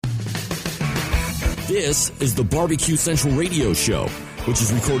This is the BBQ Central Radio Show, which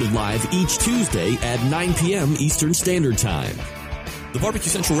is recorded live each Tuesday at 9 p.m. Eastern Standard Time. The BBQ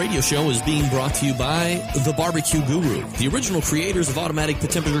Central Radio Show is being brought to you by the BBQ Guru, the original creators of automatic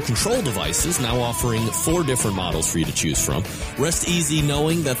temperature control devices, now offering 4 different models for you to choose from. Rest easy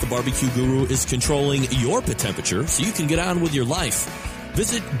knowing that the BBQ Guru is controlling your temperature so you can get on with your life.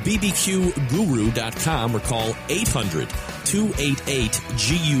 Visit bbqguru.com or call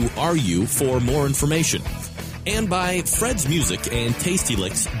 800-288-GURU for more information. And by Fred's Music and Tasty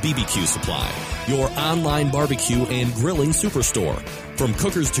Licks BBQ Supply, your online barbecue and grilling superstore. From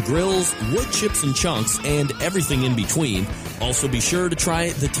cookers to grills, wood chips and chunks, and everything in between. Also be sure to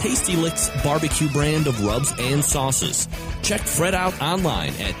try the Tasty Licks barbecue brand of rubs and sauces. Check Fred out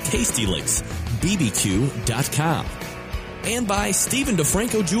online at tastylicksbbq.com. And by Stephen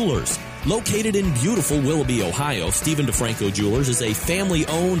DeFranco Jewelers. Located in beautiful Willoughby, Ohio, Stephen DeFranco Jewelers is a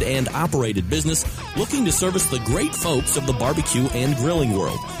family-owned and operated business looking to service the great folks of the barbecue and grilling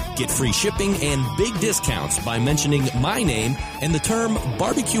world. Get free shipping and big discounts by mentioning my name and the term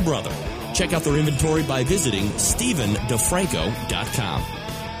Barbecue Brother. Check out their inventory by visiting StephenDeFranco.com.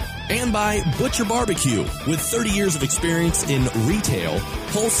 And by Butcher Barbecue, with 30 years of experience in retail,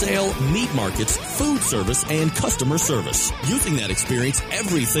 wholesale, meat markets, food service, and customer service. Using that experience,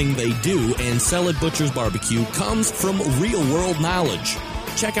 everything they do and sell at Butcher's Barbecue comes from real-world knowledge.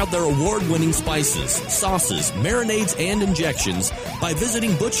 Check out their award-winning spices, sauces, marinades, and injections by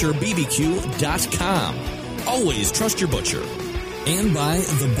visiting ButcherBBQ.com. Always trust your butcher. And by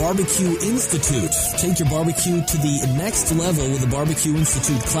the Barbecue Institute. Take your barbecue to the next level with the Barbecue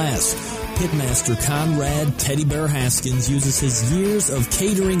Institute class. Pitmaster Conrad Teddy Bear Haskins uses his years of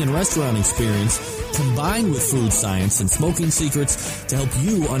catering and restaurant experience combined with food science and smoking secrets to help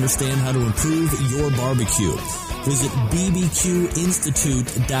you understand how to improve your barbecue. Visit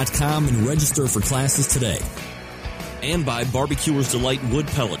bbqinstitute.com and register for classes today. And by Barbecuer's Delight Wood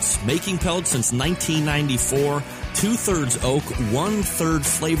Pellets. Making pellets since 1994. 2/3 oak, 1/3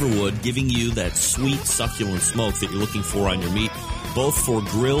 flavor wood, giving you that sweet, succulent smoke that you're looking for on your meat, both for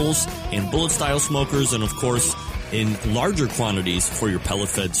grills and bullet-style smokers, and, of course, in larger quantities for your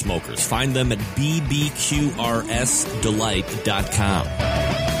pellet-fed smokers. Find them at bbqrsdelight.com.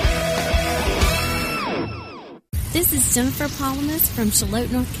 This is Jennifer Palamas from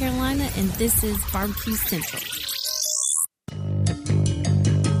Charlotte, North Carolina, and this is Barbecue Central.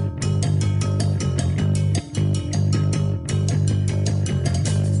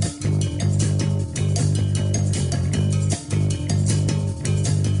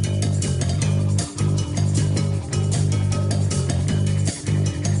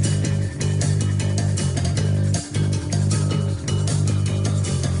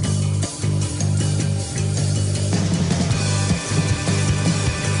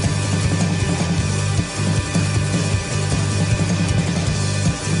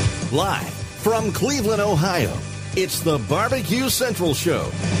 Live from Cleveland, Ohio, it's the Barbecue Central Show.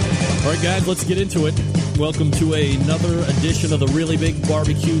 All right, guys, let's get into it. Welcome to another edition of the Really Big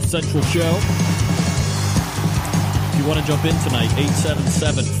Barbecue Central Show. If you want to jump in tonight,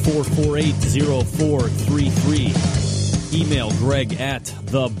 877-448-0433. Email Greg at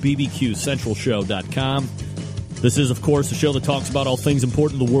thebbqcentralshow.com. This is, of course, a show that talks about all things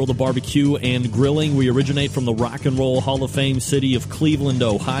important in the world of barbecue and grilling. We originate from the Rock and Roll Hall of Fame city of Cleveland,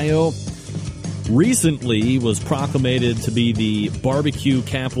 Ohio. Recently was proclamated to be the barbecue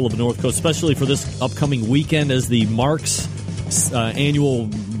capital of the North Coast, especially for this upcoming weekend as the Mark's annual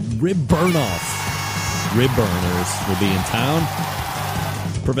rib burn-off. Rib burners will be in town,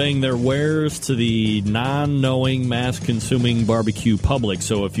 purveying their wares to the non-knowing, mass-consuming barbecue public.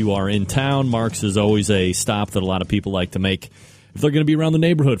 So if you are in town, Mark's is always a stop that a lot of people like to make if they're going to be around the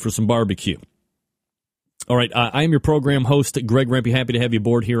neighborhood for some barbecue. All right, I am your program host, Greg Rempe. Happy to have you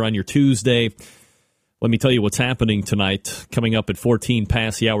aboard here on your Tuesday. Let me tell you what's happening tonight. Coming up at 14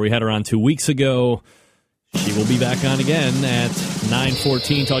 past the hour. We had her on 2 weeks ago. She will be back on again at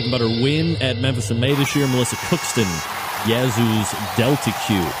 9:14, talking about her win at Memphis in May this year. Melissa Cookston, Yazoo's Delta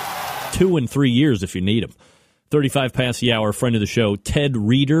Q. 2 and 3 years if you need them. 35 past the hour, friend of the show, Ted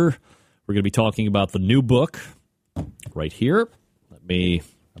Reeder. We're going to be talking about the new book right here.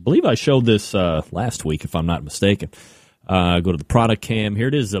 I believe I showed this last week, if I'm not mistaken. Go to the product cam. Here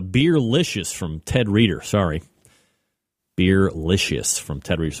it is, a Beerlicious from Ted Reeder. Sorry. Beerlicious from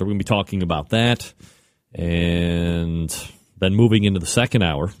Ted Reeder. So we're going to be talking about that. And then moving into the second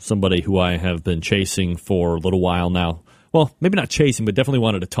hour, somebody who I have been chasing for a little while now. Well, maybe not chasing, but definitely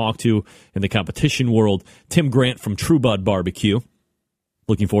wanted to talk to in the competition world. Tim Grant from TrueBud BBQ.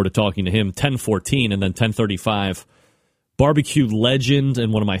 Looking forward to talking to him. 10:14 and then 10:35. barbecue legend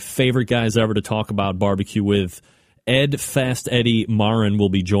and one of my favorite guys ever to talk about barbecue with, Eddy Maurin, will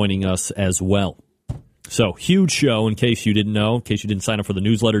be joining us as well. So, huge show, in case you didn't know, in case you didn't sign up for the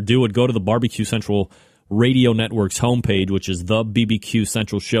newsletter, do it. Go to the Barbecue Central Radio Network's homepage, which is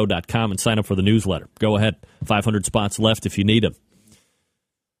thebbqcentralshow.com, and sign up for the newsletter. Go ahead. 500 spots left if you need them.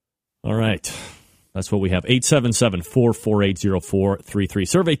 All right. That's what we have. 877-448-0433.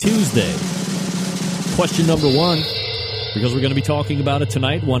 Survey Tuesday. Question number 1, because we're going to be talking about it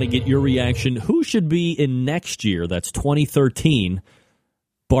tonight. Want to get your reaction. Who should be in next year, that's 2013,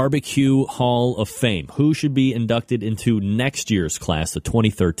 Barbecue Hall of Fame? Who should be inducted into next year's class of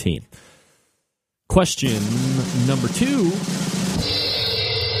 2013? Question number 2.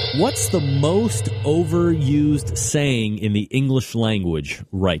 What's the most overused saying in the English language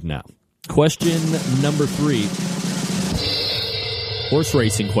right now? Question number 3. Horse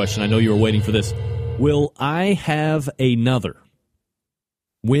racing question. I know you were waiting for this. Will I have another?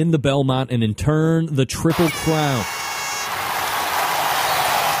 Win the Belmont and in turn the Triple Crown.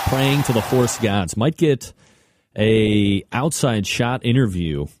 Praying to the horse gods. Might get a outside shot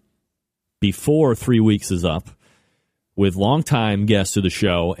interview before 3 weeks is up with longtime guest to the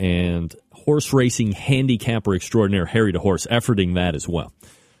show and horse racing handicapper extraordinaire Harry DeHorse efforting that as well.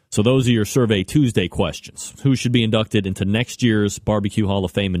 So those are your Survey Tuesday questions. Who should be inducted into next year's Barbecue Hall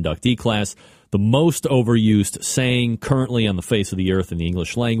of Fame inductee class? The most overused saying currently on the face of the earth in the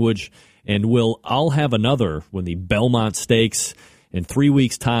English language. And will I'll have another when the Belmont Stakes in 3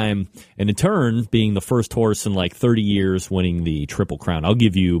 weeks' time, and in turn, being the first horse in like 30 years winning the Triple Crown. I'll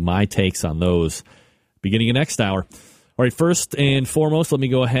give you my takes on those beginning of next hour. All right, first and foremost, let me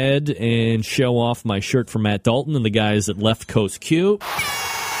go ahead and show off my shirt from Matt Dalton and the guys at Left Coast Q.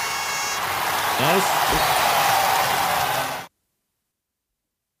 Nice.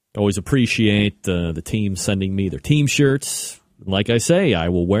 Always appreciate the team sending me their team shirts. Like I say, I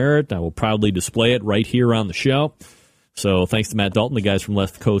will wear it. I will proudly display it right here on the show. So thanks to Matt Dalton, the guys from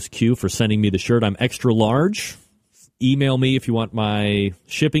Left Coast Q, for sending me the shirt. I'm extra large. Email me if you want my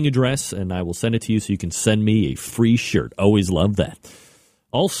shipping address, and I will send it to you so you can send me a free shirt. Always love that.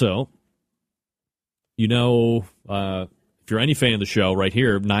 Also, you know, if you're any fan of the show, right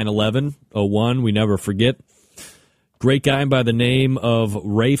here, 9/11/01, we never forget. Great guy by the name of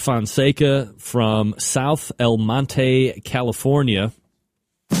Ray Fonseca from South El Monte, California.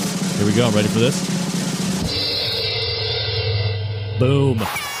 Here we go. Ready for this? Boom.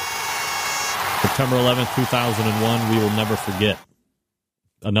 September 11th, 2001, we will never forget.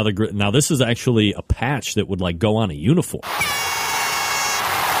 Another great. Now, this is actually a patch that would, like, go on a uniform.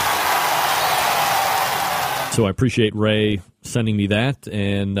 So I appreciate Ray sending me that,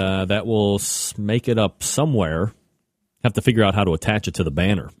 and that will make it up somewhere. Have to figure out how to attach it to the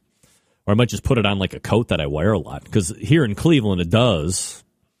banner. Or I might just put it on, like, a coat that I wear a lot. Because here in Cleveland, it does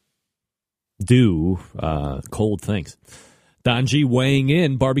do cold things. Don G weighing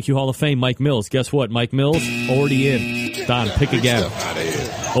in, Barbecue Hall of Fame, Mike Mills. Guess what? Mike Mills, already in. Don, pick again.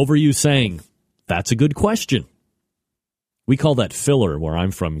 Overused saying, that's a good question. We call that filler where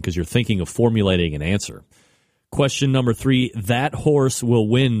I'm from because you're thinking of formulating an answer. Question number 3, that horse will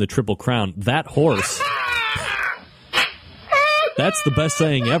win the Triple Crown. That horse, that's the best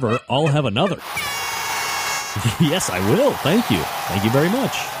saying ever. I'll have another. Yes, I will. Thank you. Thank you very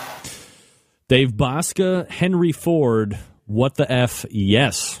much. Dave Bosca, Henry Ford, what the F?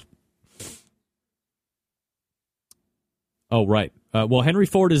 Yes. Oh, right. Well, Henry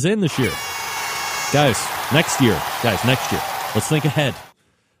Ford is in this year. Guys, next year. Let's think ahead.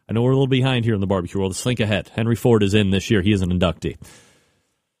 I know we're a little behind here in the barbecue world. Let's think ahead. Henry Ford is in this year. He is an inductee.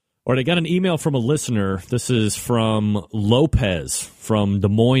 All right, I got an email from a listener. This is from Lopez from Des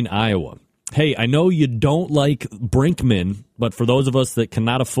Moines, Iowa. Hey, I know you don't like Brinkman, but for those of us that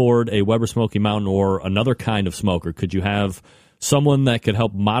cannot afford a Weber Smoky Mountain or another kind of smoker, could you have someone that could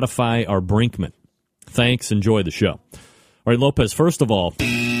help modify our Brinkman? Thanks. Enjoy the show. All right, Lopez, first of all,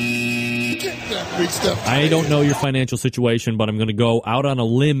 I don't know your financial situation, but I'm going to go out on a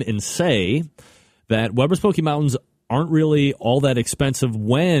limb and say that Weber Smoky Mountains aren't really all that expensive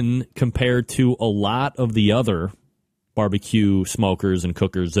when compared to a lot of the other barbecue smokers and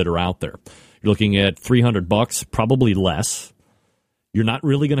cookers that are out there. You're looking at $300, probably less. You're not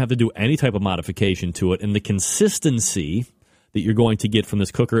really going to have to do any type of modification to it. And the consistency that you're going to get from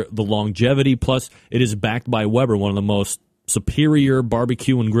this cooker, the longevity, plus it is backed by Weber, one of the most superior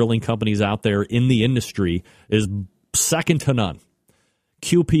barbecue and grilling companies out there in the industry, is second to none.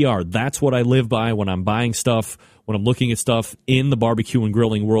 QPR, that's what I live by when I'm buying stuff, when I'm looking at stuff in the barbecue and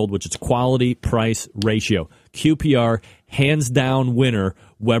grilling world, which is quality, price, ratio. QPR, hands down winner,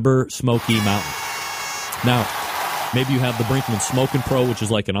 Weber Smoky Mountain. Now, Maybe you have the Brinkmann SMokin Pro, which is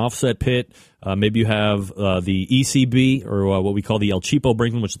like an offset pit. Maybe you have the ECB, or what we call the El Cheapo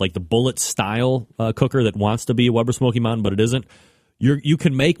Brinkmann, which is like the bullet-style cooker that wants to be a Weber Smoky Mountain, but it isn't. You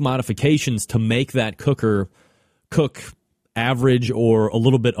can make modifications to make that cooker cook average or a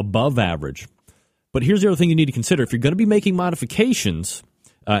little bit above average. But here's the other thing you need to consider. If you're going to be making modifications,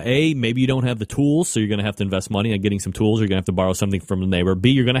 maybe you don't have the tools, so you're going to have to invest money on getting some tools, or you're going to have to borrow something from a neighbor.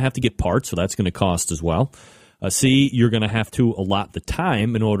 B, you're going to have to get parts, so that's going to cost as well. C, you're going to have to allot the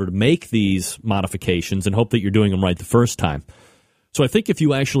time in order to make these modifications and hope that you're doing them right the first time. So I think if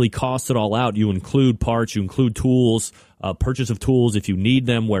you actually cost it all out, you include parts, you include tools, purchase of tools if you need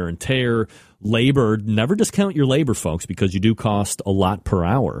them, wear and tear, labor. Never discount your labor, folks, because you do cost a lot per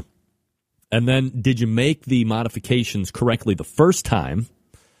hour. And then, did you make the modifications correctly the first time?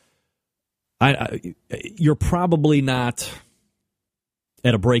 You're probably not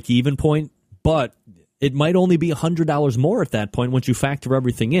at a break-even point, but it might only be $100 more at that point once you factor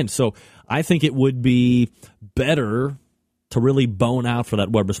everything in. So I think it would be better to really bone out for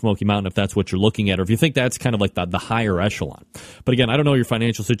that Weber Smoky Mountain if that's what you're looking at, or if you think that's kind of like the higher echelon. But again, I don't know your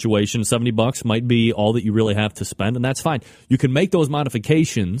financial situation. $70 might be all that you really have to spend, and that's fine. You can make those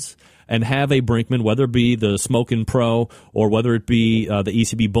modifications and have a Brinkmann, whether it be the SMokin Pro or whether it be the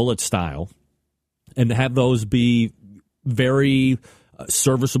ECB Bullet style, and have those be very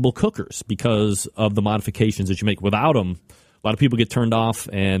serviceable cookers because of the modifications that you make. Without them, a lot of people get turned off,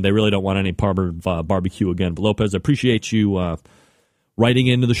 and they really don't want any barbecue again. But Lopez, I appreciate you writing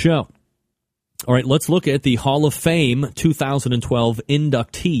into the show. All right, let's look at the Hall of Fame 2012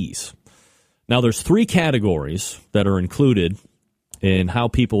 inductees. Now, there's 3 categories that are included in how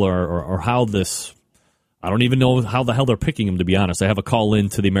people are, or how this, I don't even know how the hell they're picking them, to be honest. I have a call in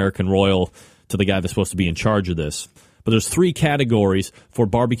to the American Royal, to the guy that's supposed to be in charge of this. But there's 3 categories for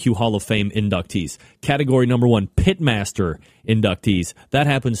Barbecue Hall of Fame inductees. Category number 1, Pitmaster inductees. That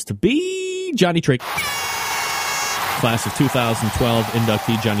happens to be Johnny Trigg. Class of 2012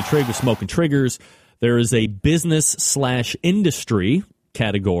 inductee Johnny Trigg of SMokin Triggers. There is a business/industry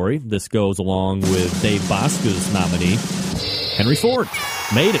category. This goes along with Dave Bosca's nominee, Henry Ford.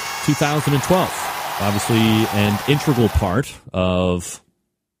 Made it, 2012. Obviously an integral part of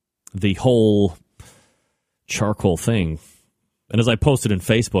the whole charcoal thing. And as I posted in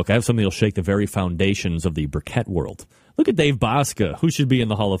Facebook, I have something that'll shake the very foundations of the briquette world. Look at Dave Bosca. Who should be in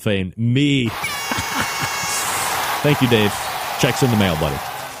the Hall of Fame? Me. Thank you, Dave. Check's in the mail, buddy.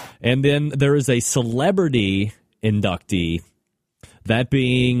 And then there is a celebrity inductee, that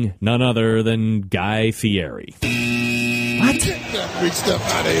being none other than Guy Fieri. What? Get that big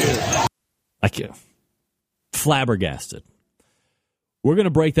stuff out of here. I can't. Flabbergasted. We're going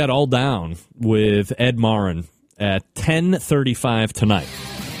to break that all down with Eddy Maurin at 10:35 tonight.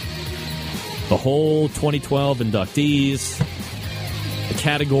 The whole 2012 inductees, the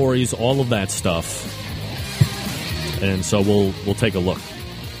categories, all of that stuff. And so we'll take a look.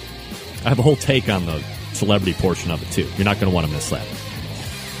 I have a whole take on the celebrity portion of it, too. You're not going to want to miss that.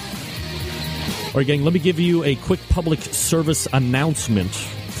 All right, gang, let me give you a quick public service announcement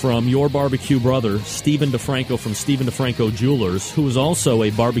from your barbecue brother, Stephen DeFranco from Stephen DeFranco Jewelers, who is also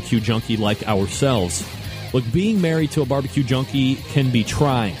a barbecue junkie like ourselves. Look, being married to a barbecue junkie can be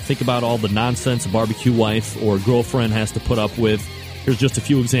trying. Think about all the nonsense a barbecue wife or girlfriend has to put up with. Here's just a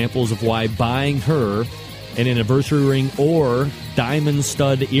few examples of why buying her an anniversary ring or diamond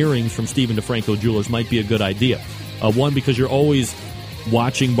stud earrings from Stephen DeFranco Jewelers might be a good idea. One, because you're always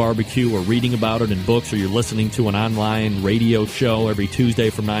watching barbecue or reading about it in books, or you're listening to an online radio show every Tuesday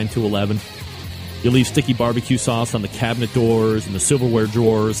from 9 to 11. You leave sticky barbecue sauce on the cabinet doors, and the silverware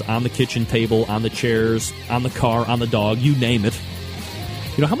drawers, on the kitchen table, on the chairs, on the car, on the dog, you name it.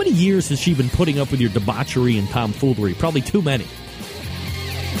 You know, how many years has she been putting up with your debauchery and tomfoolery? Probably too many.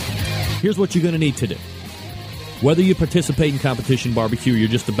 Here's what you're going to need to do. Whether you participate in competition barbecue or you're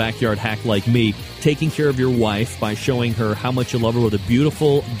just a backyard hack like me, taking care of your wife by showing her how much you love her with a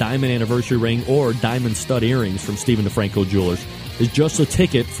beautiful diamond anniversary ring or diamond stud earrings from Stephen DeFranco Jewelers is just a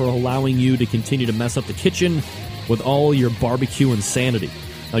ticket for allowing you to continue to mess up the kitchen with all your barbecue insanity.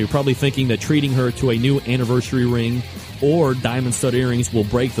 Now, you're probably thinking that treating her to a new anniversary ring or diamond stud earrings will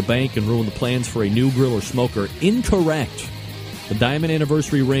break the bank and ruin the plans for a new grill or smoker. Incorrect. The diamond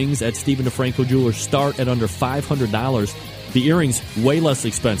anniversary rings at Stephen DeFranco Jewelers start at under $500. The earrings, way less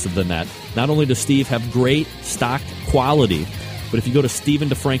expensive than that. Not only does Steve have great stock quality, but if you go to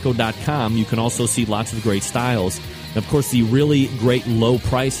StephenDeFranco.com, you can also see lots of great styles. And, of course, the really great low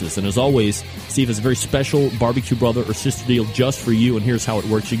prices. And as always, Steve has a very special barbecue brother or sister deal just for you, and here's how it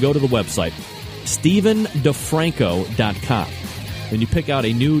works. You go to the website, StephenDeFranco.com. and you pick out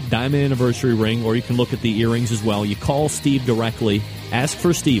a new diamond anniversary ring, or you can look at the earrings as well. You call Steve directly. Ask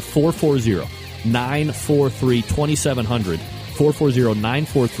for Steve, 440-943-2700.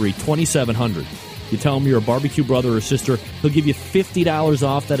 440-943-2700. You tell him you're a barbecue brother or sister, he'll give you $50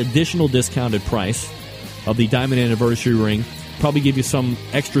 off that additional discounted price of the diamond anniversary ring. Probably give you some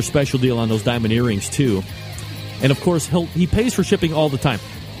extra special deal on those diamond earrings, too. And, of course, he pays for shipping all the time.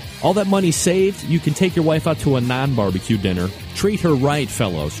 All that money saved, you can take your wife out to a non-barbecue dinner. Treat her right,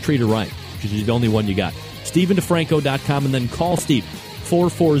 fellows. Treat her right, because she's the only one you got. StephenDeFranco.com, and then call Steve,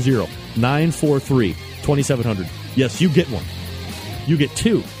 440-943-2700. Yes, you get one. You get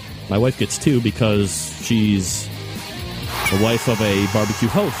two. My wife gets two because she's the wife of a barbecue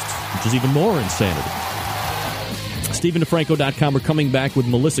host, which is even more insanity. StephenDeFranco.com. We're coming back with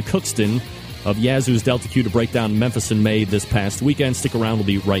Melissa Cookston of Yazoo's Delta Q to break down Memphis and May this past weekend. Stick around. We'll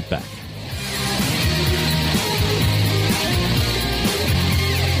be right back.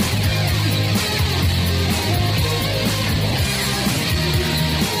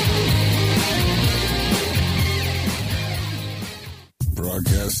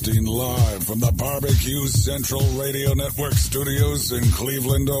 Broadcasting live from the Barbecue Central Radio Network studios in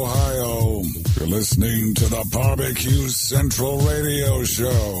Cleveland, Ohio. You're listening to the Barbecue Central Radio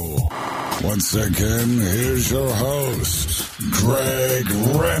Show. Once again, here's your host, Greg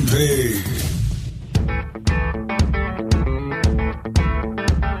Rempe.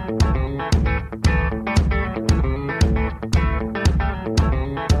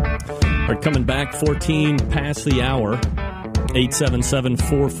 We're coming back 14 past the hour.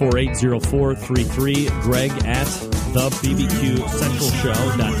 877-448-0433. Greg at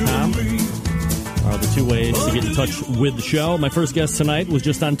thebbqcentralshow.com are the two ways to get in touch with the show. My first guest tonight was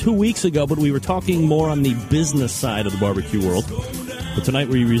just on 2 weeks ago, but we were talking more on the business side of the barbecue world. But tonight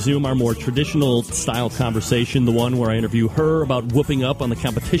we resume our more traditional style conversation, the one where I interview her about whooping up on the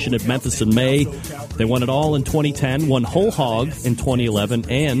competition at Memphis in May. They won it all in 2010, won whole hog in 2011,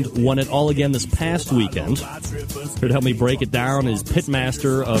 and won it all again this past weekend. Here to help me break it down is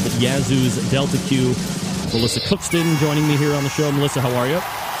pitmaster of Yazoo's Delta Q, Melissa Cookston, joining me here on the show. Melissa, how are you?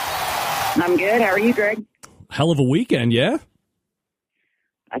 I'm good. How are you, Greg? Hell of a weekend, yeah?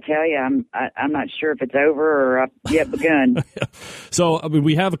 I tell you, I'm not sure if it's over or yet begun. So, I mean,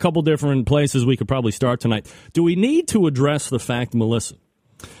 we have a couple different places we could probably start tonight. Do we need to address the fact, Melissa,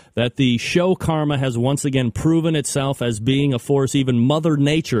 that the show karma has once again proven itself as being a force even Mother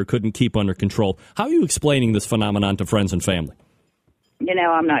Nature couldn't keep under control? How are you explaining this phenomenon to friends and family? You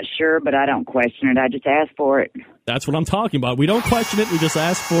know, I'm not sure, but I don't question it. I just ask for it. That's what I'm talking about. We don't question it. We just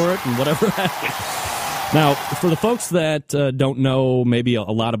ask for it and whatever happens. Now, for the folks that don't know maybe a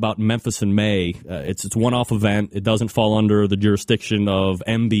lot about Memphis in May, it's a one-off event. It doesn't fall under the jurisdiction of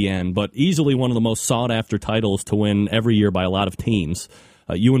MBN, but easily one of the most sought-after titles to win every year by a lot of teams.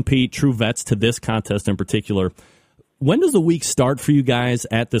 You and Pete, true vets to this contest in particular. When does the week start for you guys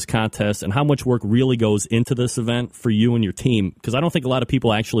at this contest, and how much work really goes into this event for you and your team? Because I don't think a lot of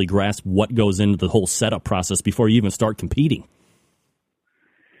people actually grasp what goes into the whole setup process before you even start competing.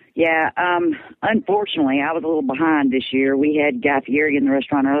 Yeah, unfortunately, I was a little behind this year. We had Guy Fieri in the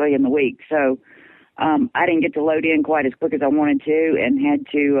restaurant early in the week, so I didn't get to load in quite as quick as I wanted to and had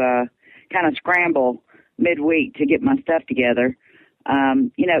to kind of scramble midweek to get my stuff together.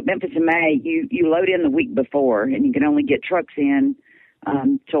 You know, Memphis in May, you load in the week before, and you can only get trucks in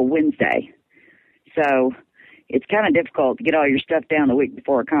till Wednesday. So it's kind of difficult to get all your stuff down the week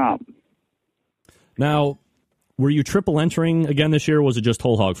before a comp. Now, were you triple entering again this year, or was it just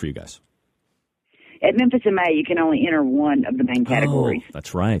whole hog for you guys? At Memphis in May, you can only enter one of the main categories. Oh,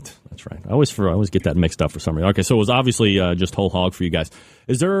 that's right. That's right. I always get that mixed up for some reason. Okay, so it was obviously just whole hog for you guys.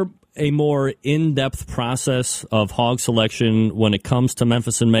 Is there a more in-depth process of hog selection when it comes to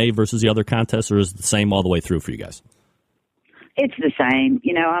Memphis in May versus the other contests, or is it the same all the way through for you guys? It's the same.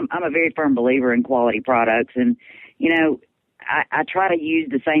 You know, I'm a very firm believer in quality products, and, you know, I try to use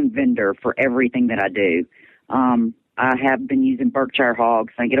the same vendor for everything that I do. I have been using Berkshire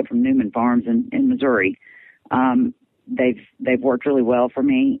hogs. I get them from Newman Farms in Missouri. They've worked really well for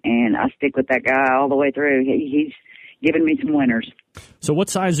me, and I stick with that guy all the way through. He's given me some winners. So what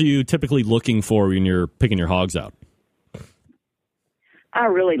size are you typically looking for when you're picking your hogs out? I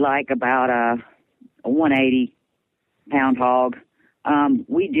really like about a 180-pound hog.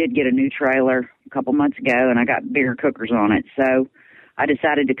 We did get a new trailer a couple months ago, and I got bigger cookers on it, so I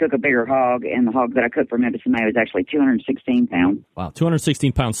decided to cook a bigger hog, and the hog that I cooked for Memphis in May was actually 216 pounds. Wow,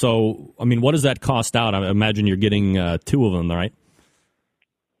 216 pounds. So, I mean, what does that cost out? I imagine you're getting two of them, right?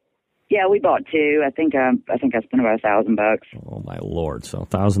 Yeah, we bought two. I think I spent about $1,000. Oh my Lord! So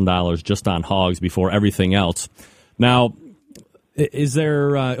 $1,000 just on hogs before everything else. Now, Is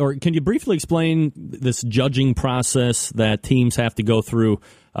there, or can you briefly explain this judging process that teams have to go through?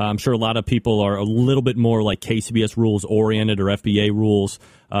 I'm sure a lot of people are a little bit more like KCBS rules oriented or FBA rules.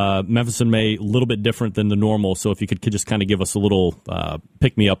 Memphis and May, a little bit different than the normal. So if you could just kind of give us a little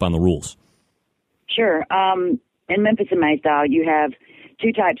pick me up on the rules. Sure. In Memphis and May style, you have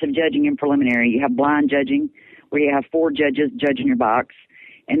two types of judging in preliminary. You have blind judging, where you have 4 judges judging your box.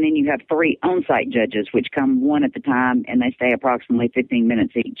 And then you have 3 on-site judges, which come one at a time, and they stay approximately 15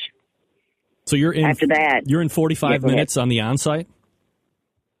 minutes each. So you're in after that. You're in 45 minutes on the on-site.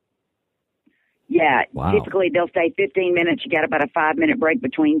 Yeah, wow. Typically they'll stay 15 minutes. You got about a 5-minute break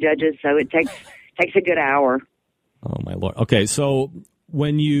between judges, so it takes a good hour. Oh my Lord. Okay, so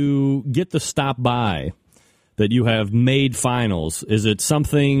when you get the stop by that you have made finals, is it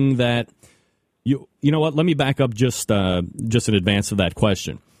something that you know what? Let me back up just in advance of that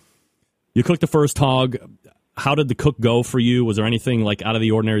question. You cooked the first hog. How did the cook go for you? Was there anything like out of the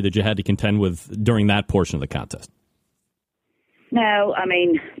ordinary that you had to contend with during that portion of the contest? No, I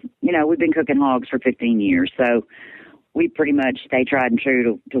mean, we've been cooking hogs for 15 years, so we pretty much stay tried and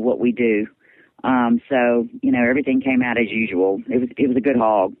true to what we do. So, everything came out as usual. It was a good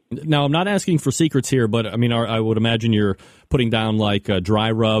hog. Now, I'm not asking for secrets here, but I mean, I would imagine you're putting down like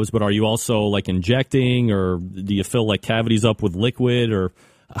dry rubs, but are you also like injecting, or do you fill like cavities up with liquid, or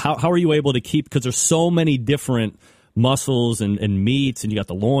how are you able to keep, because there's so many different muscles and meats, and you got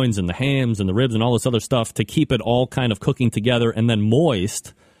the loins and the hams and the ribs and all this other stuff to keep it all kind of cooking together and then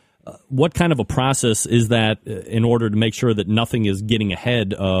moist. What kind of a process is that in order to make sure that nothing is getting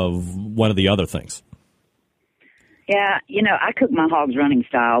ahead of one of the other things? Yeah, I cook my hogs running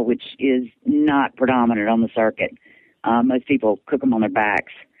style, which is not predominant on the circuit. Most people cook them on their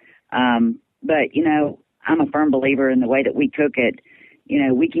backs. But, I'm a firm believer in the way that we cook it.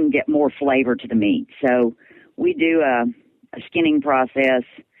 We can get more flavor to the meat. So we do a skinning process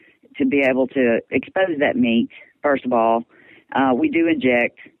to be able to expose that meat, first of all. We do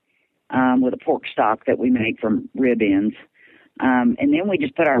inject with a pork stock that we make from rib ends. And then we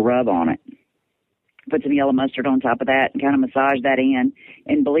just put our rub on it. Put some yellow mustard on top of that and kind of massage that in.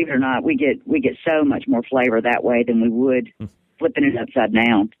 And believe it or not, we get so much more flavor that way than we would flipping it upside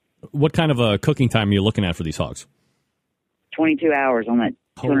down. What kind of a cooking time are you looking at for these hogs? 22 hours on that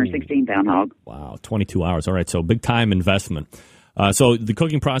 216-pound hog. Wow, 22 hours. All right, so big time investment. So the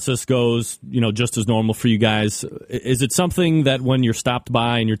cooking process goes, just as normal for you guys. Is it something that when you're stopped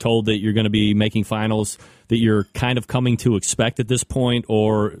by and you're told that you're going to be making finals that you're kind of coming to expect at this point,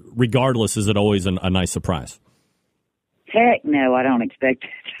 or regardless, is it always a nice surprise? Heck no, I don't expect it.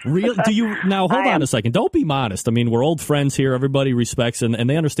 Real? Do you now? Hold on a second. Don't be modest. I mean, we're old friends here. Everybody respects and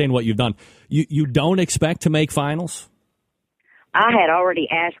they understand what you've done. You don't expect to make finals? I had already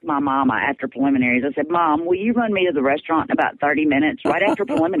asked my mama after preliminaries. I said, "Mom, will you run me to the restaurant in about 30 minutes right after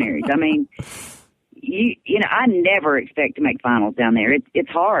preliminaries?" I mean, I never expect to make finals down there. It's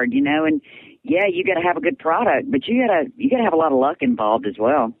hard, and yeah, you got to have a good product, but you got to have a lot of luck involved as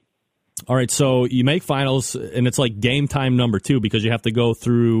well. All right, so you make finals, and it's like game time number 2 because you have to go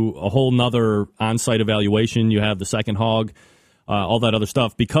through a whole nother on-site evaluation. You have the second hog, all that other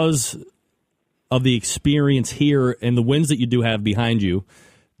stuff. Because of the experience here and the wins that you do have behind you,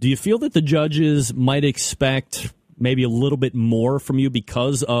 do you feel that the judges might expect maybe a little bit more from you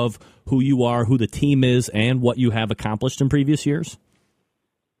because of who you are, who the team is, and what you have accomplished in previous years?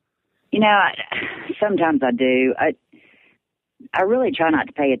 Sometimes I do. I really try not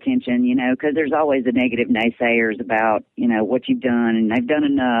to pay attention, because there's always the negative naysayers about, what you've done, and they've done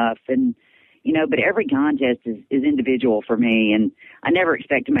enough, and but every contest is individual for me, and I never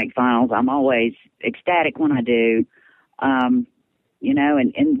expect to make finals. I'm always ecstatic when I do, and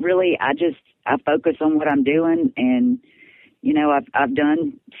really I focus on what I'm doing, and, I've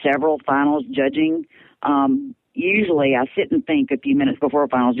done several finals judging. Usually I sit and think a few minutes before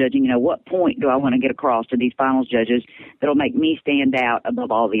finals judging, what point do I want to get across to these finals judges that'll make me stand out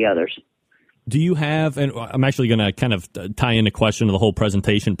above all the others? Do you have, and I'm actually going to kind of tie in a question of the whole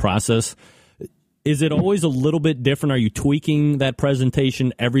presentation process. Is it always a little bit different? Are you tweaking that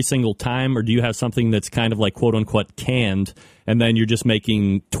presentation every single time, or do you have something that's kind of like quote-unquote canned, and then you're just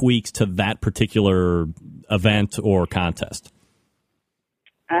making tweaks to that particular event or contest?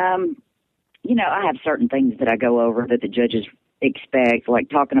 I have certain things that I go over that the judges expect, like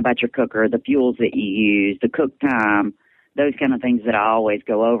talking about your cooker, the fuels that you use, the cook time, those kind of things that I always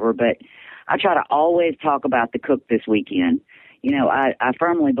go over. But I try to always talk about the cook this weekend. I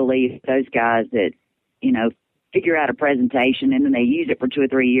firmly believe those guys that, figure out a presentation and then they use it for 2 or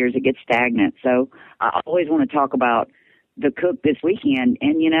 3 years, it gets stagnant. So I always want to talk about the cook this weekend.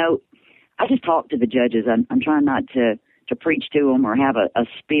 And, I just talk to the judges. I'm trying not to preach to them or have a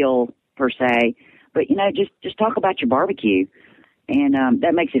spiel per se, but just talk about your barbecue, and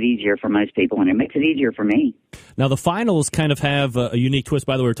that makes it easier for most people, and it makes it easier for me. Now the finals kind of have a unique twist.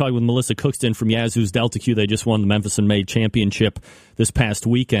 By the way, we're talking with Melissa Cookston from Yazoo's Delta Q. They just won the Memphis and May Championship this past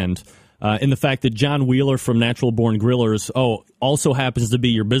weekend. In the fact that John Wheeler from Natural Born Grillers, also happens to be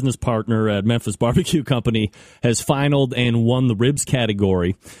your business partner at Memphis Barbecue Company, has finaled and won the ribs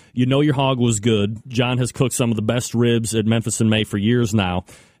category. You know your hog was good. John has cooked some of the best ribs at Memphis and May for years now.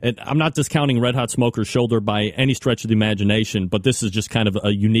 And I'm not discounting Red Hot Smoker's shoulder by any stretch of the imagination, but this is just kind of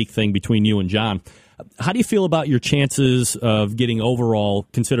a unique thing between you and John. How do you feel about your chances of getting overall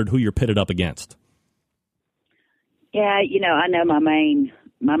considered who you're pitted up against? Yeah, I know my main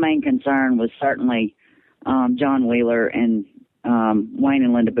concern was certainly John Wheeler and Wayne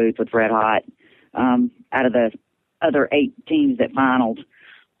and Linda Booth with Red Hot. Out of the other 8 teams that finaled,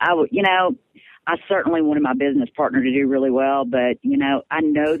 I certainly wanted my business partner to do really well, but I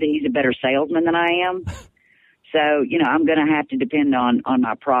know that he's a better salesman than I am. So I'm going to have to depend on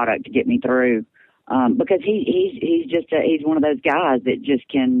my product to get me through, because he's one of those guys that just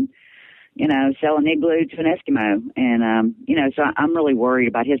can sell an igloo to an Eskimo. And, so I'm really worried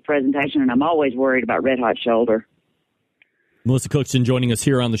about his presentation, and I'm always worried about Red Hot shoulder. Melissa Cookston joining us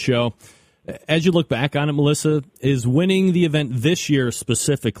here on the show. As you look back on it, Melissa, is winning the event this year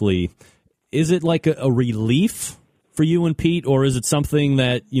specifically, is it like a relief for you and Pete, or is it something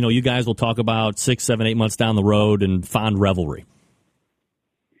that, you guys will talk about 6, 7, 8 months down the road and fond revelry?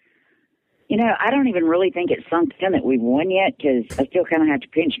 I don't even really think it's sunk in that we've won yet, because I still kind of have to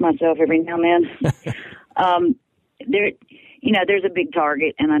pinch myself every now and then. There's a big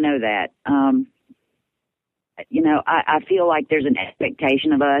target, and I know that. I feel like there's an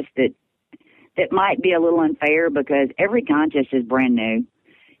expectation of us that might be a little unfair, because every contest is brand new,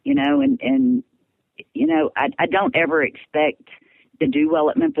 I don't ever expect to do well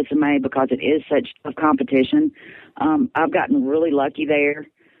at Memphis and May because it is such tough competition. I've gotten really lucky there.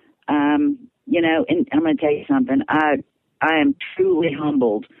 And I'm going to tell you something. I am truly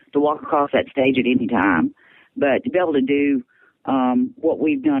humbled to walk across that stage at any time. But to be able to do what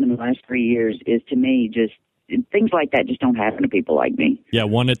we've done in the last 3 years is, to me, just things like that just don't happen to people like me. Yeah,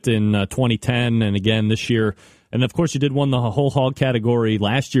 won it in 2010 and again this year. And, of course, you did win the whole hog category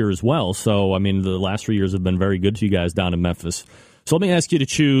last year as well. So, the last 3 years have been very good to you guys down in Memphis. So let me ask you to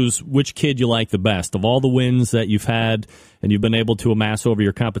choose which kid you like the best. Of all the wins that you've had and you've been able to amass over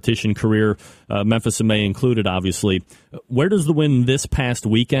your competition career, Memphis and May included, obviously, where does the win this past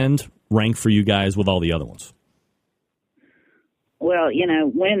weekend rank for you guys with all the other ones? Well,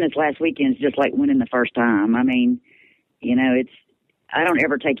 winning this last weekend is just like winning the first time. I don't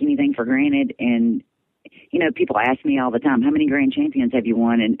ever take anything for granted. And, people ask me all the time, how many grand champions have you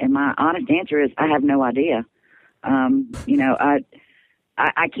won? And my honest answer is I have no idea.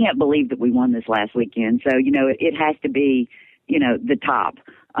 I can't believe that we won this last weekend. So, it has to be, the top.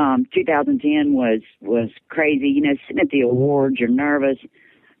 2010 was crazy. Sitting at the awards, you're nervous.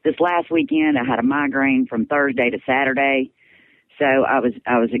 This last weekend, I had a migraine from Thursday to Saturday. So I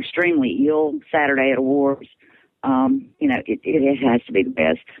was extremely ill Saturday at awards. It has to be the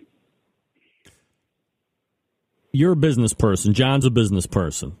best. You're a business person. John's a business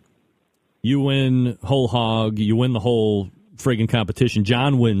person. You win whole hog. You win the whole friggin' competition.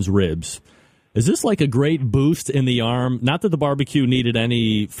 John wins ribs. Is this like a great boost in the arm? Not that the barbecue needed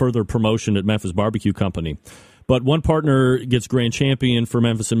any further promotion at Memphis Barbecue Company, but one partner gets grand champion for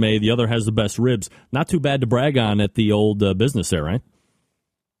Memphis and May. The other has the best ribs. Not too bad to brag on at the old business there, right?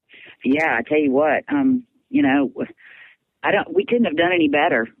 Yeah, I tell you what. We couldn't have done any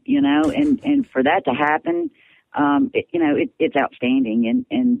better. And for that to happen. It's outstanding,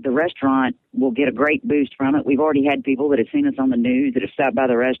 and the restaurant will get a great boost from it. We've already had people that have seen us on the news that have stopped by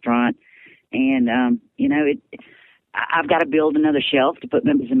the restaurant, and I've got to build another shelf to put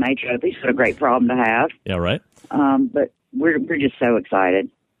Memphis and May trophies. What a great problem to have. Yeah, right. But we're just so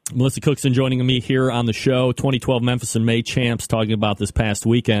excited. Melissa Cookston joining me here on the show. 2012 Memphis and May champs, talking about this past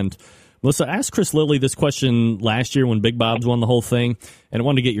weekend. Melissa, I asked Chris Lilly this question last year when Big Bob's won the whole thing, and I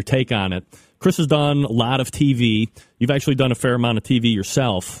wanted to get your take on it. Chris has done a lot of TV. You've actually done a fair amount of TV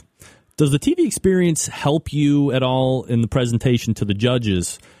yourself. Does the TV experience help you at all in the presentation to the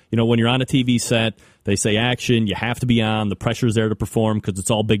judges? When you're on a TV set, they say action, you have to be on, the pressure's there to perform because it's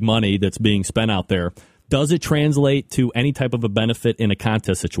all big money that's being spent out there. Does it translate to any type of a benefit in a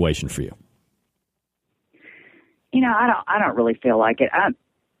contest situation for you? I don't really feel like it.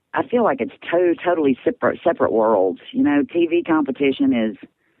 I feel like it's totally separate worlds. TV competition is,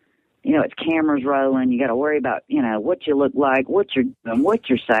 it's cameras rolling. You got to worry about, what you look like, what you're doing, what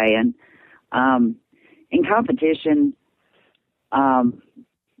you're saying. In competition,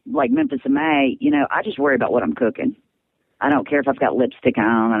 like Memphis and May, I just worry about what I'm cooking. I don't care if I've got lipstick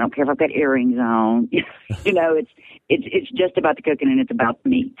on. I don't care if I've got earrings on. It's just about the cooking, and it's about the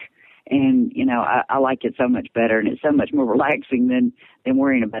meat. And, I like it so much better, and it's so much more relaxing than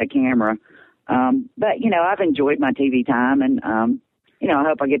worrying about a camera. But, I've enjoyed my TV time, and, I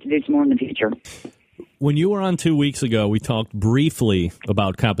hope I get to do some more in the future. When you were on 2 weeks ago, we talked briefly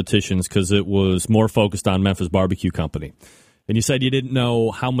about competitions because it was more focused on Memphis Barbecue Company. And you said you didn't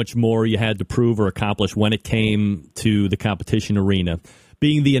know how much more you had to prove or accomplish when it came to the competition arena.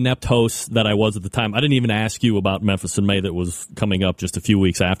 Being the inept host that I was at the time, I didn't even ask you about Memphis in May that was coming up just a few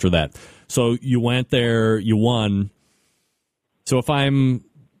weeks after that. So you went there, you won. So if I'm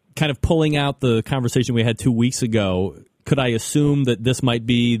kind of pulling out the conversation we had 2 weeks ago, could I assume that this might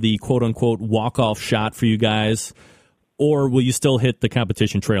be the quote-unquote walk-off shot for you guys, or will you still hit the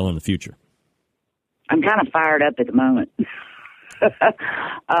competition trail in the future? I'm kind of fired up at the moment.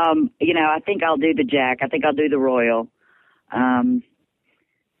 I think I'll do the Jack. I think I'll do the Royal.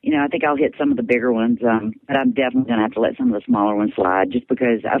 I think I'll hit some of the bigger ones, but I'm definitely going to have to let some of the smaller ones slide just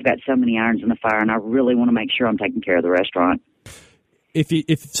because I've got so many irons in the fire, and I really want to make sure I'm taking care of the restaurant.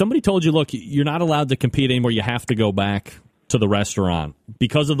 If somebody told you, look, you're not allowed to compete anymore, you have to go back to the restaurant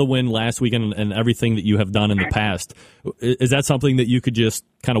because of the win last weekend and everything that you have done in the past, is that something that you could just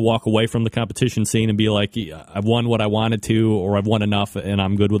kind of walk away from the competition scene and be like, I've won what I wanted to, or I've won enough and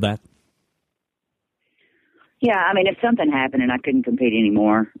I'm good with that? Yeah, I mean, if something happened and I couldn't compete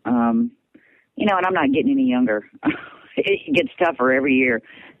anymore, and I'm not getting any younger, it gets tougher every year.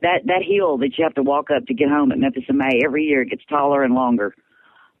 That hill that you have to walk up to get home at Memphis in May, every year it gets taller and longer.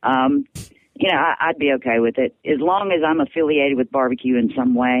 I'd be okay with it. As long as I'm affiliated with barbecue in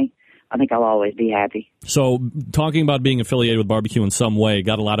some way, I think I'll always be happy. So talking about being affiliated with barbecue in some way,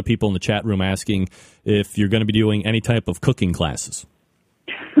 got a lot of people in the chat room asking if you're going to be doing any type of cooking classes.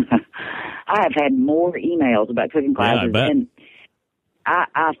 I have had more emails about cooking classes, and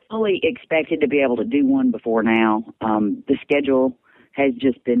I fully expected to be able to do one before now. The schedule has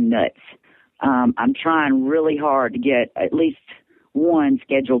just been nuts. I'm trying really hard to get at least one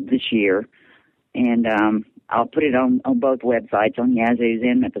scheduled this year, and I'll put it on both websites, on Yazoo's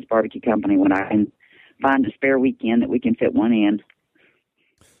and Memphis Barbecue Company, when I can find a spare weekend that we can fit one in.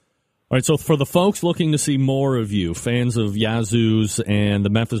 All right, so for the folks looking to see more of you, fans of Yazoo's and the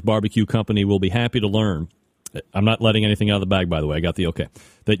Memphis Barbecue Company will be happy to learn. I'm not letting anything out of the bag, by the way. I got the okay.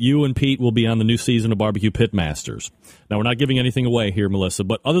 That you and Pete will be on the new season of Barbecue Pitmasters. Now, we're not giving anything away here, Melissa,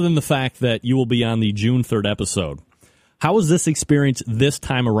 but other than the fact that you will be on the June 3rd episode, how was this experience this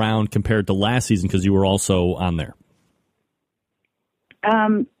time around compared to last season, because you were also on there?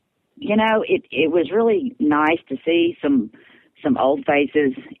 It was really nice to see some old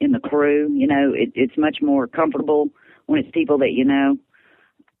faces in the crew. It's much more comfortable when it's people that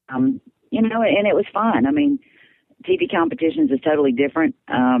and it was fun. I mean, TV competitions is totally different.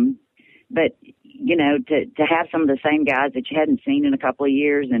 But, to have some of the same guys that you hadn't seen in a couple of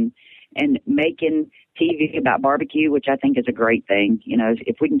years and making TV about barbecue, which I think is a great thing.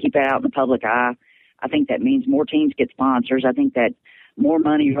 If we can keep that out in the public eye, I think that means more teams get sponsors. I think that more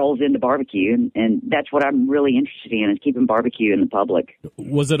money rolls into barbecue, and that's what I'm really interested in, is keeping barbecue in the public.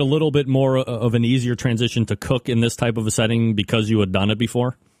 Was it a little bit more of an easier transition to cook in this type of a setting because you had done it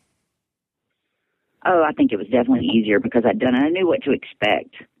before? Oh, I think it was definitely easier because I'd done it. I knew what to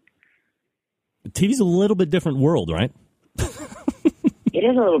expect. TV's a little bit different world, right? It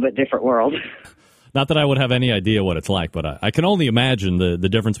is a little bit different world. Not that I would have any idea what it's like, but I can only imagine the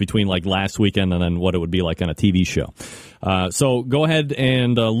difference between like last weekend and then what it would be like on a TV show. So go ahead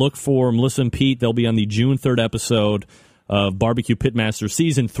and look for Melissa and Pete. They'll be on the June 3rd episode of Barbecue Pitmasters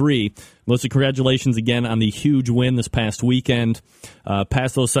Season 3. Melissa, congratulations again on the huge win this past weekend.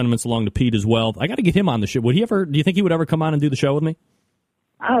 Pass those sentiments along to Pete as well. I got to get him on the show. Do you think he would ever come on and do the show with me?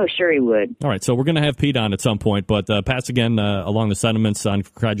 Oh, sure he would. All right, so we're going to have Pete on at some point, but pass again along the sentiments on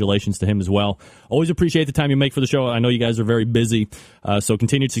congratulations to him as well. Always appreciate the time you make for the show. I know you guys are very busy, so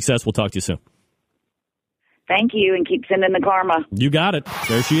continued success. We'll talk to you soon. Thank you, and keep sending the karma. You got it.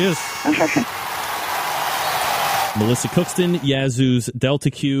 There she is. Melissa Cookston, Yazoo's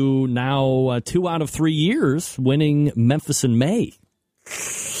Delta Q, now 2 out of 3 years, winning Memphis in May.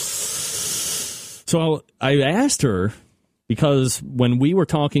 So I asked her, because when we were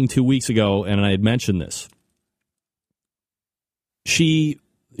talking 2 weeks ago, and I had mentioned this, she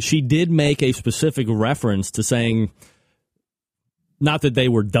did make a specific reference to saying, not that they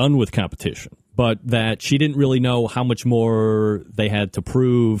were done with competition, but that she didn't really know how much more they had to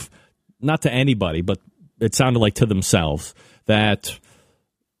prove, not to anybody, but it sounded like to themselves, that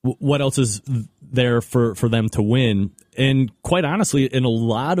what else is there for them to win? And quite honestly, in a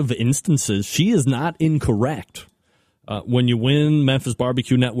lot of instances, she is not incorrect. When you win Memphis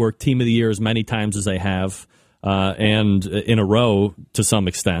BBQ Network Team of the Year as many times as they have, and in a row to some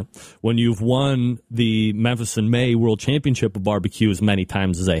extent, when you've won the Memphis and May World Championship of barbecue as many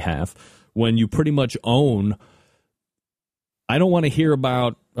times as they have, when you pretty much own, I don't want to hear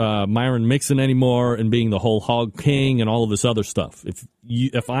about Myron Mixon anymore and being the whole hog king and all of this other stuff.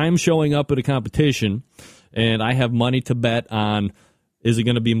 If I'm showing up at a competition and I have money to bet on, is it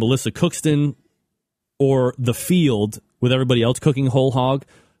going to be Melissa Cookston or the field with everybody else cooking whole hog,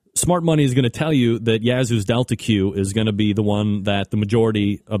 smart money is going to tell you that Yazoo's Delta Q is going to be the one that the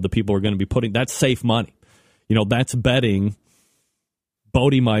majority of the people are going to be putting. That's safe money. That's betting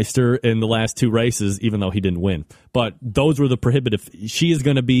Bodemeister in the last 2 races, even though he didn't win. But those were the prohibitive. She is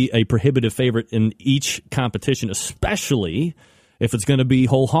going to be a prohibitive favorite in each competition, especially if it's going to be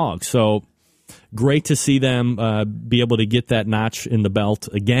whole hog. So great to see them be able to get that notch in the belt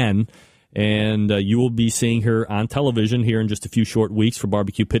again. And you will be seeing her on television here in just a few short weeks for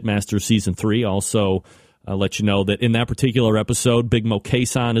Barbecue Pitmasters Season 3. Also, let you know that in that particular episode, Big Mo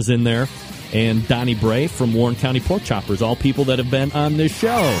Kason is in there, and Donnie Bray from Warren County Pork Choppers, all people that have been on this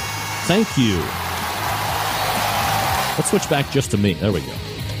show. Thank you. Let's switch back just to me. There we go.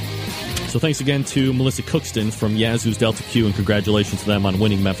 So thanks again to Melissa Cookston from Yazoo's Delta Q, and congratulations to them on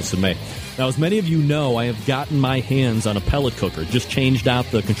winning Memphis in May. Now, as many of you know, I have gotten my hands on a pellet cooker. Just changed out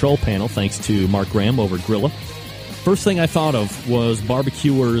the control panel thanks to Mark Graham over at Grilla. First thing I thought of was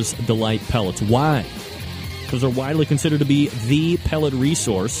Barbecuer's Delight pellets. Why? Because they're widely considered to be the pellet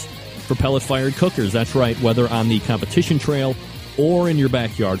resource for pellet-fired cookers. That's right, whether on the competition trail or in your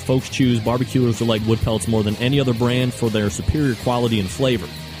backyard, folks choose Barbecuer's Delight wood pellets more than any other brand for their superior quality and flavor.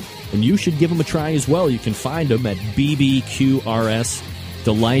 And you should give them a try as well. You can find them at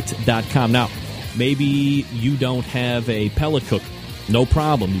bbqrsdelight.com. Now, maybe you don't have a pellet cooker. No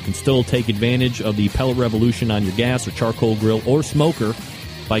problem. You can still take advantage of the pellet revolution on your gas or charcoal grill or smoker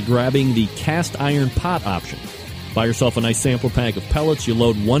by grabbing the cast iron pot option. Buy yourself a nice sampler pack of pellets. You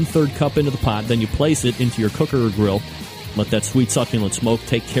load 1/3 cup into the pot, then you place it into your cooker or grill. Let that sweet succulent smoke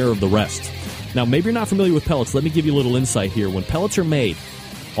take care of the rest. Now, maybe you're not familiar with pellets. Let me give you a little insight here. When pellets are made,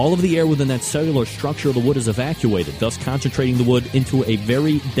 all of the air within that cellular structure of the wood is evacuated, thus concentrating the wood into a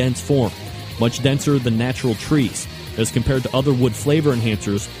very dense form, much denser than natural trees. As compared to other wood flavor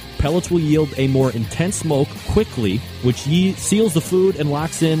enhancers, pellets will yield a more intense smoke quickly, which seals the food and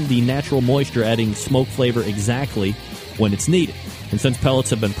locks in the natural moisture, adding smoke flavor exactly when it's needed. And since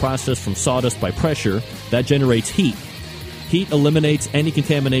pellets have been processed from sawdust by pressure, that generates heat. Heat eliminates any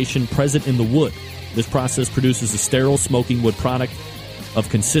contamination present in the wood. This process produces a sterile smoking wood product of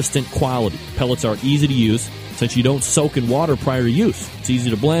consistent quality. Pellets are easy to use since you don't soak in water prior to use. It's easy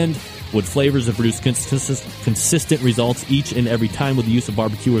to blend. Wood flavors have produced consistent results each and every time with the use of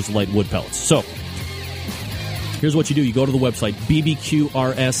Barbecuer's Delight wood pellets. So, here's what you do. You go to the website,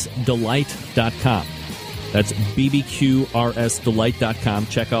 bbqrsdelight.com. That's bbqrsdelight.com.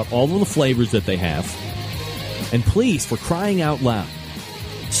 Check out all of the flavors that they have. And please, for crying out loud,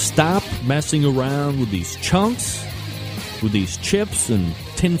 stop messing around with these chunks, with these chips and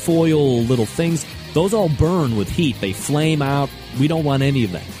tinfoil little things. Those all burn with heat. They flame out. We don't want any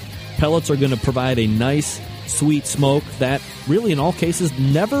of that. Pellets are going to provide a nice, sweet smoke that really, in all cases,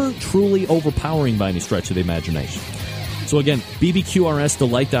 never truly overpowering by any stretch of the imagination. So again,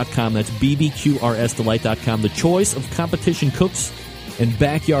 bbqrsdelight.com. That's bbqrsdelight.com. The choice of competition cooks and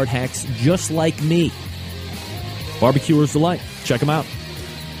backyard hacks just like me. Barbecuer's Delight. Check them out.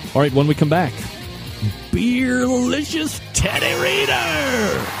 All right, when we come back, Beerlicious Teddy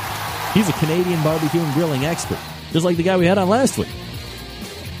Reader. He's a Canadian barbecue and grilling expert, just like the guy we had on last week.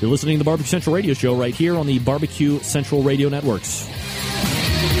 You're listening to the Barbecue Central Radio Show right here on the Barbecue Central Radio Networks.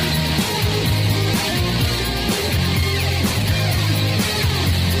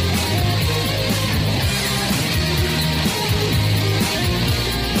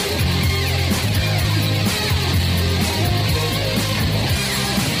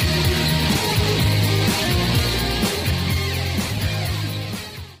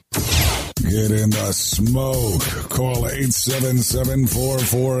 Get in the smoke. Call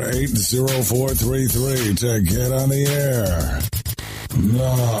 877-448-0433 to get on the air.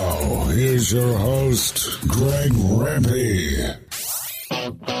 Now, here's your host, Greg Rampy.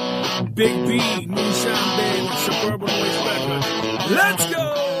 Big B, Moonshine Band, Suburban Waste Record. Let's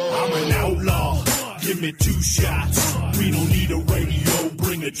go! I'm an outlaw. Give me 2 shots. We don't need a radio.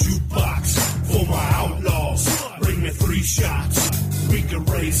 Bring a jukebox for my outlaws. Bring me 3 shots. we can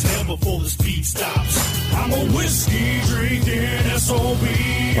raise hell before the speed stops. I'm a whiskey drinking SOB.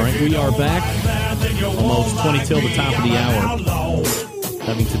 All right, we are back. Almost 20 till the top of the hour.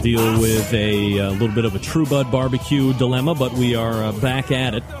 Having to deal with a little bit of a TrueBud barbecue dilemma, but we are back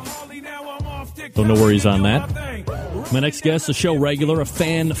at it. So no worries on that. My next guest, a show regular, a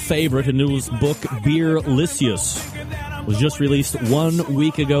fan favorite, a news book, Beerlicious, was just released 1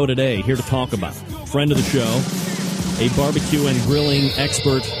 week ago today. Here to talk about it. Friend of the show, a barbecue and grilling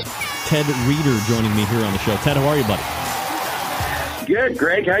expert, Ted Reeder, joining me here on the show. Ted, how are you, buddy? Good,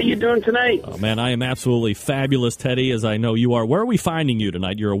 Greg. How you doing tonight? Oh, man, I am absolutely fabulous, Teddy, as I know you are. Where are we finding you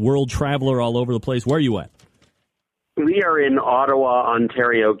tonight? You're a world traveler all over the place. Where are you at? We are in Ottawa,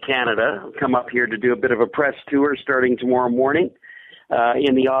 Ontario, Canada. Come up here to do a bit of a press tour starting tomorrow morning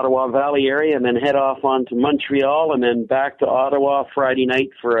in the Ottawa Valley area, and then head off on to Montreal, and then back to Ottawa Friday night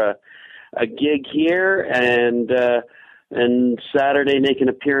for a gig here, and Saturday make an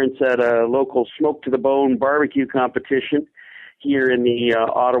appearance at a local Smoke to the Bone barbecue competition here in the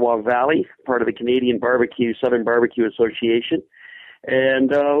Ottawa Valley, part of the Canadian Southern Barbecue Association. And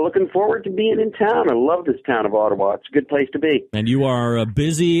looking forward to being in town. I love this town of Ottawa. It's a good place to be. And you are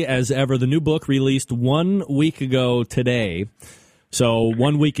busy as ever. The new book released 1 week ago today. So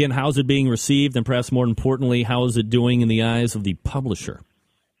 1 week in, how's it being received? And perhaps more importantly, how is it doing in the eyes of the publisher?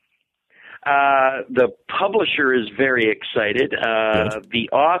 The publisher is very excited. The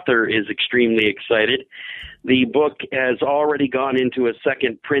author is extremely excited. The book has already gone into a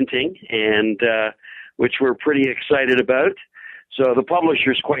second printing, and which we're pretty excited about. So the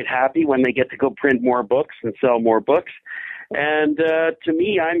publisher's quite happy when they get to go print more books and sell more books. And to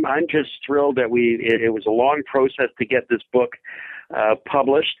me, I'm just thrilled that it was a long process to get this book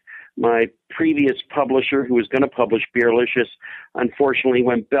published. My previous publisher, who was going to publish Beerlicious, unfortunately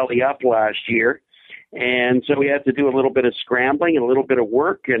went belly up last year. And so we had to do a little bit of scrambling and a little bit of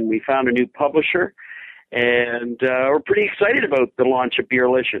work, and we found a new publisher. And we're pretty excited about the launch of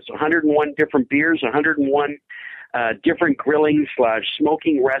Beerlicious. 101 different beers, 101 different grilling /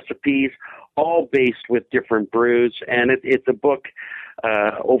 smoking recipes, all based with different brews. And it's a book,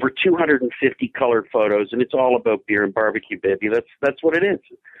 over 250 colored photos, and it's all about beer and barbecue, baby. That's what it is.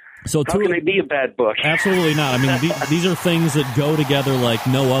 So how can it be a bad book? Absolutely not. I mean, these are things that go together like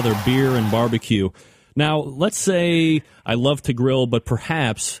no other, beer and barbecue. Now, let's say I love to grill, but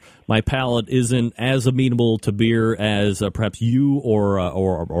perhaps my palate isn't as amenable to beer as perhaps you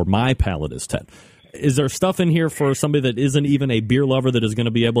or my palate is, Ted. Is there stuff in here for somebody that isn't even a beer lover that is going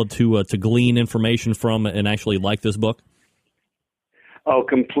to be able to glean information from and actually like this book? Oh,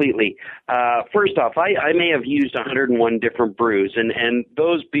 completely. First off, I may have used 101 different brews, and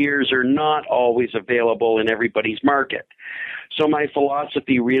those beers are not always available in everybody's market. So my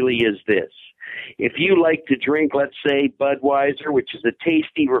philosophy really is this. If you like to drink, let's say, Budweiser, which is a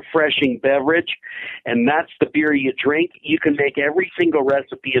tasty, refreshing beverage, and that's the beer you drink, you can make every single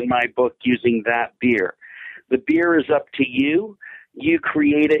recipe in my book using that beer. The beer is up to you. You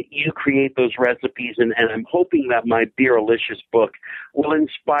create it. You create those recipes, and I'm hoping that my Beerlicious book will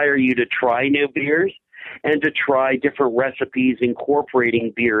inspire you to try new beers and to try different recipes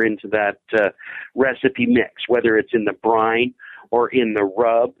incorporating beer into that recipe mix, whether it's in the brine or in the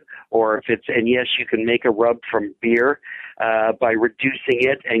rub, or if it's, and yes, you can make a rub from beer by reducing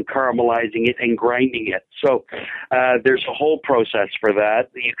it and caramelizing it and grinding it. So there's a whole process for that.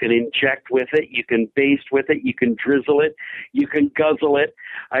 You can inject with it, you can baste with it, you can drizzle it, you can guzzle it.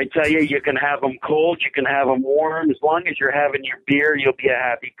 I tell you, you can have them cold, you can have them warm. As long as you're having your beer, you'll be a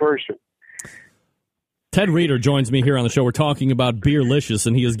happy person. Ted Reeder joins me here on the show. We're talking about Beerlicious,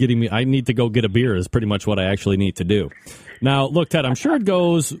 and he is getting me, I need to go get a beer is pretty much what I actually need to do. Now, look, Ted, I'm sure it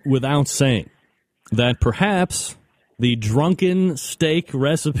goes without saying that perhaps the drunken steak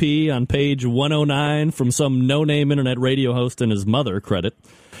recipe on page 109 from some no-name internet radio host and his mother credit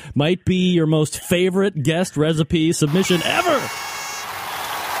might be your most favorite guest recipe submission ever.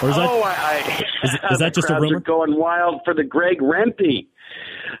 Or is that, is that just a rumor? Are going wild for the Greg Rempe.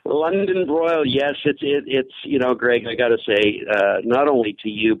 London broil, yes, it's you know, Greg, I got to say, not only to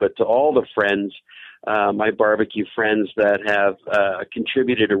you, but to all the friends, my barbecue friends that have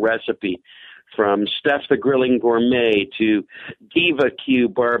contributed a recipe, from Steph the Grilling Gourmet to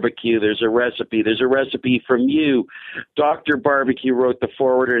BBQ Barbecue. There's a recipe from you. Dr. Barbecue wrote the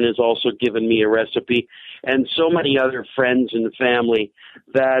foreword and has also given me a recipe, and so many other friends and family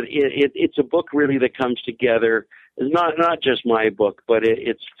that it's a book really that comes together. It's not just my book, but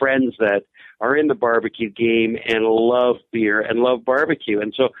it's friends that are in the barbecue game and love beer and love barbecue.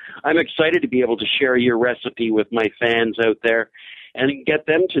 And so I'm excited to be able to share your recipe with my fans out there and get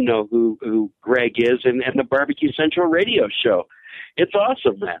them to know who Greg is and the Barbecue Central radio show. it's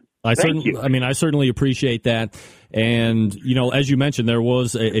awesome, man. I Thank you. I certainly appreciate that. And, as you mentioned, there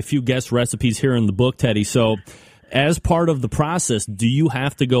was a few guest recipes here in the book, Teddy. So as part of the process, do you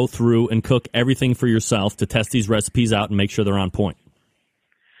have to go through and cook everything for yourself to test these recipes out and make sure they're on point?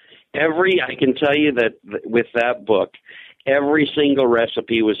 I can tell you that with that book, every single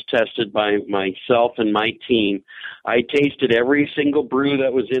recipe was tested by myself and my team. I tasted every single brew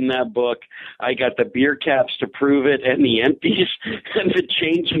that was in that book. I got the beer caps to prove it and the empties and the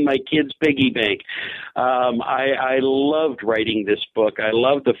change in my kids' piggy bank. I loved writing this book. I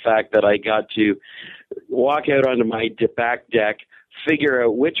loved the fact that I got to walk out onto my back deck, figure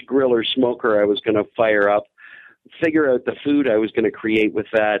out which grill or smoker I was going to fire up, figure out the food I was going to create with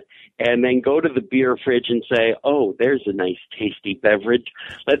that, and then go to the beer fridge and say, oh, there's a nice tasty beverage.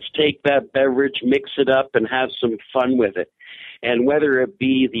 Let's take that beverage, mix it up, and have some fun with it. And whether it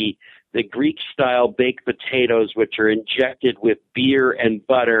be the Greek-style baked potatoes, which are injected with beer and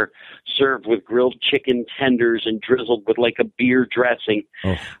butter, served with grilled chicken tenders and drizzled with like a beer dressing.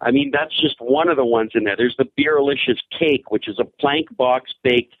 Oh. I mean, that's just one of the ones in there. There's the Beerlicious cake, which is a plank box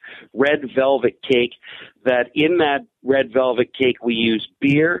baked red velvet cake, that in that red velvet cake we use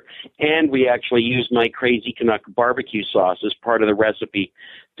beer, and we actually use my Crazy Canuck barbecue sauce as part of the recipe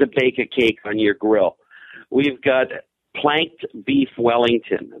to bake a cake on your grill. We've got planked beef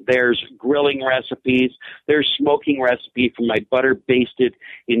Wellington. There's grilling recipes. There's smoking recipe from my butter-basted,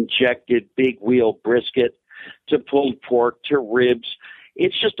 injected big wheel brisket to pulled pork to ribs.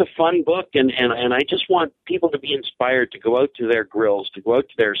 It's just a fun book, and I just want people to be inspired to go out to their grills, to go out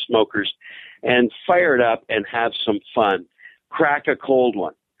to their smokers, and fire it up and have some fun. Crack a cold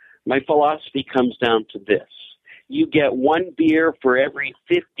one. My philosophy comes down to this. You get one beer for every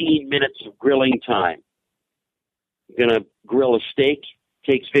 15 minutes of grilling time. You're going to grill a steak,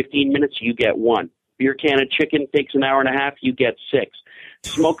 takes 15 minutes, you get one. Beer can of chicken takes an hour and a half, you get 6.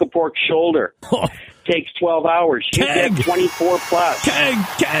 Smoke a pork shoulder takes 12 hours, you get 24 plus.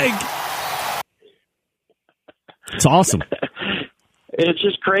 Keg! It's awesome. It's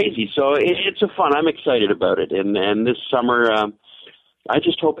just crazy. So it's a fun. I'm excited about it. And this summer, I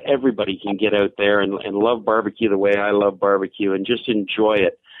just hope everybody can get out there and love barbecue the way I love barbecue and just enjoy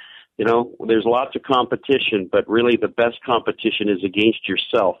it. There's lots of competition, but really the best competition is against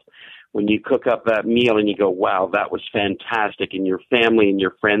yourself. When you cook up that meal and you go, wow, that was fantastic, and your family and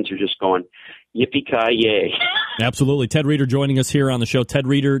your friends are just going, yippee-ki-yay. Absolutely. Ted Reeder joining us here on the show.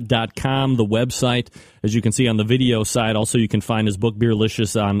 TedReeder.com, the website, as you can see on the video side. Also, you can find his book,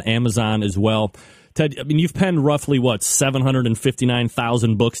 Beerlicious, on Amazon as well. Ted, you've penned roughly,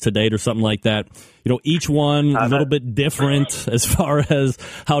 759,000 books to date or something like that. Each one a little bit different as far as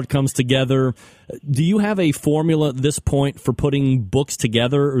how it comes together. Do you have a formula at this point for putting books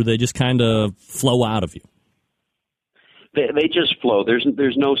together, or they just kind of flow out of you? They just flow. There's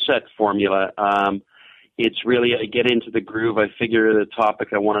no set formula. It's really, I get into the groove, I figure the topic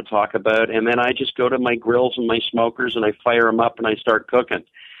I want to talk about, and then I just go to my grills and my smokers and I fire them up and I start cooking.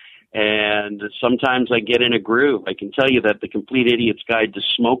 And sometimes I get in a groove. I can tell you that The Complete Idiot's Guide to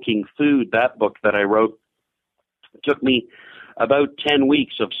Smoking Food, that book that I wrote, took me about 10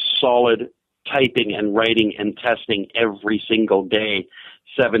 weeks of solid typing and writing and testing every single day,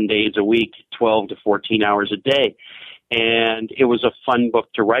 7 days a week, 12 to 14 hours a day. And it was a fun book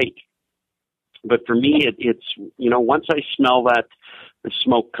to write. But for me, it's once I smell the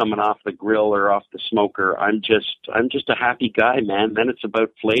smoke coming off the grill or off the smoker, I'm just a happy guy, man. Then it's about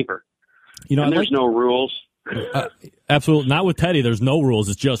flavor. And there's no rules. Absolutely. Not with Teddy. There's no rules.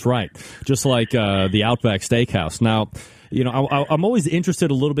 It's just right. Just like the Outback Steakhouse. Now, I'm always interested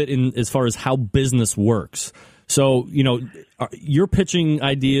a little bit in as far as how business works. So, you're pitching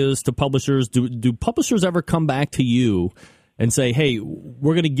ideas to publishers. Do publishers ever come back to you and say, hey,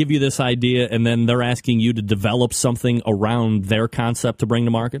 we're going to give you this idea, and then they're asking you to develop something around their concept to bring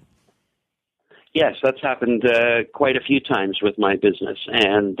to market? Yes, that's happened quite a few times with my business.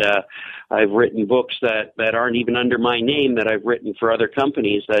 And I've written books that aren't even under my name, that I've written for other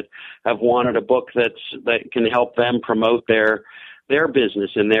companies that have wanted a book that can help them promote their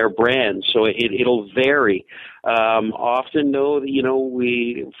business and their brand. So it'll vary. Often, though,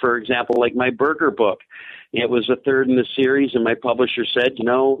 for example, like my burger book, it was a third in the series, and my publisher said,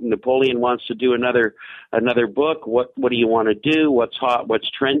 Napoleon wants to do another book. What do you want to do? What's hot?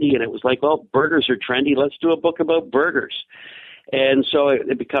 What's trendy? And it was like, well, burgers are trendy. Let's do a book about burgers. And so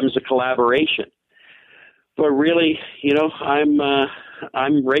it becomes a collaboration. But really, I'm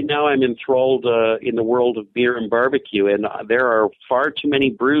right now I'm enthralled in the world of beer and barbecue, and there are far too many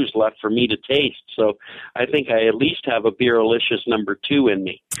brews left for me to taste. So I think I at least have a Beerlicious number 2 in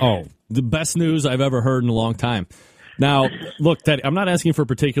me. Oh, the best news I've ever heard in a long time. Now, look, Ted, I'm not asking for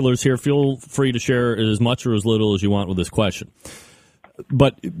particulars here. Feel free to share as much or as little as you want with this question.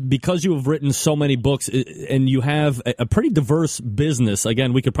 But because you have written so many books and you have a pretty diverse business,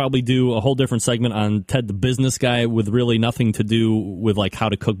 again, we could probably do a whole different segment on Ted the business guy with really nothing to do with like how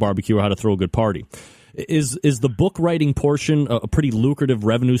to cook barbecue or how to throw a good party. Is the book writing portion a pretty lucrative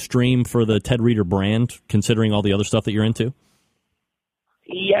revenue stream for the Ted Reader brand, considering all the other stuff that you're into?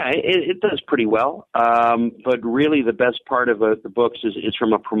 Yeah, it does pretty well. But really the best part of the books is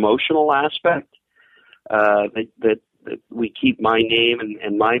from a promotional aspect, that we keep my name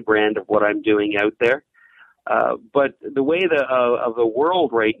and my brand of what I'm doing out there. But the way of the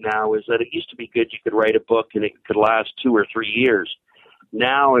world right now is that it used to be good. You could write a book and it could last 2 or 3 years.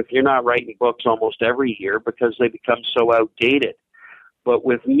 Now, if you're not writing books almost every year because they become so outdated. But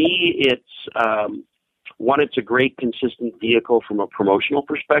with me, it's a great consistent vehicle from a promotional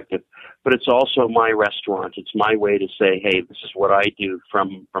perspective, but it's also my restaurant. It's my way to say, hey, this is what I do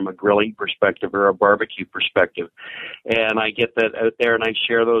from a grilling perspective or a barbecue perspective. And I get that out there and I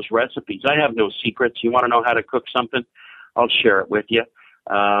share those recipes. I have no secrets. You want to know how to cook something? I'll share it with you.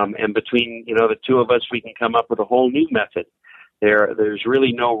 And between, the two of us, we can come up with a whole new method. There's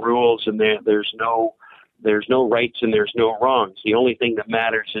really no rules, and there's no rights and there's no wrongs. The only thing that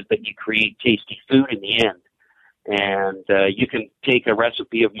matters is that you create tasty food in the end. And you can take a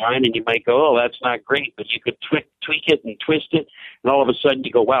recipe of mine and you might go, oh, that's not great, but you could tweak it and twist it, and all of a sudden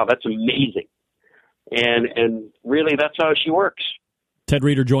you go, wow, that's amazing. And really, that's how she works. Ted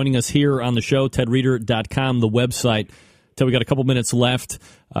Reader joining us here on the show, tedreader.com, the website. Ted, we got a couple minutes left.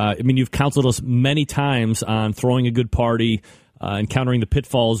 You've counseled us many times on throwing a good party, encountering the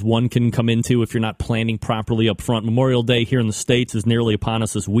pitfalls one can come into if you're not planning properly up front. Memorial Day here in the States is nearly upon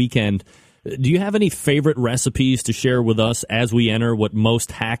us this weekend. Do you have any favorite recipes to share with us as we enter what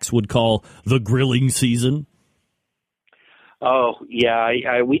most hacks would call the grilling season? Oh,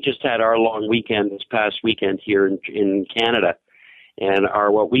 yeah. We just had our long weekend this past weekend here in Canada, and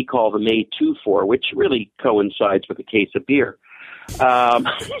our what we call the May 2-4, which really coincides with a case of beer. And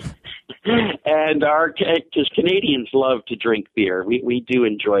because Canadians love to drink beer. We do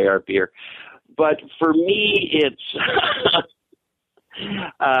enjoy our beer. But for me, it's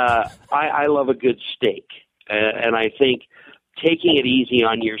I love a good steak. And I think taking it easy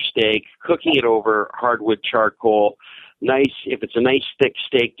on your steak, cooking it over hardwood charcoal, if it's a nice thick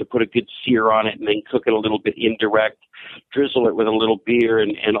steak, to put a good sear on it and then cook it a little bit indirect, drizzle it with a little beer,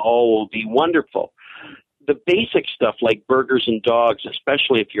 and all will be wonderful. The basic stuff like burgers and dogs,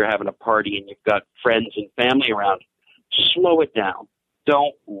 especially if you're having a party and you've got friends and family around, slow it down.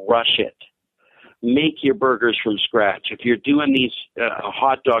 Don't rush it. Make your burgers from scratch. If you're doing these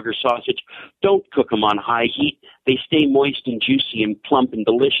hot dog or sausage, don't cook them on high heat. They stay moist and juicy and plump and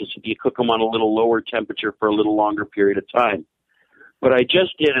delicious if you cook them on a little lower temperature for a little longer period of time. But I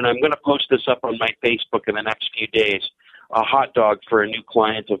just did, and I'm going to post this up on my Facebook in the next few days, a hot dog for a new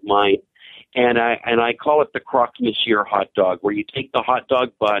client of mine. And I call it the croque monsieur hot dog, where you take the hot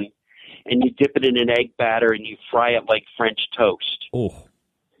dog bun and you dip it in an egg batter and you fry it like French toast. Oh.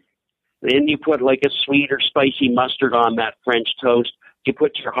 Then you put like a sweet or spicy mustard on that French toast. You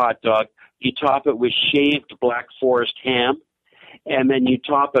put your hot dog. You top it with shaved Black Forest ham, and then you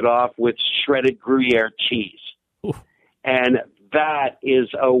top it off with shredded Gruyere cheese. Ooh. And that is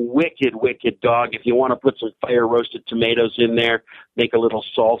a wicked, wicked dog. If you want to put some fire-roasted tomatoes in there, make a little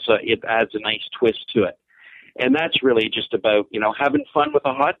salsa, it adds a nice twist to it. And that's really just about, having fun with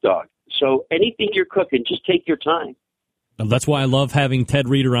a hot dog. So anything you're cooking, just take your time. That's why I love having Ted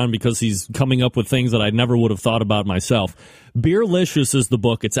Reader on, because he's coming up with things that I never would have thought about myself. Beerlicious is the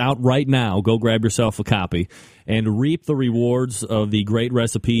book. It's out right now. Go grab yourself a copy and reap the rewards of the great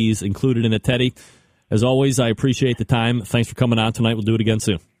recipes included in it. Teddy, as always, I appreciate the time. Thanks for coming on tonight. We'll do it again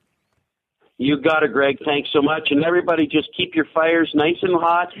soon. You got it, Greg. Thanks so much. And everybody, just keep your fires nice and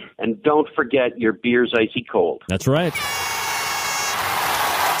hot, and don't forget your beer's icy cold. That's right.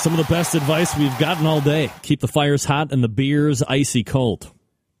 Some of the best advice we've gotten all day. Keep the fires hot and the beers icy cold.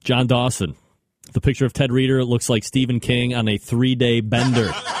 John Dawson. The picture of Ted Reader looks like Stephen King on a 3-day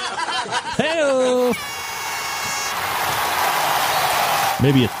bender. Hey-o!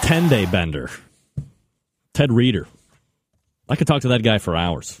 Maybe a 10-day bender. Ted Reader. I could talk to that guy for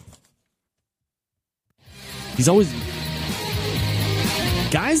hours. He's always...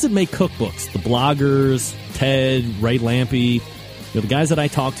 Guys that make cookbooks, the bloggers, Ted, Ray Lampy... the guys that I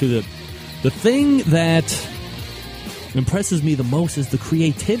talk to, the thing that impresses me the most is the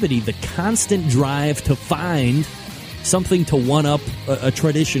creativity, the constant drive to find something to one-up a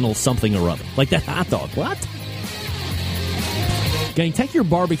traditional something or other. Like that hot dog. What? Gang, take your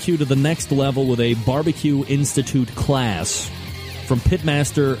barbecue to the next level with a Barbecue Institute class from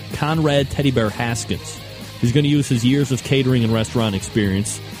pitmaster Conrad Teddy Bear Haskins. He's going to use his years of catering and restaurant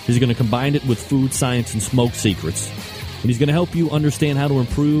experience. He's going to combine it with food science and smoke secrets. And he's going to help you understand how to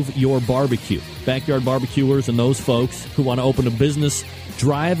improve your barbecue. Backyard barbecuers and those folks who want to open a business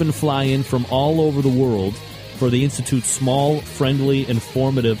drive and fly in from all over the world for the Institute's small, friendly,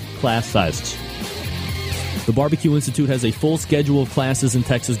 informative class sizes. The Barbecue Institute has a full schedule of classes in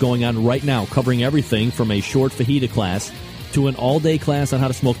Texas going on right now, covering everything from a short fajita class to an all-day class on how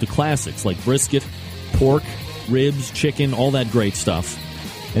to smoke the classics like brisket, pork, ribs, chicken, all that great stuff.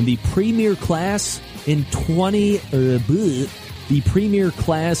 And the premier class in the premier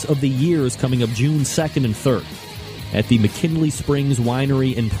class of the year is coming up June 2nd and 3rd at the McKinley Springs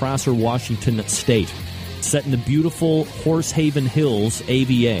Winery in Prosser, Washington State. Set in the beautiful Horsehaven Hills,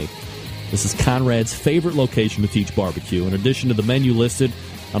 AVA. This is Conrad's favorite location to teach barbecue. In addition to the menu listed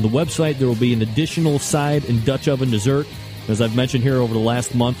on the website, there will be an additional side and Dutch oven dessert. As I've mentioned here over the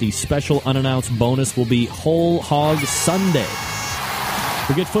last month, the special unannounced bonus will be Whole Hog Sunday.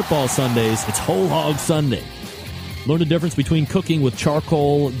 Forget football Sundays, it's Whole Hog Sunday. Learn the difference between cooking with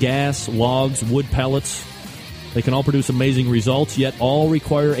charcoal, gas, logs, wood pellets. They can all produce amazing results, yet all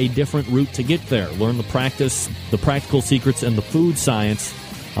require a different route to get there. Learn the practice, the practical secrets, and the food science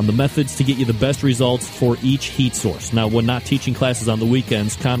on the methods to get you the best results for each heat source. Now, when not teaching classes on the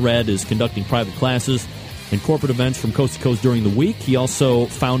weekends, Conrad is conducting private classes and corporate events from coast to coast during the week. He also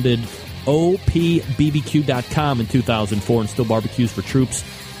founded OPBBQ.com in 2004 and still barbecues for troops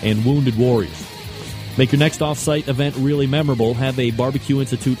and wounded warriors. Make your next off-site event really memorable. Have a Barbecue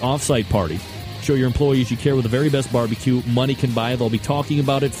Institute off-site party. Show your employees you care with the very best barbecue money can buy. They'll be talking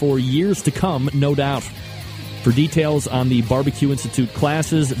about it for years to come, no doubt. For details on the Barbecue Institute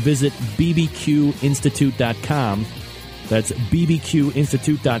classes, visit bbqinstitute.com. That's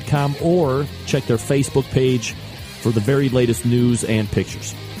bbqinstitute.com, or check their Facebook page for the very latest news and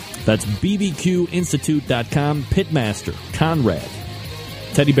pictures. That's bbqinstitute.com. Pitmaster Conrad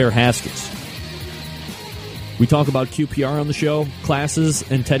Teddy Bear Haskins. We talk about QPR on the show, classes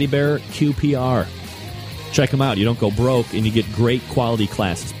and Teddy Bear QPR. Check them out. You don't go broke, and you get great quality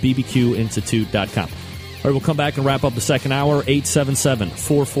classes. bbqinstitute.com. All right, we'll come back and wrap up the second hour.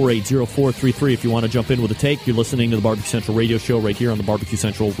 877-448-0433 if you want to jump in with a take. You're listening to the Barbecue Central Radio Show right here on the Barbecue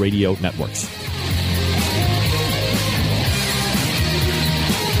Central Radio Networks.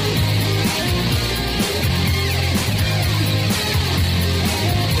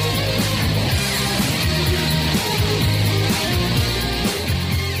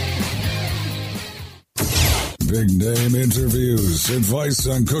 Big name interviews, advice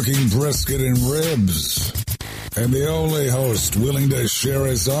on cooking brisket and ribs, and the only host willing to share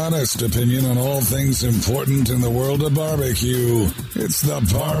his honest opinion on all things important in the world of barbecue. It's the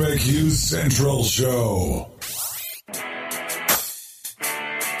Barbecue Central Show.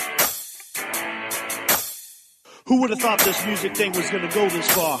 Who would have thought this music thing was going to go this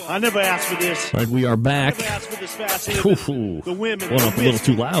far? I never asked for this. All right, we are back. I never asked for this fast. The women. Went up a little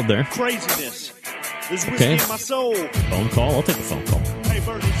too loud there. Craziness. There's whiskey Okay. in my soul. Phone call. I'll take a phone call. Hey,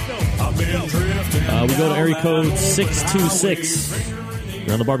 Bernie, go. We go to area code 626.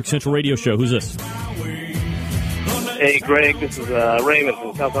 You're on the Barbecue Central Radio Show. Who's this? Hey, Greg, this is Raymond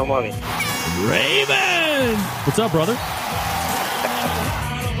from South Almani. Raymond! What's up, brother?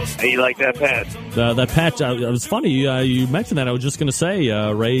 Hey, you like that patch? That patch, it was funny. You mentioned that. I was just going to say,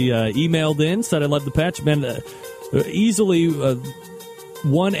 Ray emailed in, said I love the patch. Man, easily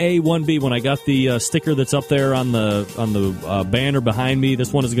 1A, 1B. When I got the sticker that's up there on the banner behind me,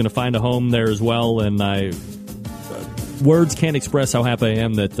 this one is going to find a home there as well. And words can't express how happy I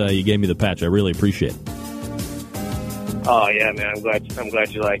am that you gave me the patch. I really appreciate it. Oh yeah, man. I'm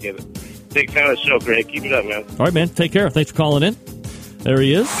glad you like it. Big fan of the show, Greg. Keep it up, man. All right, man. Take care. Thanks for calling in. There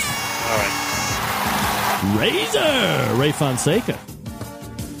he is. All right. Razor Ray Fonseca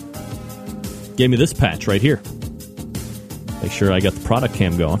gave me this patch right here. Make sure I got the product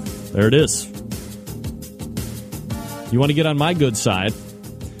cam going. There it is. You want to get on my good side,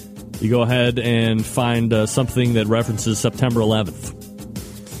 you go ahead and find something that references September 11th.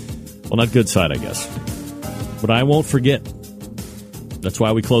 Well, not good side, I guess. But I won't forget. That's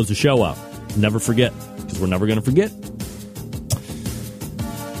why we close the show out. Never forget, because we're never going to forget.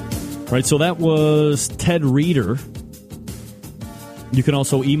 All right, so that was Ted Reeder. You can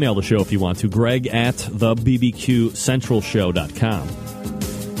also email the show if you want to, Greg at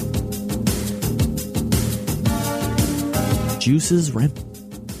thebbqcentralshow.com. Juices Rent.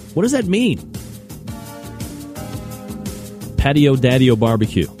 What does that mean? Patio Daddio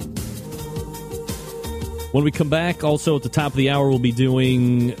Barbecue. When we come back, also at the top of the hour, we'll be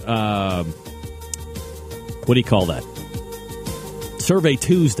doing, what do you call that? Survey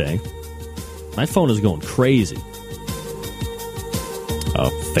Tuesday. My phone is going crazy. Oh,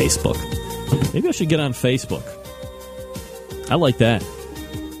 Facebook. Maybe I should get on Facebook. I like that.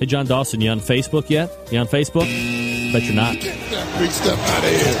 Hey, John Dawson, you on Facebook yet? You on Facebook? Bet you're not. Get that big stuff out of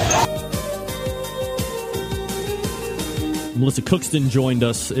here. Melissa Cookston joined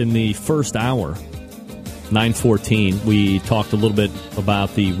us in the first hour, 9:14. We talked a little bit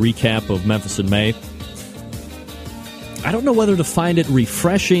about the recap of Memphis and May. I don't know whether to find it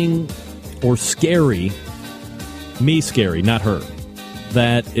refreshing or scary. Me scary, not her.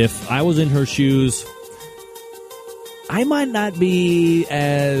 That if I was in her shoes, I might not be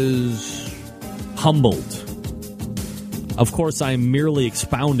as humbled. Of course, I'm merely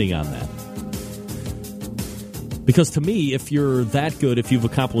expounding on that. Because to me, if you're that good, if you've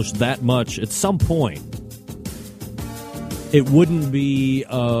accomplished that much, at some point, it wouldn't be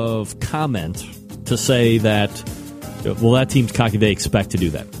of comment to say that, well, that team's cocky, they expect to do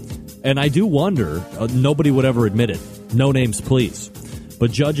that. And I do wonder, nobody would ever admit it. No names, please.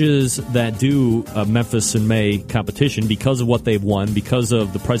 But judges that do Memphis and May competition, because of what they've won, because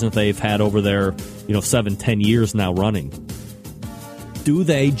of the president they've had over there, 7-10 years now running, do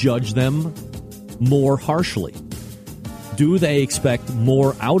they judge them more harshly? Do they expect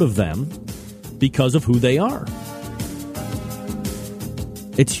more out of them because of who they are?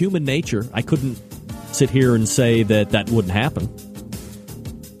 It's human nature. I couldn't sit here and say that wouldn't happen.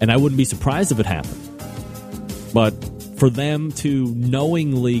 And I wouldn't be surprised if it happened. But for them to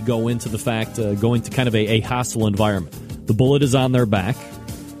knowingly go into the fact, going to kind of a hostile environment. The bullet is on their back.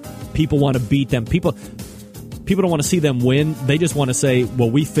 People want to beat them. People don't want to see them win. They just want to say,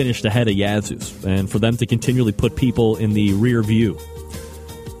 well, we finished ahead of Yazoo's. And for them to continually put people in the rear view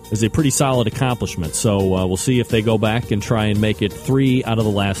is a pretty solid accomplishment. So we'll see if they go back and try and make it 3 out of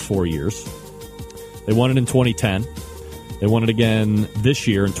the last 4 years. They won it in 2010. They won it again this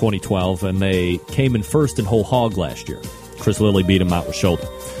year in 2012, and they came in first in whole hog last year. Chris Lilly beat him out with shoulder.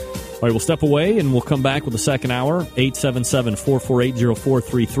 All right, we'll step away, and we'll come back with the second hour,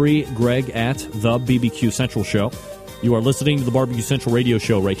 877-448-0433, Greg at the BBQ Central Show. You are listening to the Barbecue Central Radio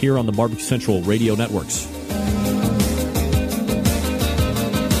Show right here on the Barbecue Central Radio Networks.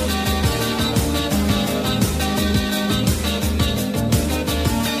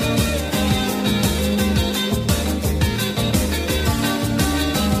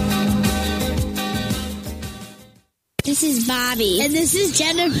 This is Bobby. And this is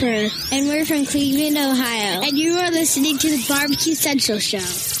Jennifer. And we're from Cleveland, Ohio. And you are listening to the Barbecue Central Show.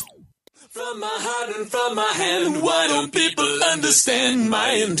 From my heart and from my hand, why don't people understand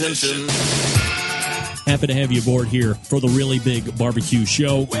my intention? Happy to have you aboard here for the really big barbecue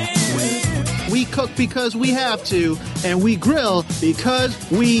show. We cook because we have to, and we grill because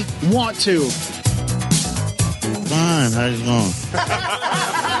we want to. Fine, how's it going?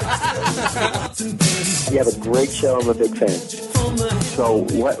 You have a great show. I'm a big fan. So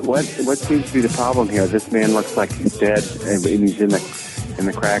what seems to be the problem here? This man looks like he's dead, and he's in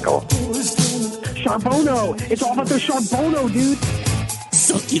the crackle. Charbono! It's all about the Charbono, dude!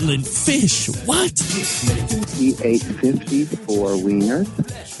 Succulent fish. What? He ate 54 wieners.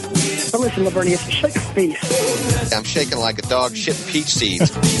 But listen, Lavernius, shake a face. I'm shaking like a dog shit peach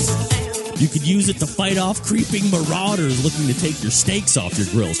seeds. You could use it to fight off creeping marauders looking to take your steaks off your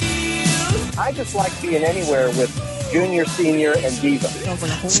grills. I just like being anywhere with Junior, Senior, and Diva. Sounds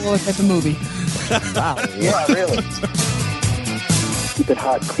like a whole other type of movie. Wow. Yeah, really. Keep it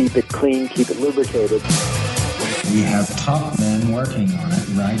hot, keep it clean, keep it lubricated. We have top men working on it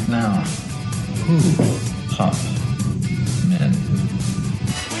right now. Ooh, top men.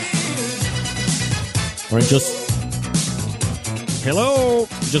 All right, hello.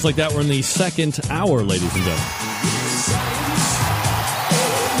 Just like that, we're in the second hour, ladies and gentlemen.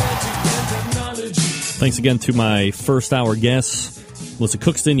 Thanks again to my first hour guests, Melissa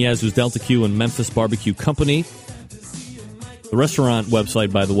Cookston, Yazoo's Delta Q, and Memphis Barbecue Company. The restaurant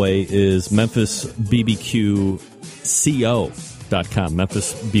website, by the way, is MemphisBBQCO.com,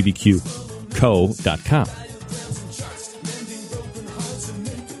 MemphisBBQCo.com.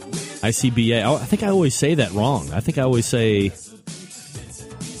 ICBA. I think I always say that wrong. I think I always say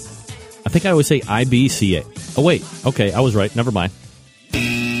IBCA. Oh, wait. Okay, I was right. Never mind.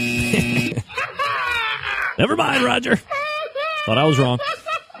 Never mind, Roger. Thought I was wrong.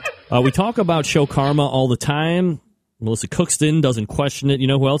 We talk about show karma all the time. Melissa Cookston doesn't question it. You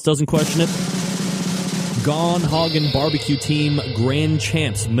know who else doesn't question it? Gone Hoggin' Barbecue Team Grand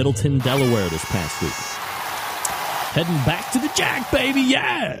Champs, Middleton, Delaware this past week. Heading back to the Jack, baby,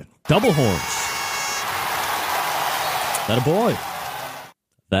 yeah! Double horns. That a boy.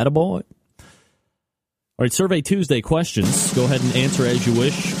 That a boy. All right, Survey Tuesday questions. Go ahead and answer as you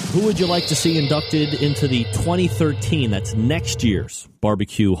wish. Who would you like to see inducted into the 2013, that's next year's,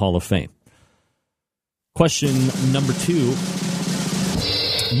 Barbecue Hall of Fame? Question number 2.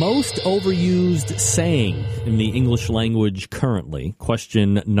 Most overused saying in the English language currently.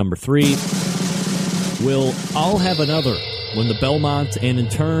 Question number 3. Will I'll have another win the Belmont and in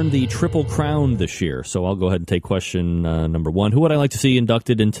turn the Triple Crown this year? So I'll go ahead and take question number 1. Who would I like to see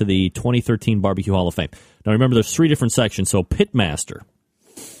inducted into the 2013 Barbecue Hall of Fame? Now remember, there's 3 different sections. So Pitmaster.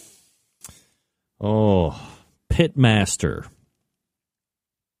 Oh, Pitmaster.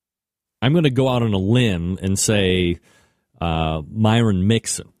 I'm going to go out on a limb and say Myron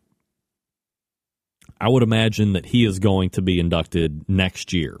Mixon. I would imagine that he is going to be inducted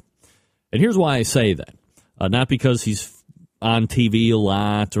next year. And here's why I say that. Not because he's on TV a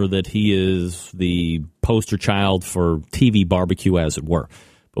lot or that he is the poster child for TV barbecue, as it were.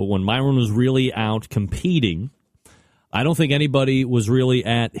 But when Myron was really out competing, I don't think anybody was really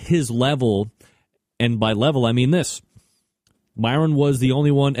at his level. And by level, I mean this. Myron was the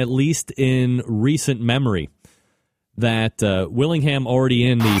only one, at least in recent memory, that Willingham already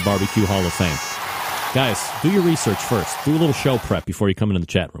in the Barbecue Hall of Fame. Guys, do your research first. Do a little show prep before you come into the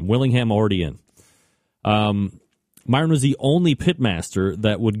chat room. Willingham already in. Myron was the only pitmaster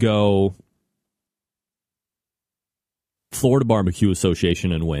that would go Florida Barbecue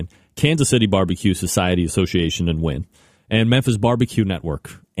Association and win, Kansas City Barbecue Society Association and win, and Memphis Barbecue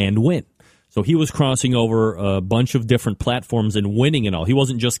Network and win. So he was crossing over a bunch of different platforms and winning in all. He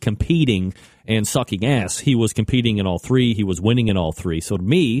wasn't just competing and sucking ass. He was competing in all 3. He was winning in all 3. So to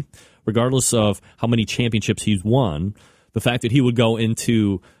me, regardless of how many championships he's won, the fact that he would go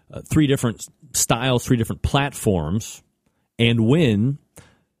into 3 different styles, 3 different platforms, and win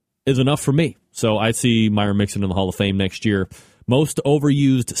is enough for me. So I see Myron Mixon in the Hall of Fame next year. Most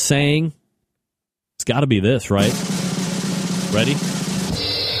overused saying, it's got to be this, right? Ready?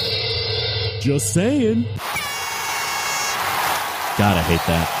 Just saying. God, I hate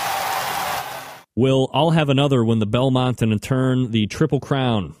that. Will I'll have another win the Belmont and in turn the Triple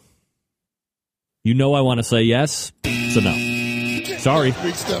Crown? You know I want to say yes, so no. Sorry.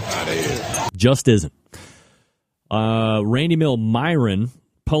 Big stuff out of here. Just isn't. Randy Mill Myron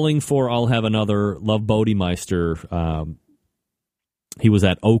pulling for I'll have another. Love Bodemeister. He was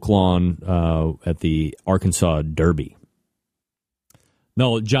at Oaklawn at the Arkansas Derby.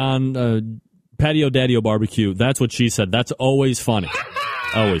 No, John, Patio Daddy-O Barbecue. That's what she said. That's always funny.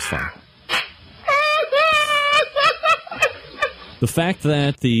 Always fun. The fact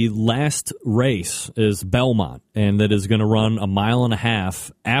that the last race is Belmont and that is going to run 1.5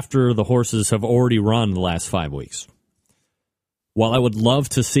 miles after the horses have already run the last 5 weeks. While I would love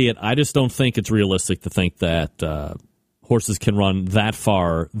to see it, I just don't think it's realistic to think that horses can run that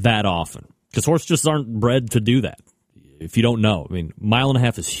far that often. Because horses just aren't bred to do that. If you don't know, I mean, 1.5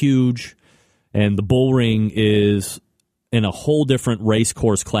 miles is huge, and the bull ring is in a whole different race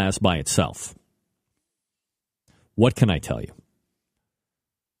course class by itself. What can I tell you?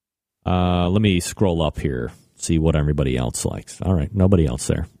 Let me scroll up here, see what everybody else likes. All right, nobody else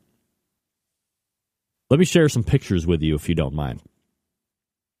there. Let me share some pictures with you, if you don't mind.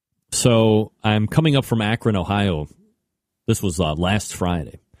 So I'm coming up from Akron, Ohio. This was last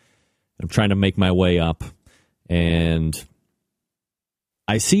Friday. I'm trying to make my way up. And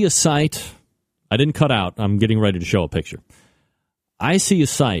I see a site. I didn't cut out. I'm getting ready to show a picture. I see a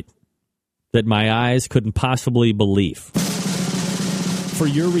site that my eyes couldn't possibly believe. For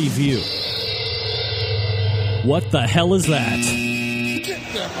your review, what the hell is that?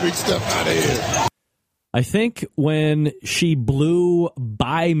 Get that big stuff out of here. I think when she blew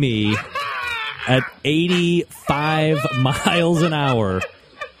by me at 85 miles an hour,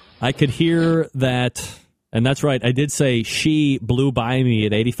 I could hear that. And that's right, I did say she blew by me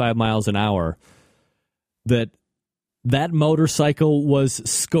at 85 miles an hour, that motorcycle was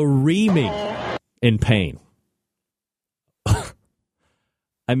screaming in pain.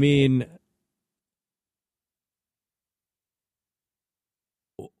 I mean,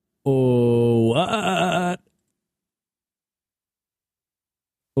 what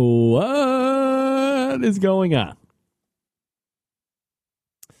is going on?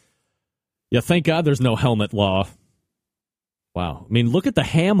 Yeah, thank God there's no helmet law. Wow. I mean, look at the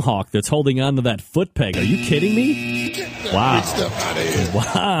ham hock that's holding on to that foot peg. Are you kidding me? Wow. Big stuff out of here.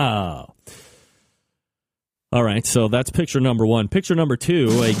 Wow. All right, so that's picture number 1. Picture number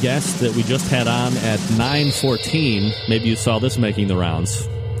 2, a guest that we just had on at 9:14. Maybe you saw this making the rounds.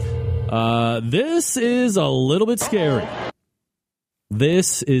 This is a little bit scary.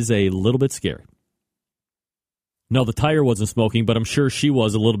 This is a little bit scary. No, the tire wasn't smoking, but I'm sure she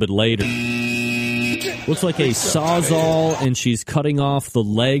was a little bit later. Looks like a Sawzall, and she's cutting off the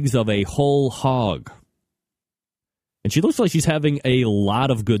legs of a whole hog. And she looks like she's having a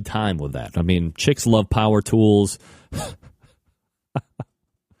lot of good time with that. I mean, chicks love power tools.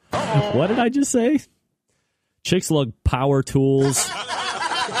 What did I just say? Chicks love power tools.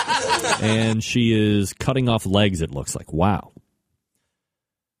 And she is cutting off legs, it looks like. Wow.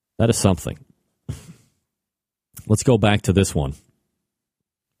 That is something. Let's go back to this one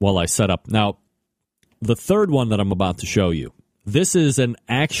while I set up. Now, the third one that I'm about to show you, this is an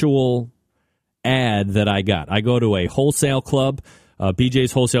actual ad that I got. I go to a wholesale club.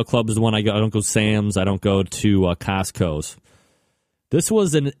 BJ's Wholesale Club is the one I go. I don't go to Sam's. I don't go to Costco's. This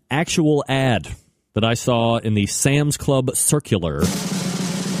was an actual ad that I saw in the Sam's Club circular,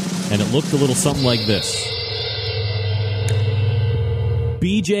 and it looked a little something like this.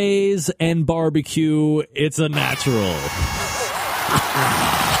 BJ's and barbecue, it's a natural.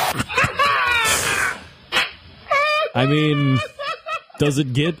 I mean, does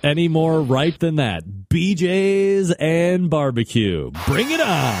it get any more right than that? BJ's and barbecue. Bring it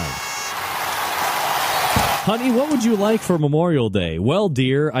on. Honey, what would you like for Memorial Day? Well,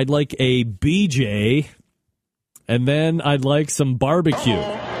 dear, I'd like a BJ, and then I'd like some barbecue.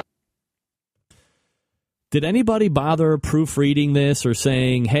 Did anybody bother proofreading this or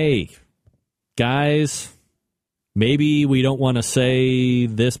saying, hey, guys, maybe we don't want to say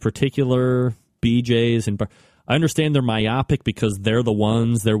this particular BJ's and I understand they're myopic because they're the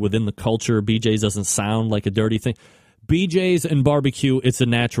ones, they're within the culture. BJ's doesn't sound like a dirty thing. BJ's and barbecue, it's a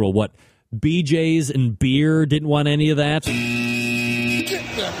natural. What? BJ's and beer didn't want any of that?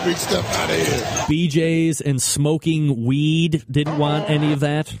 Get that big stuff out of here. BJ's and smoking weed didn't want any of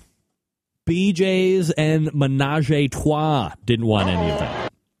that? BJ's and menage a trois didn't want any of that. I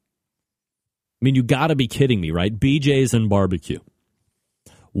mean, you got to be kidding me, right? BJ's and barbecue.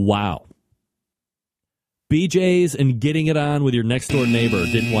 Wow. BJ's and getting it on with your next door neighbor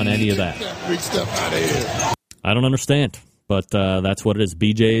didn't want any of that. Get that big stuff out of here. I don't understand, but that's what it is.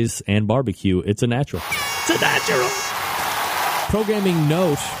 BJ's and barbecue, it's a natural. It's a natural. Programming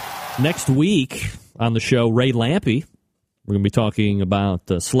note, next week on the show, Ray Lampe. We're going to be talking about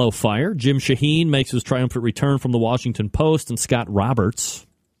Slow Fire. Jim Shaheen makes his triumphant return from the Washington Post, and Scott Roberts.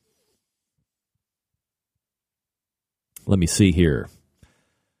 Let me see here.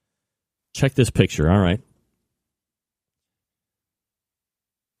 Check this picture. All right.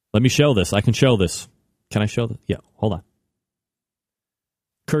 Let me show this. I can show this. Can I show this? Yeah, hold on.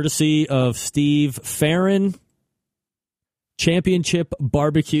 Courtesy of Steve Farron. Championship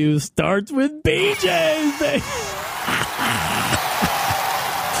barbecue starts with BJ's.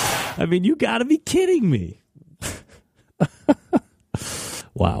 I mean, you got to be kidding me.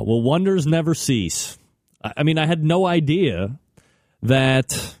 Wow. Well, wonders never cease. I mean, I had no idea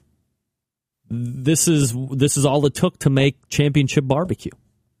that this is all it took to make championship barbecue.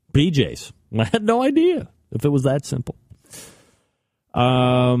 BJ's. I had no idea if it was that simple.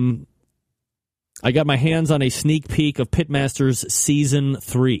 I got my hands on a sneak peek of Pitmasters Season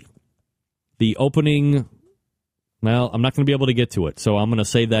 3. The opening... Well, I'm not going to be able to get to it, so I'm going to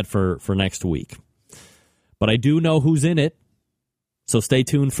save that for next week. But I do know who's in it, so stay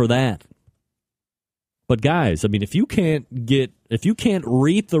tuned for that. But guys, I mean, if you can't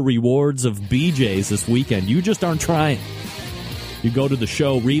reap the rewards of BJ's this weekend, you just aren't trying. You go to the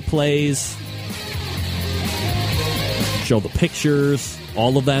show replays, show the pictures,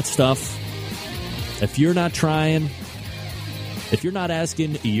 all of that stuff. If you're not trying, if you're not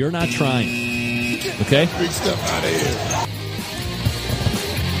asking, you're not trying. Okay? Big stuff out of here.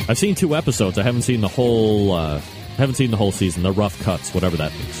 I've seen 2 episodes. I haven't seen the whole season. The rough cuts, whatever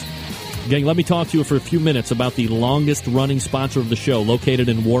that means. Gang, let me talk to you for a few minutes about the longest-running sponsor of the show, located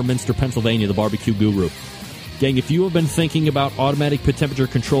in Warminster, Pennsylvania, the Barbecue Guru. Gang, if you have been thinking about automatic pit temperature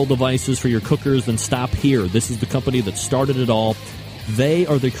control devices for your cookers, then stop here. This is the company that started it all. They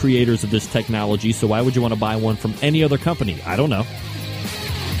are the creators of this technology, so why would you want to buy one from any other company? I don't know.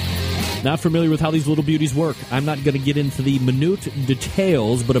 Not familiar with how these little beauties work. I'm not going to get into the minute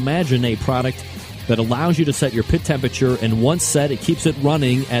details, but imagine a product that allows you to set your pit temperature, and once set, it keeps it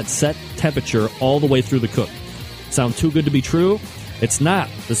running at set temperature all the way through the cook. Sound too good to be true? It's not.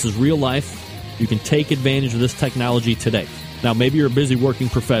 This is real life. You can take advantage of this technology today. Now, maybe you're a busy working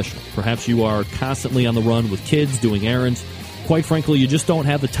professional. Perhaps you are constantly on the run with kids, doing errands. Quite frankly, you just don't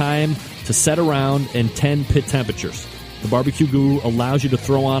have the time to sit around and tend pit temperatures. The Barbecue Guru allows you to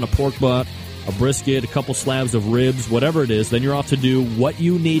throw on a pork butt, a brisket, a couple slabs of ribs, whatever it is. Then you're off to do what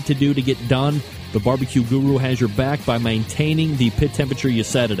you need to do to get done. The Barbecue Guru has your back by maintaining the pit temperature you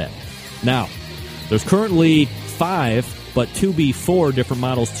set it at. Now, there's currently 5, but 2B4 different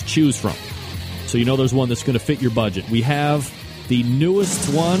models to choose from. So you know there's one that's going to fit your budget. We have the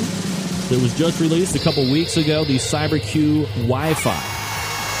newest one that was just released a couple weeks ago, the CyberQ Wi-Fi.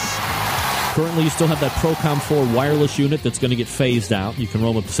 Currently, you still have that Procom 4 wireless unit that's going to get phased out. You can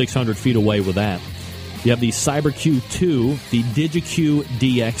roam up to 600 feet away with that. You have the CyberQ 2, the DigiQ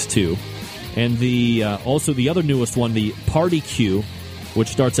DX2, and also the other newest one, the Party Q, which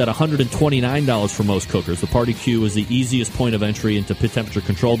starts at $129 for most cookers. The Party Q is the easiest point of entry into pit temperature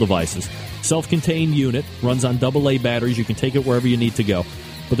control devices. Self-contained unit, runs on AA batteries. You can take it wherever you need to go.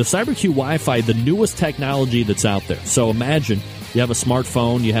 But the CyberQ Wi-Fi, the newest technology that's out there. So imagine you have a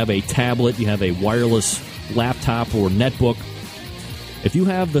smartphone, you have a tablet, you have a wireless laptop or netbook. If you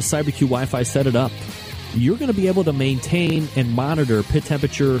have the CyberQ Wi-Fi set it up, you're going to be able to maintain and monitor pit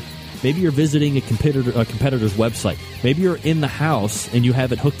temperature. Maybe you're visiting a competitor's website. Maybe you're in the house and you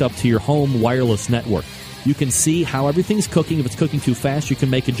have it hooked up to your home wireless network. You can see how everything's cooking. If it's cooking too fast, you can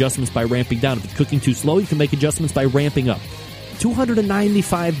make adjustments by ramping down. If it's cooking too slow, you can make adjustments by ramping up.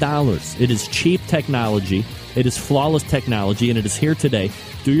 $295. It is cheap technology. It is flawless technology, and it is here today.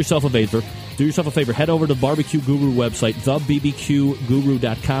 Do yourself a favor. Head over to the BBQ Guru website,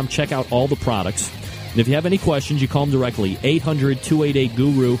 thebbqguru.com. Check out all the products. And if you have any questions, you call them directly,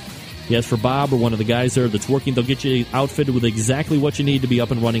 800-288-GURU. You ask for Bob or one of the guys there that's working. They'll get you outfitted with exactly what you need to be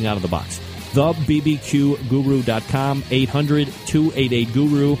up and running out of the box. thebbqguru.com,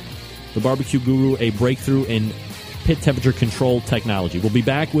 800-288-GURU. The BBQ Guru, a breakthrough in pit temperature control technology. We'll be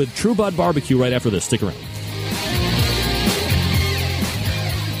back with TrueBud BBQ right after this. Stick around.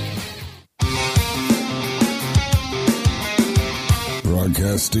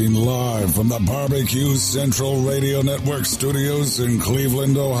 Broadcasting live from the BBQ Central Radio Network studios in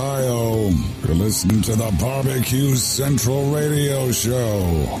Cleveland, Ohio. You're listening to the BBQ Central Radio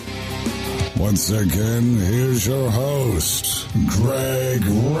Show. Once again, here's your host, Greg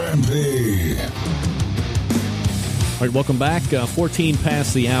Rempe. All right, welcome back. 14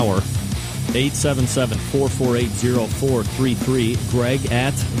 past the hour. 877-448-0433. Greg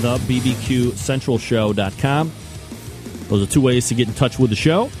at thebbqcentralshow.com. Those are two ways to get in touch with the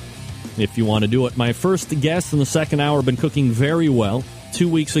show if you want to do it. My first guest in the second hour have been cooking very well. 2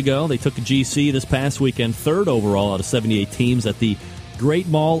 weeks ago, they took a GC this past weekend, third overall out of 78 teams at the Great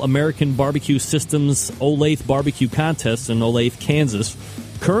Mall American Barbecue Systems Olathe Barbecue Contest in Olathe, Kansas.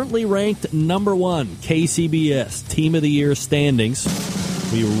 Currently ranked number 1, KCBS Team of the Year standings.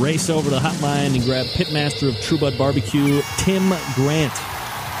 We race over the hotline and grab Pitmaster of TrueBud BBQ, Tim Grant.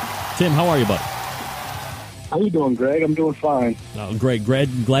 Tim, how are you, buddy? How you doing, Greg? I'm doing fine. Oh, great.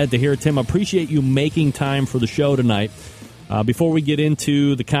 Glad to hear it, Tim. I appreciate you making time for the show tonight. Before we get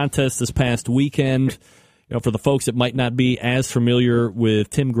into the contest this past weekend, for the folks that might not be as familiar with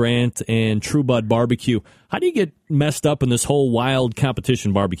Tim Grant and TrueBud BBQ, how do you get messed up in this whole wild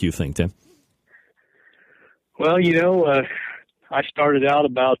competition barbecue thing, Tim? Well, I started out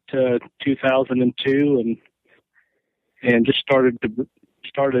about 2002 and just started a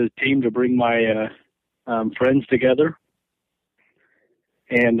team to bring my friends together,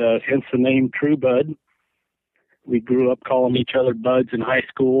 and hence the name TrueBud. We grew up calling each other buds in high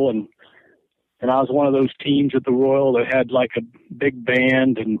school, and I was one of those teams at the Royal that had like a big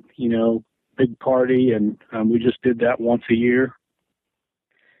band and big party, and we just did that once a year.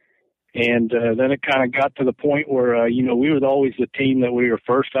 And then it kind of got to the point where we were always the team that we were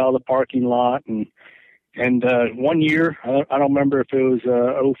first out of the parking lot, and 1 year, I don't remember if it was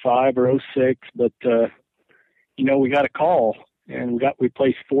 05 or 06, but we got a call, and we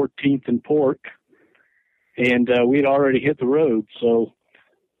placed 14th in pork, and we'd already hit the road. So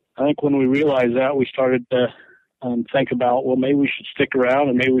I think when we realized that, we started to think about, well, maybe we should stick around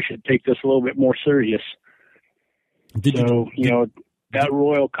and maybe we should take this a little bit more serious. That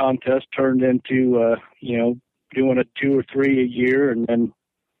Royal contest turned into doing a 2 or 3 a year, and then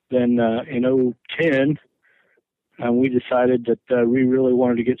in 2010, we decided that we really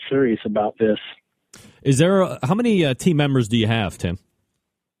wanted to get serious about this. Is there how many team members do you have, Tim?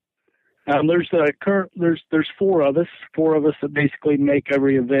 There's 4 of us that basically make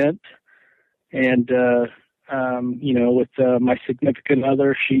every event, and with my significant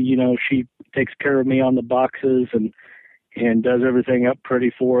other, she takes care of me on the boxes and does everything up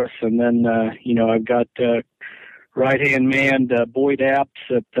pretty for us, and then I've got right-hand man, Boyd Apps,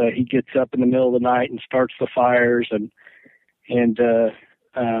 that he gets up in the middle of the night and starts the fires and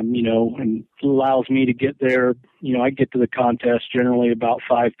allows me to get there. I get to the contest generally about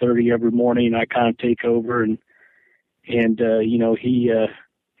 5:30 every morning. I kind of take over and he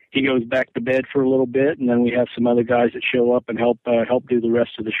goes back to bed for a little bit, and then we have some other guys that show up and help do the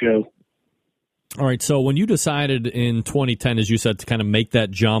rest of the show. All right, so when you decided in 2010, as you said, to kind of make that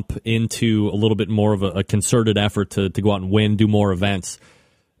jump into a little bit more of a concerted effort to go out and win, do more events,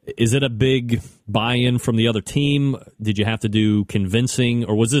 is it a big buy-in from the other team? Did you have to do convincing,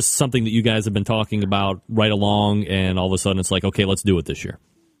 or was this something that you guys have been talking about right along, and all of a sudden it's like, okay, let's do it this year?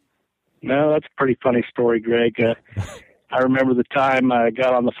 No, that's a pretty funny story, Greg. I remember the time I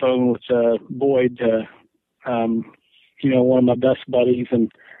got on the phone with Boyd, one of my best buddies,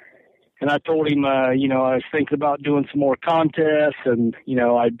 and I told him, I was thinking about doing some more contests, and,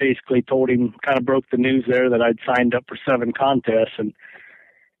 I basically told him, kind of broke the news there that I'd signed up for 7 contests, and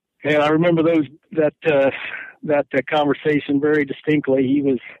I remember that conversation very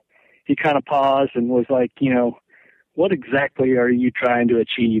distinctly. He kind of paused and was like, what exactly are you trying to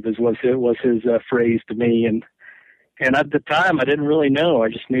achieve? Was his phrase to me, and at the time I didn't really know. I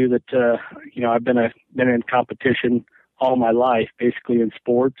just knew that I've been in competition all my life, basically in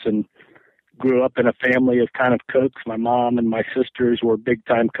sports, and grew up in a family of kind of cooks. My mom and my sisters were big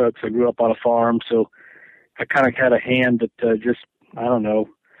time cooks. I grew up on a farm, so I kind of had a hand at I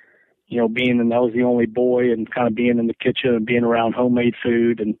was the only boy, and kind of being in the kitchen and being around homemade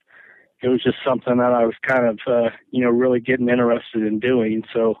food, and it was just something that I was kind of really getting interested in doing.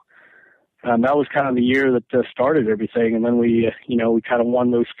 So that was kind of the year that started everything, and then we kind of won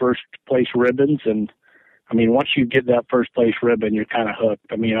those first place ribbons, and I mean, once you get that first place ribbon, you're kind of hooked.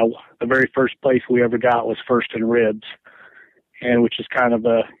 I mean, the very first place we ever got was first in ribs, and which is kind of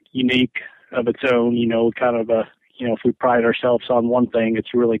a unique of its own, kind of a, if we pride ourselves on one thing,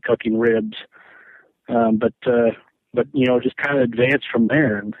 it's really cooking ribs. But just kind of advanced from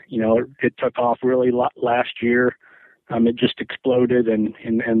there. And, it took off really last year. It just exploded, and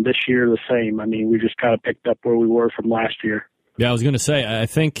this year the same. I mean, we just kind of picked up where we were from last year. Yeah, I was going to say, I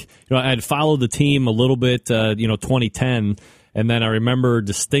think, I had followed the team a little bit, 2010, and then I remember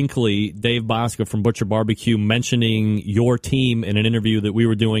distinctly Dave Bosca from Butcher Barbecue mentioning your team in an interview that we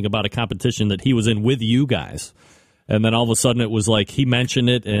were doing about a competition that he was in with you guys. And then all of a sudden it was like he mentioned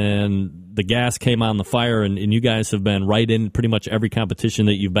it, and the gas came on the fire, and you guys have been right in pretty much every competition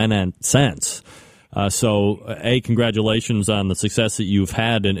that you've been in since. So, congratulations on the success that you've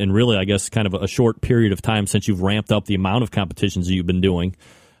had, and really, I guess, kind of a short period of time since you've ramped up the amount of competitions that you've been doing.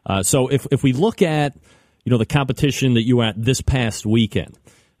 So if we look at, the competition that you were at this past weekend,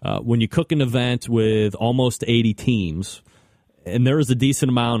 when you cook an event with almost 80 teams, and there is a decent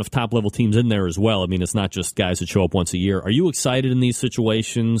amount of top-level teams in there as well. I mean, it's not just guys that show up once a year. Are you excited in these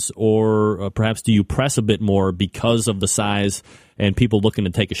situations, or perhaps do you press a bit more because of the size and people looking to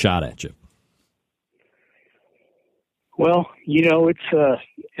take a shot at you? Well, it's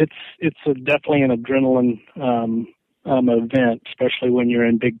definitely an adrenaline event, especially when you're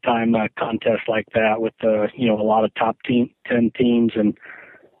in big time contests like that with a lot of top 10 teams, and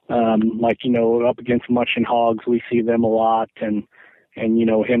up against Much and Hogs, we see them a lot, and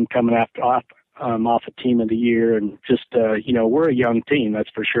him coming off a team of the year, and just we're a young team,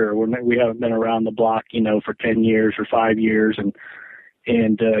 that's for sure. We haven't been around the block for 10 years or 5 years,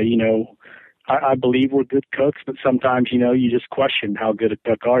 and I believe we're good cooks, but sometimes, you just question how good a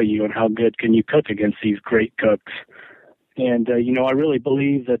cook are you, and how good can you cook against these great cooks. And, I really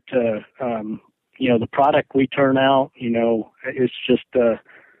believe that, the product we turn out, it's just,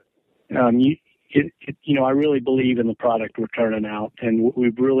 I really believe in the product we're turning out, and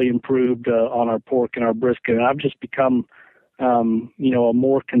we've really improved on our pork and our brisket. And I've just become, a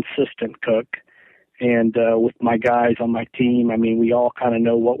more consistent cook. And with my guys on my team, I mean, we all kind of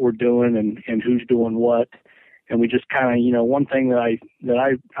know what we're doing and who's doing what. And we just kind of, one thing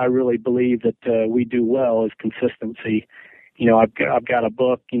that I really believe that we do well is consistency. I've got a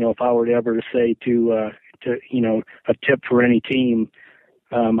book. If I were to ever say to a tip for any team,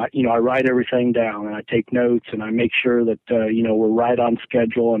 I write everything down, and I take notes, and I make sure that we're right on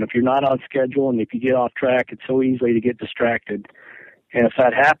schedule. And if you're not on schedule, and if you get off track, it's so easy to get distracted. And if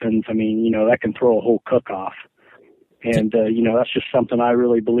that happens, I mean, that can throw a whole cook off. And, that's just something I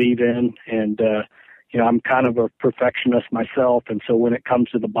really believe in. And, I'm kind of a perfectionist myself. And so when it comes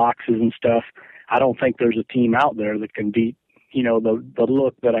to the boxes and stuff, I don't think there's a team out there that can beat, the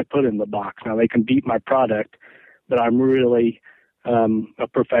look that I put in the box. Now, they can beat my product, but I'm really a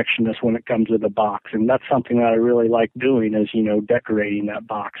perfectionist when it comes to the box. And that's something that I really like doing is, decorating that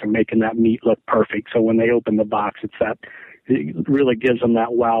box and making that meat look perfect. So when they open the box, it really gives them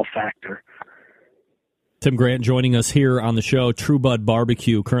that wow factor. Tim Grant joining us here on the show. TrueBud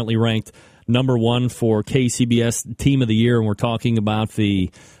BBQ, currently ranked #1 for KCBS Team of the Year, and we're talking about the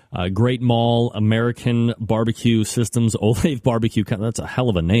Great Mall American Barbecue Systems Olave Barbecue. That's a hell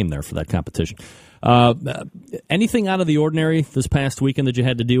of a name there for that competition. Anything out of the ordinary this past weekend that you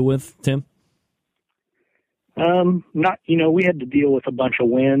had to deal with, Tim? Not, we had to deal with a bunch of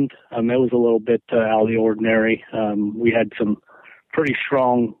wind. It was a little bit out of the ordinary. We had some pretty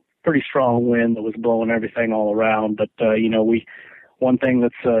strong wind that was blowing everything all around. But, one thing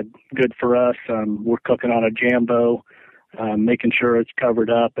that's good for us, we're cooking on a Jambo, making sure it's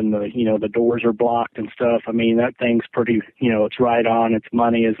covered up and the doors are blocked and stuff. I mean, that thing's pretty, it's right on. It's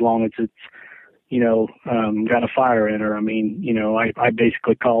money as long as it's, got a fire in her. I mean, I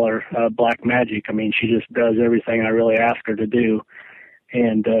basically call her Black Magic. I mean, she just does everything I really ask her to do.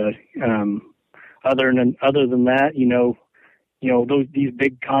 And other than that, these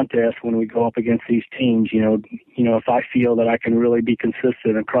big contests when we go up against these teams, if I feel that I can really be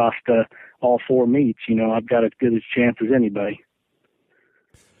consistent across all four meets, I've got as good a chance as anybody.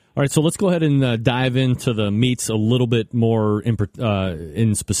 All right, so let's go ahead and dive into the meets a little bit more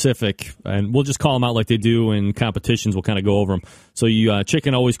in specific, and we'll just call them out like they do in competitions. We'll kind of go over them. So you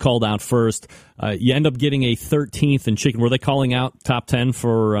chicken always called out first. You end up getting a 13th in chicken. Were they calling out top 10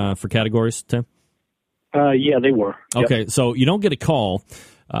 for categories, Tim? Yeah, they were. Okay, yep. So you don't get a call,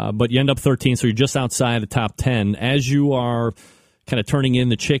 but you end up 13th, so you're just outside the top 10. As you are kind of turning in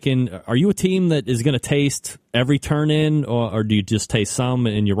the chicken, are you a team that is going to taste every turn in, or do you just taste some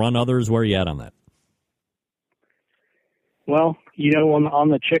and you run others? Where are you at on that? Well, on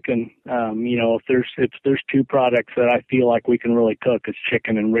the chicken, if there's two products that I feel like we can really cook, it's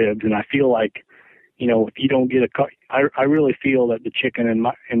chicken and ribs. And I feel like, if you don't get I really feel that the chicken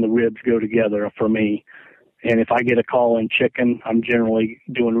and the ribs go together for me. And if I get a call in chicken, I'm generally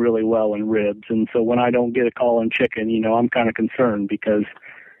doing really well in ribs. And so when I don't get a call in chicken, I'm kind of concerned because,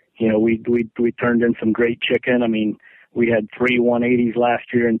 we turned in some great chicken. I mean, we had 3 180s last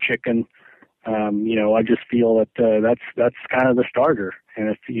year in chicken. I just feel that that's kind of the starter. And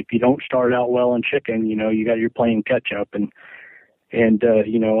if you don't start out well in chicken, you're playing catch up. And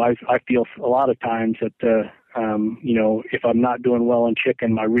I feel a lot of times that, if I'm not doing well in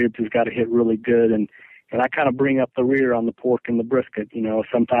chicken, my ribs has got to hit really good. And I kind of bring up the rear on the pork and the brisket.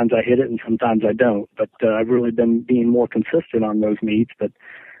 Sometimes I hit it and sometimes I don't. But I've really been being more consistent on those meats. But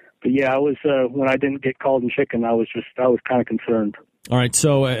yeah, I was when I didn't get called in chicken, I was kind of concerned. All right,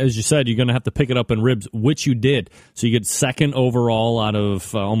 so as you said, you're going to have to pick it up in ribs, which you did. So you get second overall out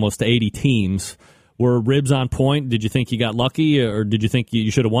of almost 80 teams. Were ribs on point? Did you think you got lucky, or did you think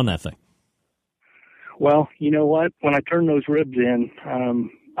you should have won that thing? Well, you know what? When I turned those ribs in,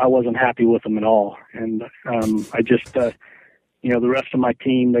 I wasn't happy with them at all. And I just, the rest of my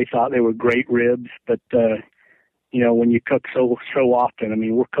team, they thought they were great ribs. But, when you cook so often, I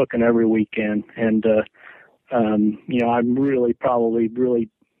mean, we're cooking every weekend. And, I'm really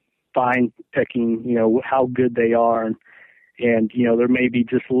fine picking, how good they are. And there may be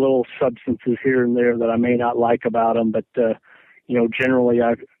just little substances here and there that I may not like about them. But, generally,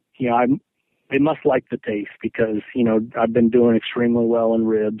 they must like the taste because, I've been doing extremely well in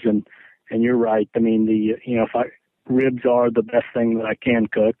ribs and you're right. I mean, ribs are the best thing that I can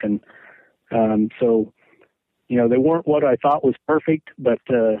cook. And, so, they weren't what I thought was perfect, but,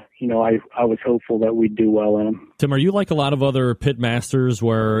 I was hopeful that we'd do well in them. Tim, are you like a lot of other pit masters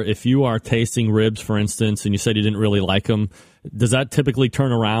where if you are tasting ribs, for instance, and you said you didn't really like them, does that typically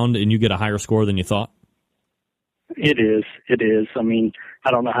turn around and you get a higher score than you thought? It is. I mean,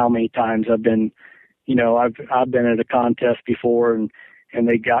 I don't know how many times I've been, I've been at a contest before and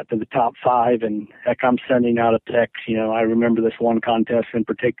they got to the top 5 and heck, I'm sending out a text. I remember this one contest in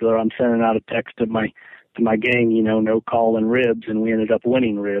particular. I'm sending out a text to my gang, no call in ribs, and we ended up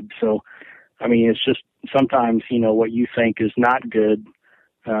winning ribs. So, I mean, it's just sometimes, what you think is not good,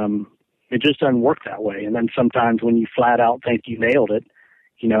 it just doesn't work that way. And then sometimes when you flat out think you nailed it,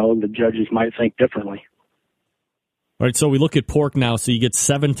 the judges might think differently. All right, so we look at pork now. So you get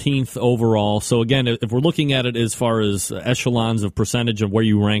 17th overall. So again, if we're looking at it as far as echelons of percentage of where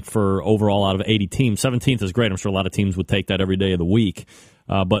you rank for overall out of 80 teams, 17th is great. I'm sure a lot of teams would take that every day of the week.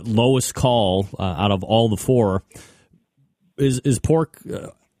 But lowest call out of all the 4. Is pork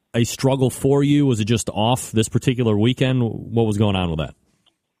a struggle for you? Was it just off this particular weekend? What was going on with that?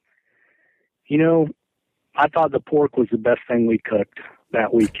 I thought the pork was the best thing we cooked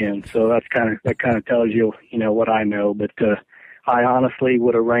that weekend. So that kind of tells you, what I know. But I honestly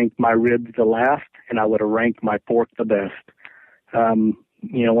would have ranked my ribs the last, and I would have ranked my pork the best. When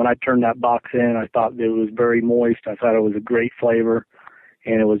I turned that box in, I thought it was very moist. I thought it was a great flavor,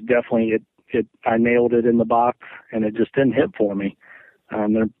 and it was definitely I nailed it in the box, and it just didn't hit for me.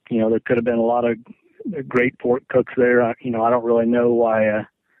 There could have been a lot of great pork cooks there. I don't really know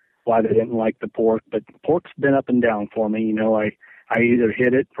why they didn't like the pork, but pork's been up and down for me. I either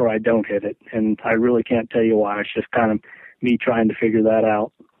hit it or I don't hit it, and I really can't tell you why. It's just kind of me trying to figure that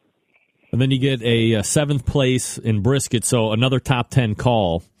out. And then you get a seventh place in brisket, so another top 10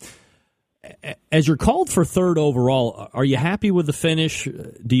 call. As you're called for third overall, are you happy with the finish?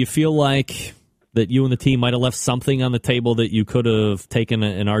 Do you feel like that you and the team might have left something on the table that you could have taken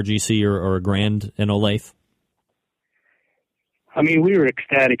an RGC or a Grand in Olathe? I mean, we were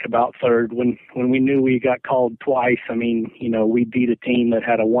ecstatic about third when we knew we got called twice. I mean, we beat a team that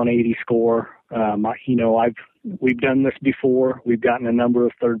had a 180 score. We've done this before. We've gotten a number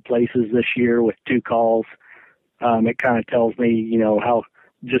of third places this year with 2 calls. It kind of tells me, how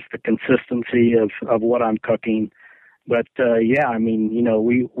just the consistency of what I'm cooking. But I mean,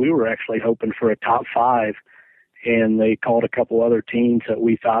 we were actually hoping for a top 5, and they called a couple other teams that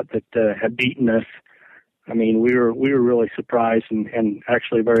we thought that had beaten us. I mean, we were really surprised and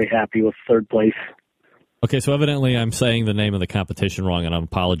actually very happy with third place. Okay, so evidently I'm saying the name of the competition wrong, and I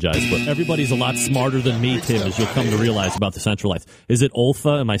apologize, but everybody's a lot smarter than me, Tim, as you'll come to realize about the Centralites. Is it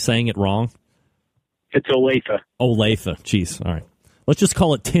Oltha? Am I saying it wrong? It's Olathe. Olathe. Jeez, all right. Let's just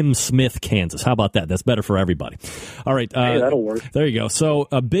call it Tim Smith, Kansas. How about that? That's better for everybody. All right. Hey, that'll work. There you go. So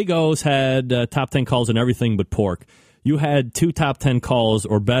Big O's had top 10 calls and everything but pork. You had 2 top 10 calls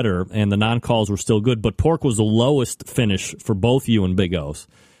or better, and the non-calls were still good, but pork was the lowest finish for both you and Big O's.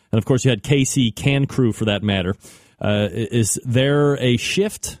 And, of course, you had KC Can Crew for that matter. Is there a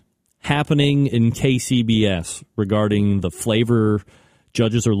shift happening in KCBS regarding the flavor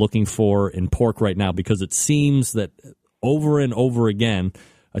judges are looking for in pork right now? Because it seems that over and over again,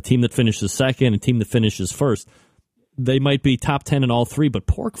 a team that finishes second, a team that finishes first, they might be top 10 in all 3, but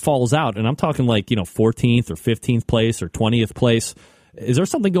pork falls out. And I'm talking like, 14th or 15th place or 20th place. Is there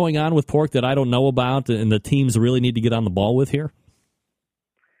something going on with pork that I don't know about and the teams really need to get on the ball with here?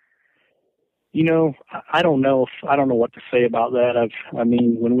 I don't know what to say about that.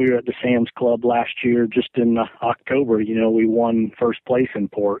 When we were at the Sam's Club last year, just in October, we won first place in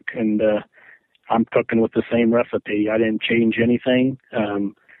pork, and I'm cooking with the same recipe. I didn't change anything.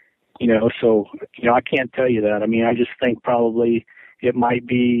 I can't tell you that. I mean, I just think probably it might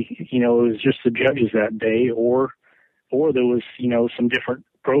be, it was just the judges that day, or there was, some different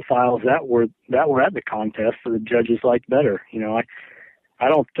profiles that were at the contest that the judges liked better. I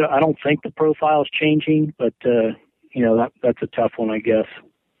don't think the profile's changing, but that's a tough one, I guess.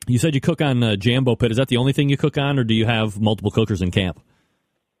 You said you cook on Jambo Pit. Is that the only thing you cook on, or do you have multiple cookers in camp?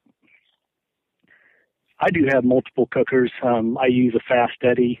 I do have multiple cookers. I use a fast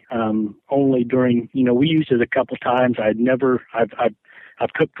Eddy only during, we used it a couple times. I've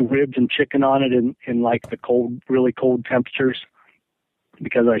cooked ribs and chicken on it in like the cold, really cold temperatures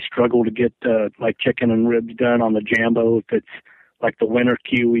because I struggle to get like chicken and ribs done on the Jambo. If it's like the winter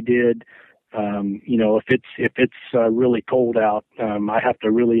queue we did, if it's really cold out, I have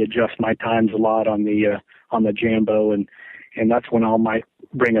to really adjust my times a lot on the Jambo, and that's when I might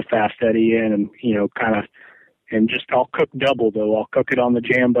bring a fast Eddy in and I'll cook double though. I'll cook it on the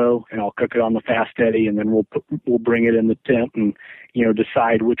Jambo and I'll cook it on the fast Eddy, and then we'll bring it in the tent and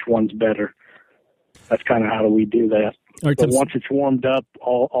decide which one's better. That's kind of how we do that. Right, but once it's warmed up,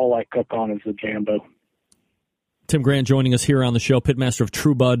 all I cook on is the Jambo. Tim Grant joining us here on the show, pitmaster of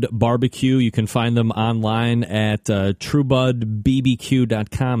TrueBud BBQ. You can find them online at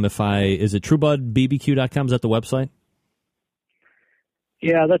TrueBudBBQ.com. Is it TrueBudBBQ.com? Is that the website?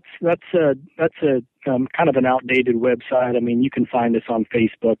 Yeah, that's a kind of an outdated website. I mean, you can find us on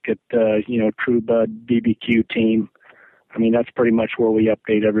Facebook at TrueBud BBQ Team. I mean, that's pretty much where we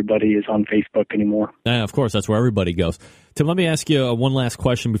update everybody is on Facebook anymore. Yeah, of course, that's where everybody goes. Tim, let me ask you one last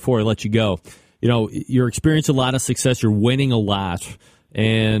question before I let you go. You're experiencing a lot of success. You're winning a lot.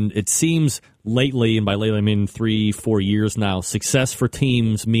 And it seems lately, and by lately I mean 3-4 years now, success for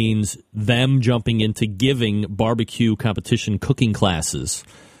teams means them jumping into giving barbecue competition cooking classes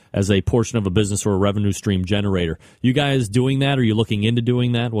as a portion of a business or a revenue stream generator. You guys doing that? Are you looking into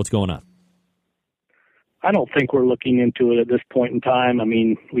doing that? What's going on? I don't think we're looking into it at this point in time. I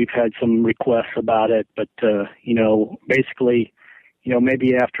mean, we've had some requests about it, but, basically,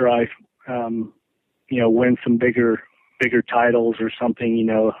 maybe after I win some bigger titles or something,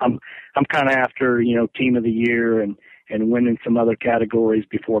 I'm kind of after, team of the year and winning some other categories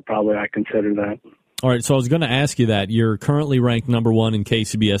before probably I consider that. All right. So I was going to ask you that. You're currently ranked number 1 in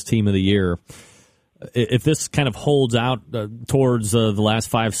KCBS team of the year. If this kind of holds out towards the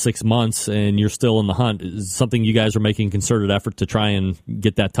last 5-6 months and you're still in the hunt, is something you guys are making a concerted effort to try and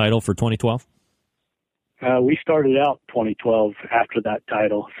get that title for 2012? We started out 2012 after that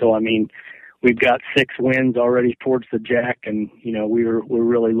title. So, I mean, we've got 6 wins already towards the Jack, and, we're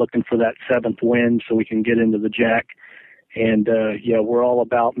really looking for that 7th win so we can get into the Jack. And, we're all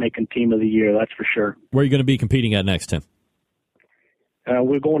about making team of the year, that's for sure. Where are you going to be competing at next, Tim?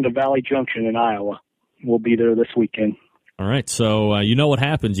 We're going to Valley Junction in Iowa. We'll be there this weekend. All right, so you know what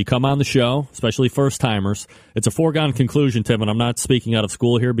happens. You come on the show, especially first-timers. It's a foregone conclusion, Tim, and I'm not speaking out of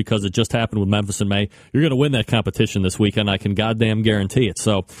school here because it just happened with Memphis and May. You're going to win that competition this weekend. I can goddamn guarantee it.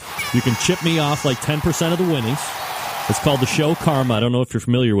 So you can chip me off like 10% of the winnings. It's called the Show Karma. I don't know if you're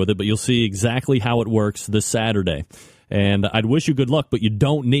familiar with it, but you'll see exactly how it works this Saturday. And I'd wish you good luck, but you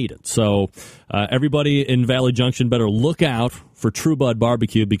don't need it. So everybody in Valley Junction better look out for TrueBud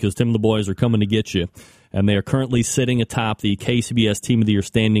BBQ because Tim and the boys are coming to get you. And they are currently sitting atop the KCBS Team of the Year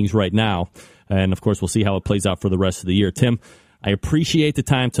standings right now. And, of course, we'll see how it plays out for the rest of the year. Tim, I appreciate the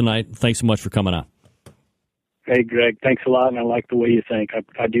time tonight. Thanks so much for coming on. Hey, Greg, thanks a lot, and I like the way you think.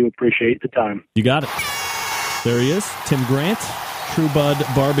 I do appreciate the time. You got it. There he is, Tim Grant, TrueBud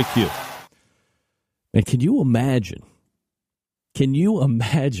BBQ. And can you imagine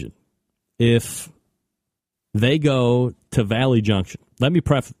if they go to Valley Junction? I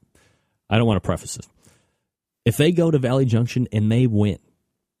don't want to preface this. If they go to Valley Junction and they win.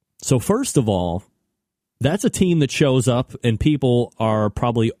 So first of all, that's a team that shows up and people are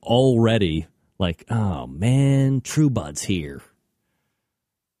probably already like, oh man, TrueBud's here.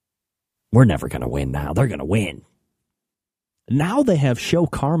 We're never going to win now. They're going to win. Now they have Show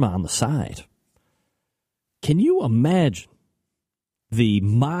Karma on the side. Can you imagine the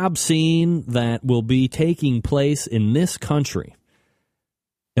mob scene that will be taking place in this country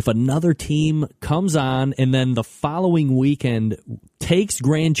if another team comes on and then the following weekend takes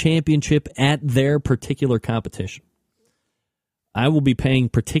grand championship at their particular competition? I will be paying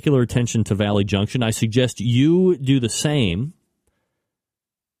particular attention to Valley Junction. I suggest you do the same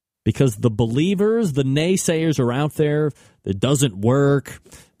because the believers, the naysayers are out there. It doesn't work.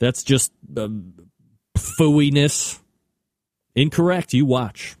 That's just phooiness. Incorrect. You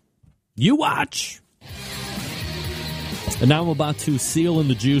watch. You watch. And now I'm about to seal in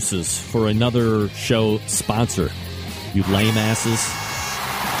the juices for another show sponsor. You lame asses.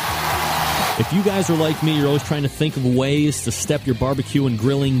 If you guys are like me, you're always trying to think of ways to step your barbecue and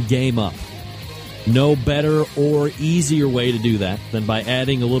grilling game up. No better or easier way to do that than by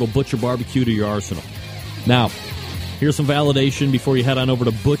adding a little Butcher Barbecue to your arsenal. Now, here's some validation before you head on over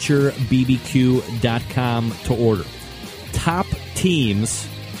to butcherbbq.com to order. Top teams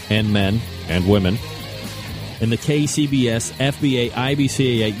and men and women in the KCBS, FBA,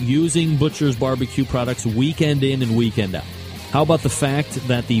 IBCAA using Butcher's barbecue products weekend in and weekend out. How about the fact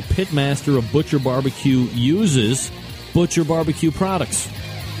that the pitmaster of Butcher Barbecue uses Butcher Barbecue products?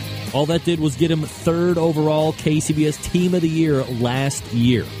 All that did was get him third overall KCBS Team of the Year last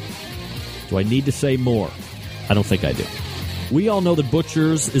year. Do I need to say more? I don't think I do. We all know that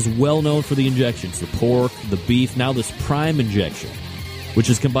Butcher's is well known for the injections, the pork, the beef, now this prime injection, which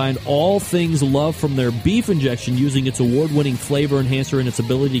has combined all things loved from their beef injection using its award-winning flavor enhancer and its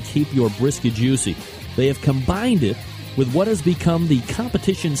ability to keep your brisket juicy. They have combined it with what has become the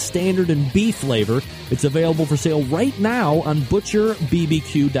competition standard in beef flavor. It's available for sale right now on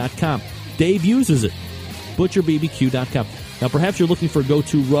ButcherBBQ.com. Dave uses it. ButcherBBQ.com. Now, perhaps you're looking for a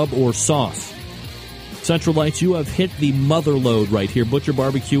go-to rub or sauce. Central Lights, you have hit the mother load right here. Butcher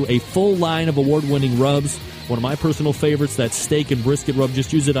Barbecue, a full line of award-winning rubs. One of my personal favorites, that steak and brisket rub.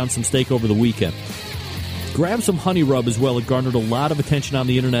 Just use it on some steak over the weekend. Grab some honey rub as well. It garnered a lot of attention on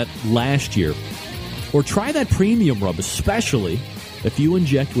the internet last year. Or try that premium rub, especially if you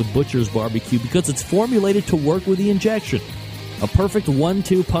inject with Butcher's Barbecue, because it's formulated to work with the injection. A perfect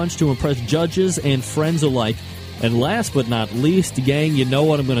 1-2 punch to impress judges and friends alike. And last but not least, gang, you know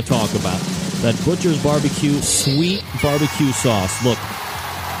what I'm going to talk about. That Butcher's Barbecue sweet barbecue sauce. Look,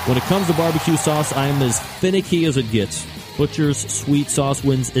 when it comes to barbecue sauce, I am as finicky as it gets. Butcher's sweet sauce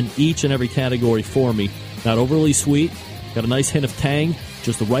wins in each and every category for me. Not overly sweet, got a nice hint of tang,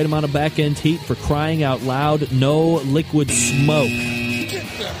 just the right amount of back-end heat for crying out loud, no liquid smoke.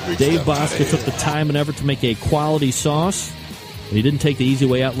 Dave Bosca took the time and effort to make a quality sauce, and he didn't take the easy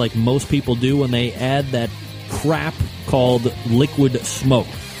way out like most people do when they add that crap called liquid smoke.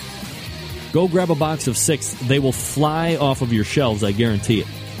 Go grab a box of 6. They will fly off of your shelves, I guarantee it.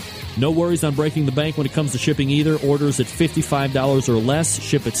 No worries on breaking the bank when it comes to shipping either. Orders at $55 or less,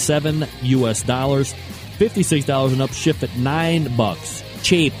 ship at $7 US. $56 and up, ship at $9.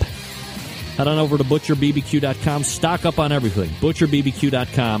 Cheap. Head on over to ButcherBBQ.com. Stock up on everything.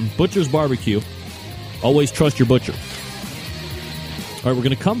 ButcherBBQ.com. Butcher's Barbecue. Always trust your butcher. All right, we're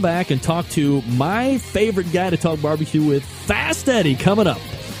going to come back and talk to my favorite guy to talk barbecue with, Fast Eddy, coming up.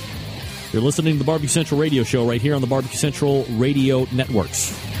 You're listening to the Barbecue Central Radio Show right here on the Barbecue Central Radio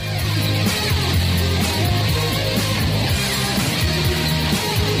Networks.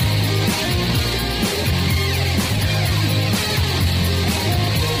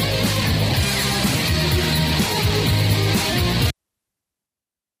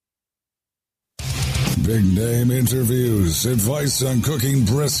 Big name interviews, advice on cooking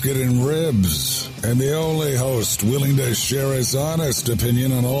brisket and ribs, and the only host willing to share his honest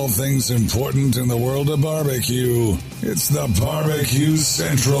opinion on all things important in the world of barbecue. It's the Barbecue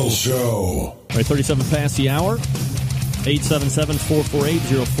Central Show. All right, 37 past the hour.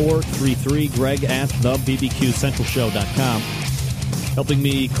 877-448-0433. Greg at thebbqcentralshow.com. Helping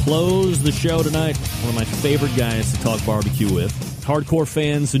me close the show tonight, one of my favorite guys to talk barbecue with. Hardcore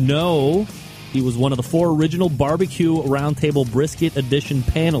fans know he was one of the 4 original Barbecue Roundtable Brisket Edition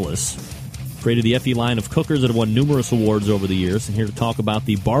panelists. Created the FE line of cookers that have won numerous awards over the years. And here to talk about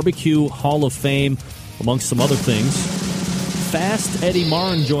the Barbecue Hall of Fame, amongst some other things. Fast Eddy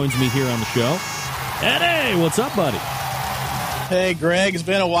Maurin joins me here on the show. Eddy, what's up, buddy? Hey, Greg, it's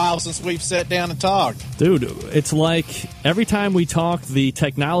been a while since we've sat down and talked. Dude, it's like every time we talk, the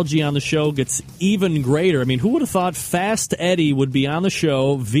technology on the show gets even greater. I mean, who would have thought Fast Eddy would be on the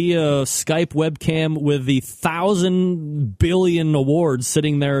show via Skype webcam with the 1,000 billion awards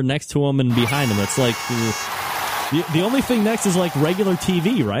sitting there next to him and behind him? That's like the only thing next is like regular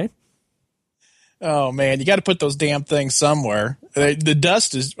TV, right? Oh, man, you got to put those damn things somewhere. The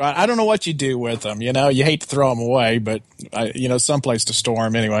dust is, I don't know what you do with them. You know, you hate to throw them away, but, someplace to store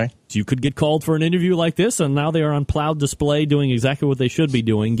them anyway. You could get called for an interview like this, and now they are on Plowed Display doing exactly what they should be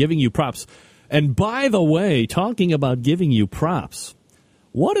doing, giving you props. And by the way, talking about giving you props,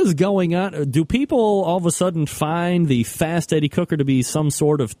 what is going on? Do people all of a sudden find the Fast Eddy cooker to be some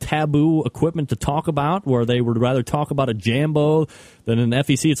sort of taboo equipment to talk about, where they would rather talk about a Jambo than an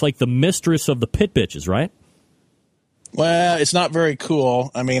FEC? It's like the mistress of the pit bitches, right? Well, it's not very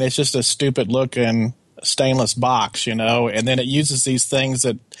cool. I mean, it's just a stupid-looking stainless box, and then it uses these things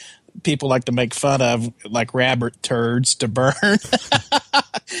that people like to make fun of, like rabbit turds, to burn.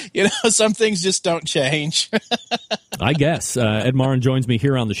 Some things just don't change. I guess. Ed Maurin joins me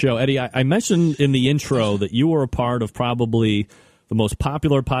here on the show. Eddy, I mentioned in the intro that you were a part of probably the most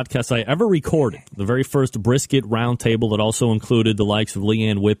popular podcast I ever recorded, the very first brisket roundtable that also included the likes of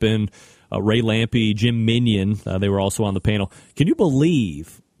Leanne Whippen, Ray Lampe, Jim Minion. They were also on the panel. Can you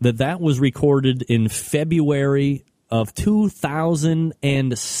believe that was recorded in February of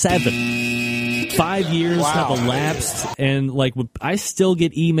 2007? 5 years have elapsed, and I still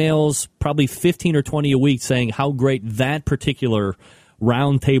get emails, probably 15 or 20 a week, saying how great that particular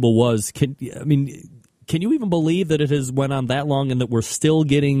roundtable was. Can you even believe that it has went on that long and that we're still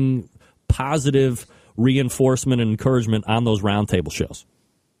getting positive reinforcement and encouragement on those roundtable shows?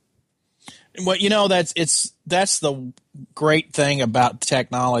 Well, that's the great thing about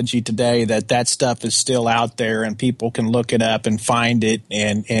technology today, that stuff is still out there and people can look it up and find it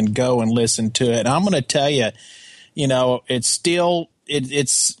and go and listen to it. And I'm going to tell you, it's still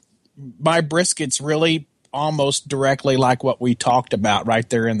it's my brisket's really almost directly like what we talked about right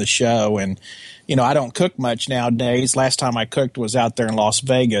there in the show. And I don't cook much nowadays. Last time I cooked was out there in Las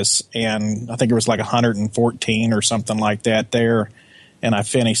Vegas, and I think it was like 114 or something like that there, and I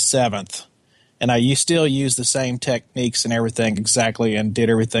finished 7th. And I still use the same techniques and everything exactly, and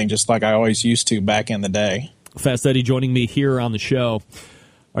did everything just like I always used to back in the day. Fast Eddy joining me here on the show.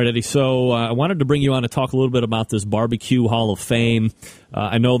 All right, Eddy, so I wanted to bring you on to talk a little bit about this Barbecue Hall of Fame.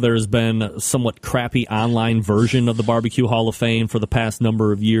 I know there's been a somewhat crappy online version of the Barbecue Hall of Fame for the past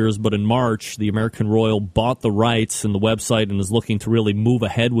number of years, but in March, the American Royal bought the rights and the website and is looking to really move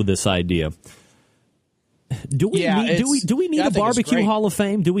ahead with this idea. Do we need a Barbecue Hall of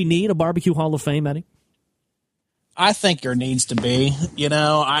Fame? Do we need a Barbecue Hall of Fame, Eddy? I think there needs to be.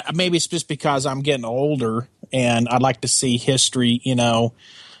 Maybe it's just because I'm getting older and I'd like to see history,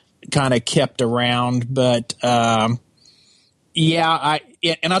 kind of kept around. But and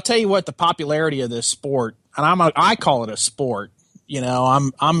I'll tell you what, the popularity of this sport, and I call it a sport.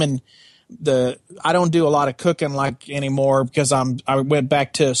 I don't do a lot of cooking anymore because I went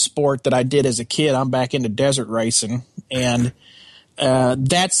back to a sport that I did as a kid. I'm back into desert racing, and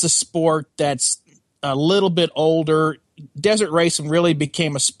that's a sport that's a little bit older. Desert racing really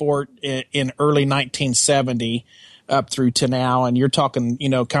became a sport in early 1970 up through to now, and you're talking,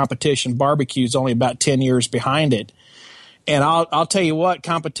 competition barbecue is only about 10 years behind it. And I'll tell you what,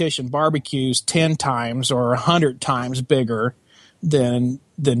 competition barbecue's 10 times or 100 times bigger than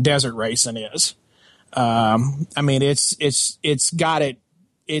desert racing is. It's got it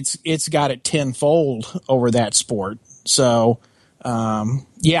tenfold over that sport. So,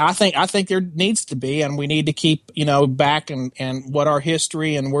 I think there needs to be, and we need to keep, back and what our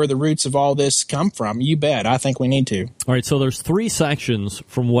history and where the roots of all this come from. You bet. I think we need to. All right. So there's 3 sections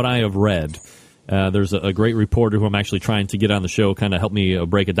from what I have read. There's a great reporter who I'm actually trying to get on the show, kind of help me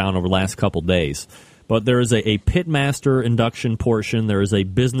break it down over the last couple days. but there is a pitmaster induction portion. There is a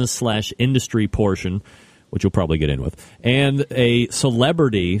business/industry portion, which you'll probably get in with, and a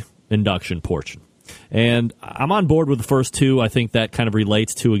celebrity induction portion. And I'm on board with the first two. I think that kind of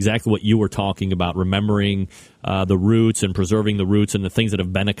relates to exactly what you were talking about, remembering the roots and preserving the roots and the things that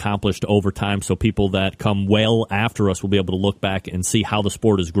have been accomplished over time, so people that come well after us will be able to look back and see how the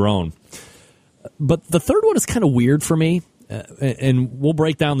sport has grown. But the third one is kind of weird for me, and we'll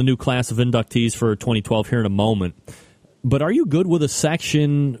break down the new class of inductees for 2012 here in a moment. But are you good with a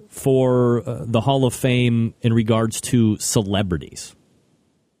section for the Hall of Fame in regards to celebrities?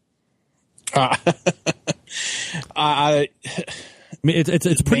 I mean,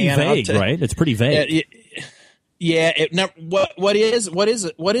 it's pretty vague, right? It's pretty vague. What is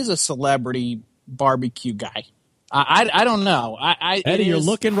a celebrity barbecue guy? I don't know. Eddie, you're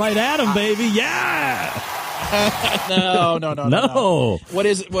looking right at him, baby. Yeah. No. What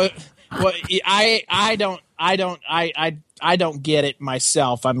is it? What? I don't get it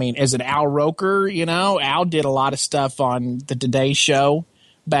myself. I mean, is it Al Roker? Al did a lot of stuff on the Today Show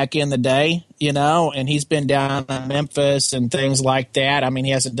back in the day, and he's been down in Memphis and things like that. I mean,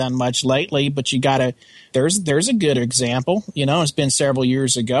 he hasn't done much lately, but there's a good example. It's been several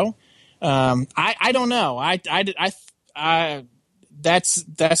years ago. I don't know. I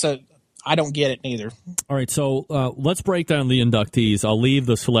don't get it neither. All right, so let's break down the inductees. I'll leave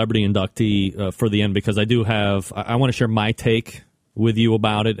the celebrity inductee for the end because I want to share my take with you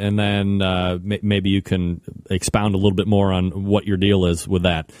about it, and then maybe you can expound a little bit more on what your deal is with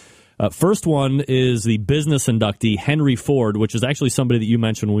that. First one is the business inductee, Henry Ford, which is actually somebody that you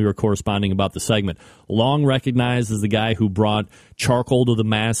mentioned when we were corresponding about the segment. Long recognized as the guy who brought charcoal to the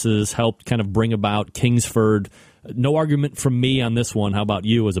masses, helped kind of bring about Kingsford. No argument from me on this one. How about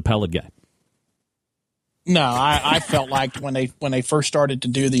you as a pellet guy? No, I felt like when they first started to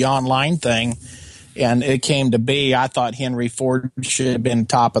do the online thing, and it came to be, I thought Henry Ford should have been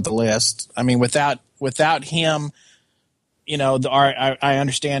top of the list. I mean, without him, I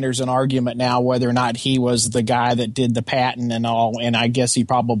understand there's an argument now whether or not he was the guy that did the patent and all, and I guess he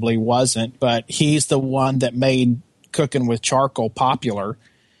probably wasn't. But he's the one that made cooking with charcoal popular.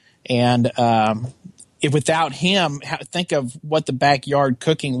 And if without him, think of what the backyard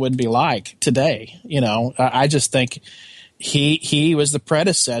cooking would be like today. I just think he was the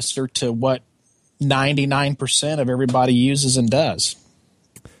predecessor to what 99% of everybody uses and does.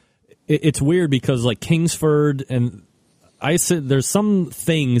 It's weird because like Kingsford and I said, there's some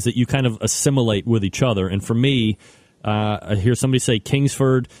things that you kind of assimilate with each other. And for me, I hear somebody say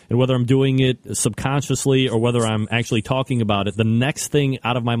Kingsford, and whether I'm doing it subconsciously or whether I'm actually talking about it, the next thing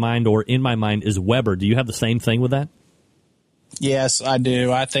out of my mind or in my mind is Weber. Do you have the same thing with that? Yes, I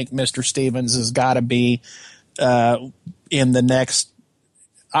do. I think Mr. Stevens has got to be in the next.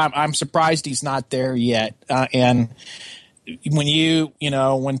 I'm surprised he's not there yet. And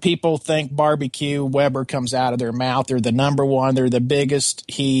when people think barbecue, Weber comes out of their mouth. They're the number one. They're the biggest.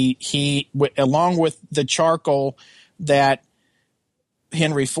 He along with the charcoal that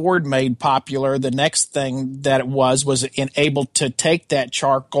Henry Ford made popular, the next thing that it was able to take that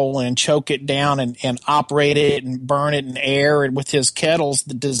charcoal and choke it down and operate it and burn it in air, and with his kettles,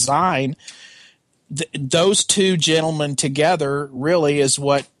 the design. Those two gentlemen together really is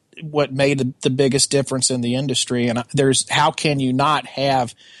what made the biggest difference in the industry. And how can you not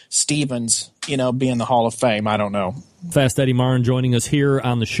have Stevens, be in the Hall of Fame? I don't know. Fast Eddy Maurin joining us here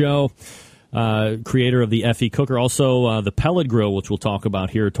on the show, creator of the FE Cooker, also the pellet grill, which we'll talk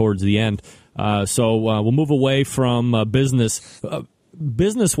about here towards the end. So we'll move away from business.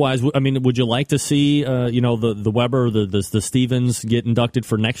 Business-wise, I mean, would you like to see, the Weber, the Stevens get inducted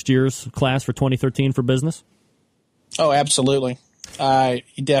for next year's class for 2013 for business? Oh, absolutely.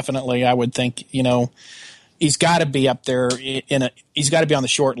 Definitely. I would think, he's got to be up there he's got to be on the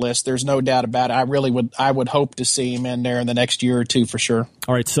short list. There's no doubt about it. I would hope to see him in there in the next year or two for sure.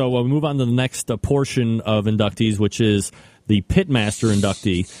 All right. So we move on to the next portion of inductees, which is the Pitmaster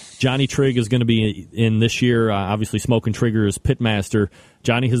inductee. Johnny Trigg is going to be in this year. Obviously, SMokin Triggers Pitmaster.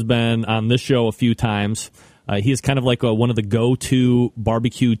 Johnny has been on this show a few times. He is kind of like one of the go-to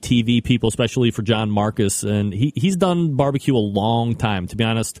barbecue TV people, especially for John Marcus. And he's done barbecue a long time. To be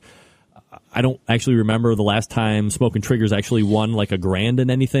honest, I don't actually remember the last time SMokin Triggers actually won like a grand in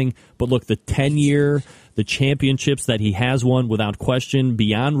anything. But look, the 10-year, the championships that he has won without question,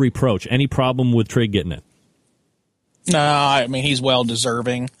 beyond reproach. Any problem with Trigg getting it? No, I mean, he's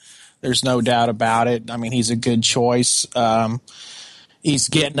well-deserving. There's no doubt about it. I mean, he's a good choice. He's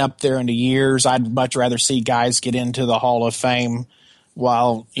getting up there in the years. I'd much rather see guys get into the Hall of Fame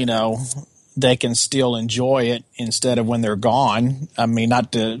while, they can still enjoy it instead of when they're gone. I mean,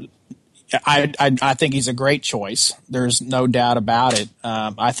 I think he's a great choice. There's no doubt about it.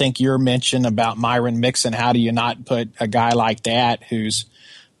 I think your mention about Myron Mixon, how do you not put a guy like that who's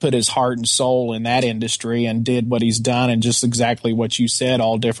put his heart and soul in that industry and did what he's done and just exactly what you said,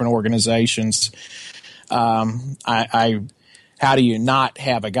 all different organizations. How do you not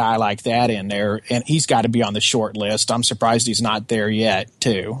have a guy like that in there? And he's got to be on the short list. I'm surprised he's not there yet,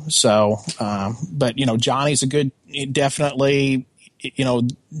 too. So, but, Johnny's definitely,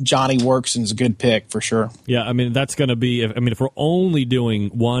 Johnny Workson's a good pick for sure. Yeah, I mean, that's going to be, if we're only doing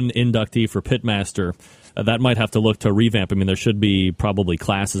one inductee for Pitmaster, that might have to look to revamp. I mean, there should be probably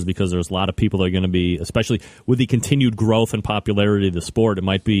classes because there's a lot of people that are going to be, especially with the continued growth and popularity of the sport, it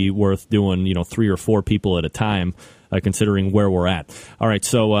might be worth doing, 3 or 4 people at a time. Considering where we're at. All right,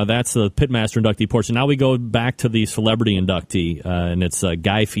 so that's the Pitmaster inductee portion. Now we go back to the celebrity inductee, and it's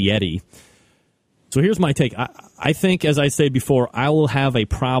Guy Fieri. So here's my take. I think, as I said before, I will have a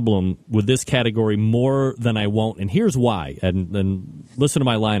problem with this category more than I won't, and here's why. And listen to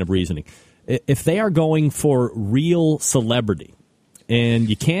my line of reasoning. If they are going for real celebrity, and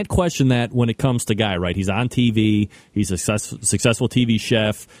you can't question that when it comes to Guy, right? He's on TV. He's a successful TV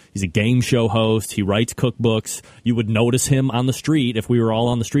chef. He's a game show host. He writes cookbooks. You would notice him on the street. If we were all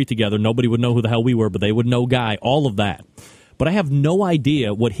on the street together, nobody would know who the hell we were, but they would know Guy, all of that. But I have no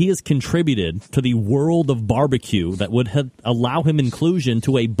idea what he has contributed to the world of barbecue that would allow him inclusion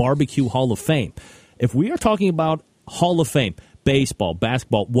to a Barbecue Hall of Fame. If we are talking about Hall of Fame, baseball,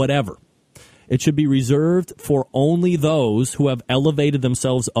 basketball, whatever, it should be reserved for only those who have elevated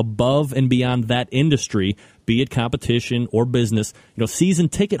themselves above and beyond that industry, be it competition or business. Season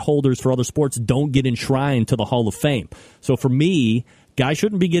ticket holders for other sports don't get enshrined to the Hall of Fame. So for me, Guy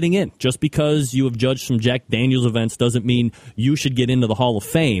shouldn't be getting in. Just because you have judged some Jack Daniels events doesn't mean you should get into the Hall of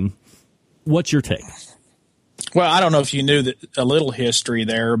Fame. What's your take? Well, I don't know if you knew a little history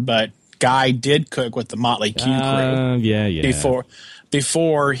there, but Guy did cook with the Motley Q crew. Yeah.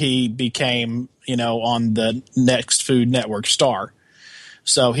 Before he became, on the Next Food Network star.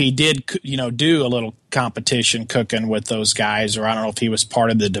 So he did, do a little competition cooking with those guys, or I don't know if he was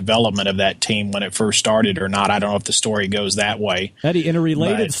part of the development of that team when it first started or not. I don't know if the story goes that way. Eddie, in a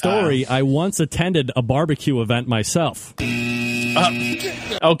related story, I once attended a barbecue event myself.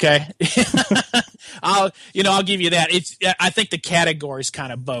 Okay. I'll give you that. I think the category is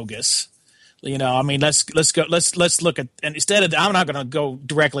kind of bogus. Let's look at, and instead of, I'm not going to go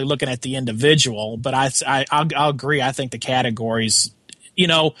directly looking at the individual, but I'll agree. I think the categories,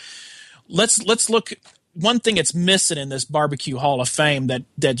 let's look. One thing that's missing in this Barbecue Hall of Fame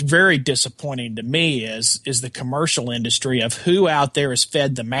that's very disappointing to me is the commercial industry of who out there has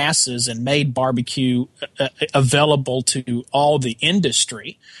fed the masses and made barbecue available to all the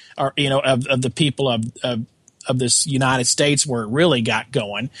industry, or of the people of this United States where it really got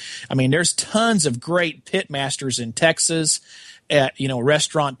going. I mean, there's tons of great pitmasters in Texas,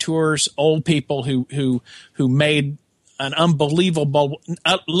 restaurateurs, old people who made an unbelievable,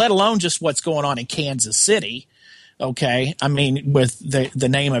 let alone just what's going on in Kansas City. Okay. I mean, with the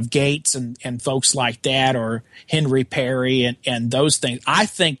name of Gates and folks like that, or Henry Perry and those things. I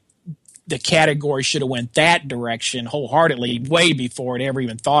think the category should have went that direction wholeheartedly way before it ever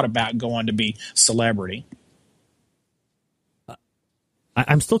even thought about going to be celebrity.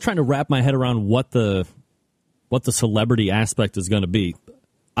 I'm still trying to wrap my head around what the celebrity aspect is going to be.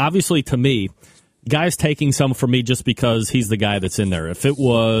 Obviously, to me, Guy's taking some from me just because he's the guy that's in there. If it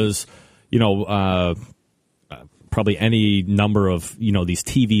was, probably any number of, these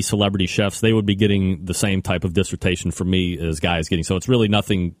TV celebrity chefs, they would be getting the same type of dissertation from me as Guy's getting. So it's really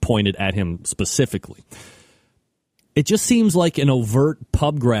nothing pointed at him specifically. It just seems like an overt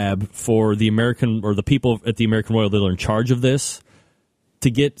pub grab for the American, or the people at the American Royal that are in charge of this, to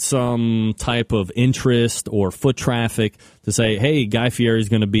get some type of interest or foot traffic to say, hey, Guy Fieri is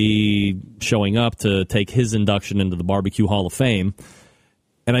going to be showing up to take his induction into the Barbecue Hall of Fame.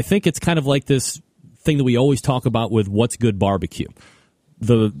 And I think it's kind of like this thing that we always talk about with what's good barbecue.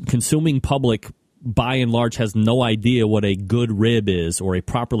 The consuming public, by and large, has no idea what a good rib is or a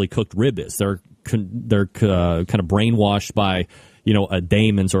properly cooked rib is. They're kind of brainwashed by, a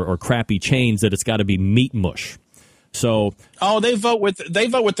Damon's or crappy chains that it's got to be meat mush. So, they vote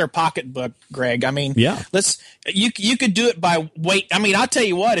with their pocketbook, Greg. I mean, yeah. You could do it by weight. I mean, I'll tell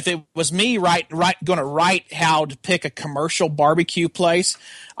you what. If it was me, going to write how to pick a commercial barbecue place,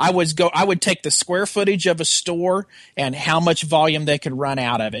 I would take the square footage of a store and how much volume they could run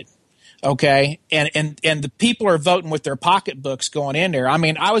out of it. Okay, and the people are voting with their pocketbooks going in there. I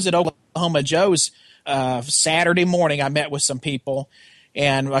mean, I was at Oklahoma Joe's Saturday morning. I met with some people.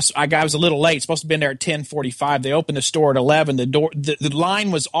 And I was a little late. Supposed to have been there at 10:45. They opened the store at 11. The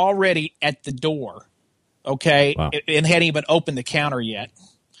line was already at the door. Okay, wow. And hadn't even opened the counter yet.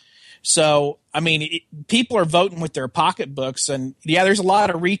 So, I mean, people are voting with their pocketbooks, and yeah, there's a lot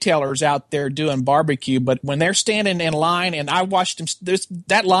of retailers out there doing barbecue, but when they're standing in line, and I watched them,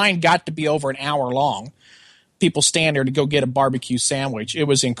 that line got to be over an hour long. People stand there to go get a barbecue sandwich. It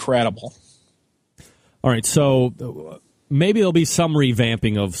was incredible. All right, so maybe there'll be some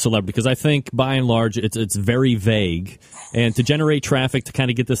revamping of celebrity, because I think by and large it's very vague, and to generate traffic to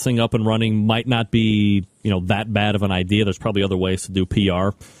kind of get this thing up and running might not be that bad of an idea. There's probably other ways to do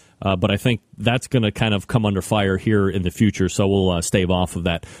PR, but I think that's going to kind of come under fire here in the future. So we'll stave off of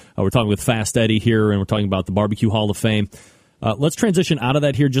that. We're talking with Fast Eddy here, and we're talking about the Barbecue Hall of Fame. Let's transition out of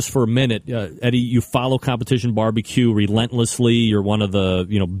that here just for a minute. Eddy, you follow competition barbecue relentlessly. You're one of the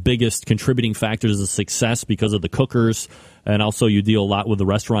biggest contributing factors of success because of the cookers, and also you deal a lot with the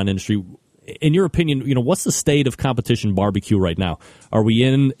restaurant industry. In your opinion, what's the state of competition barbecue right now? Are we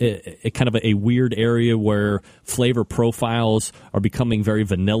in a kind of a weird area where flavor profiles are becoming very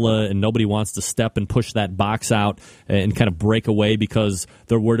vanilla and nobody wants to step and push that box out and kind of break away because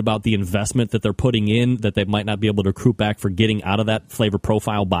they're worried about the investment that they're putting in that they might not be able to recruit back for getting out of that flavor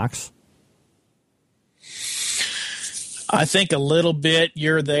profile box? I think a little bit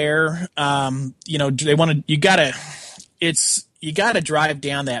you're there. You got to drive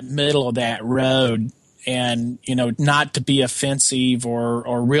down that middle of that road and, not to be offensive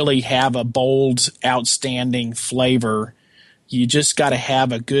or really have a bold, outstanding flavor. You just got to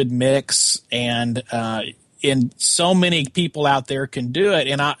have a good mix, and so many people out there can do it.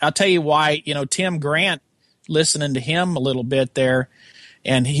 And I'll tell you why, Tim Grant, listening to him a little bit there,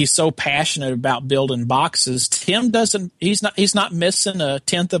 and he's so passionate about building boxes. Tim he's not missing a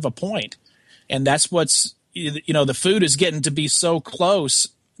tenth of a point. And that's what's, the food is getting to be so close.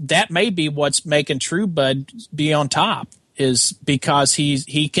 That may be what's making TrueBud be on top, is because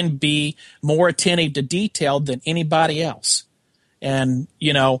he can be more attentive to detail than anybody else. And,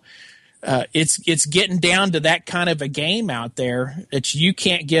 it's getting down to that kind of a game out there that you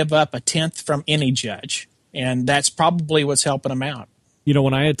can't give up a tenth from any judge. And that's probably what's helping him out.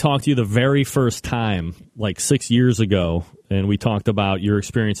 When I had talked to you the very first time, like 6 years ago, and we talked about your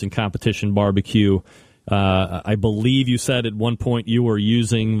experience in competition barbecue, I believe you said at one point you were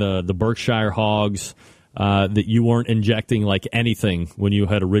using the Berkshire hogs, that you weren't injecting like anything when you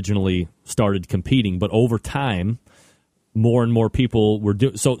had originally started competing. But over time, more and more people were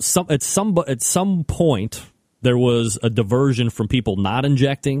doing so. At some point, there was a diversion from people not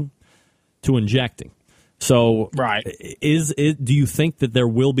injecting to injecting. So, right. Do you think that there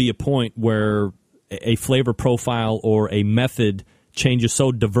will be a point where a flavor profile or a method changes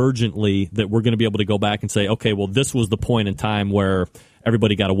so divergently that we're going to be able to go back and say, okay, well, this was the point in time where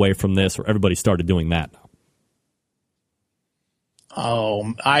everybody got away from this or everybody started doing that?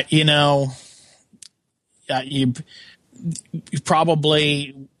 Oh, you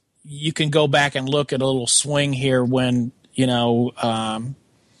probably, you can go back and look at a little swing here when,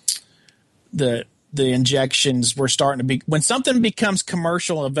 the injections were starting to be, when something becomes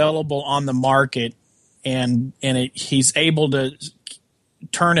commercial available on the market and he's able to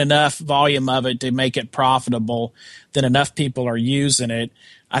turn enough volume of it to make it profitable, then enough people are using it.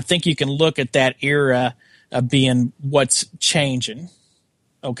 I think you can look at that era of being what's changing.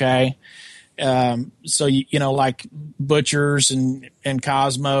 Okay. So, like Butchers and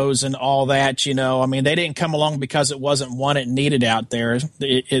Cosmos and all that, they didn't come along because it wasn't wanted and needed out there.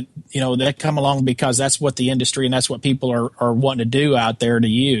 They come along because that's what the industry and that's what people are wanting to do out there to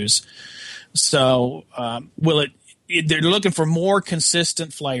use. So, they're looking for more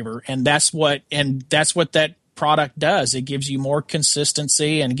consistent flavor, and that's what that product does. It gives you more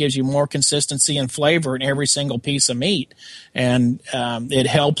consistency and gives you more consistency and flavor in every single piece of meat, and it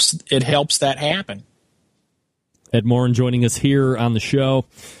helps that happen. Eddy Maurin joining us here on the show.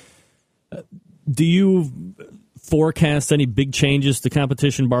 Do you forecast any big changes to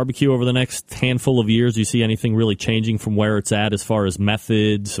competition barbecue over the next handful of years? Do you see anything really changing from where it's at as far as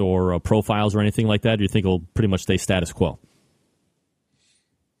methods or profiles or anything like that? Or do you think it'll pretty much stay status quo?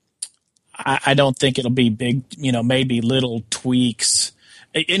 I don't think it'll be big, maybe little tweaks.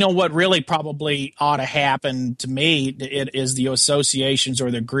 What really probably ought to happen to me is the associations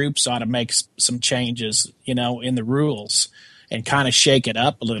or the groups ought to make some changes, in the rules and kind of shake it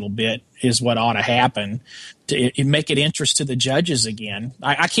up a little bit is what ought to happen to make it interest to the judges again.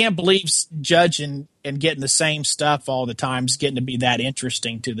 I can't believe judging and getting the same stuff all the time is getting to be that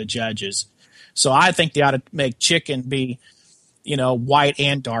interesting to the judges. So I think they ought to make chicken be, white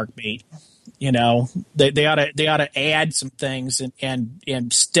and dark meat. You know, they ought to add some things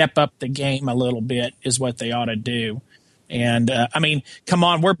and step up the game a little bit is what they ought to do. And I mean, come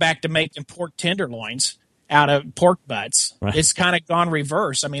on, we're back to making pork tenderloins out of pork butts. Right. It's kind of gone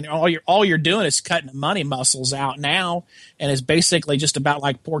reverse. I mean, all you're doing is cutting the money muscles out now, and it's basically just about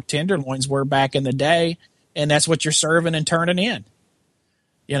like pork tenderloins were back in the day, and that's what you're serving and turning in.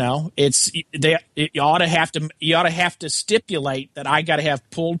 You know, you ought to have to stipulate that I got to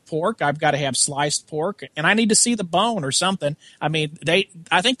have pulled pork, I've got to have sliced pork, and I need to see the bone or something. I mean,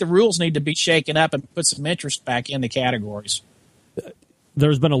 I think the rules need to be shaken up and put some interest back in the categories.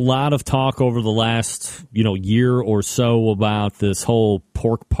 There's been a lot of talk over the last, year or so about this whole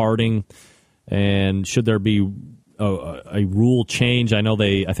pork parting, and should there be a rule change? I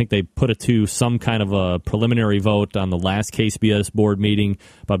think they put it to some kind of a preliminary vote on the last KSBS board meeting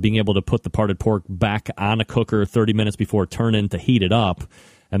about being able to put the parted pork back on a cooker 30 minutes before turn-in to heat it up,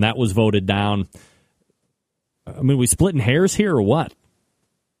 and that was voted down. I mean, we splitting hairs here or what?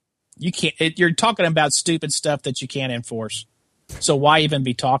 You can't. You're talking about stupid stuff that you can't enforce. So why even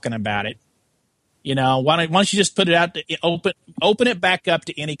be talking about it? Why don't you just put it out to open it back up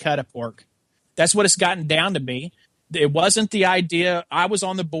to any cut of pork? That's what it's gotten down to be. It wasn't the idea. I was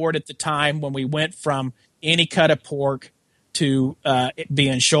on the board at the time when we went from any cut of pork to it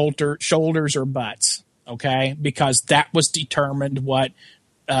being shoulders or butts, okay? Because that was determined what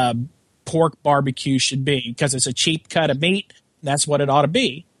pork barbecue should be, because it's a cheap cut of meat. That's what it ought to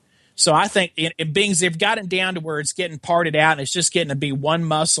be. So I think it being they've gotten down to where it's getting parted out and it's just getting to be one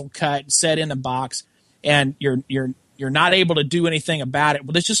muscle cut set in a box, and you're not able to do anything about it.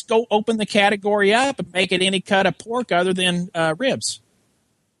 Well, let's just go open the category up and make it any cut of pork other than ribs.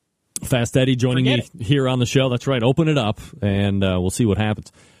 Fast Eddy joining me here on the show. That's right. Open it up, and we'll see what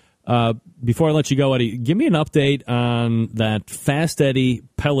happens. Before I let you go, Eddy, give me an update on that Fast Eddy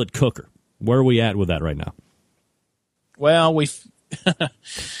pellet cooker. Where are we at with that right now? Well,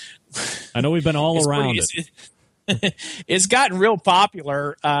 I know we've been all around it. It's gotten real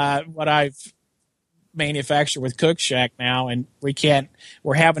popular, what I've manufactured with Cook Shack now, and we're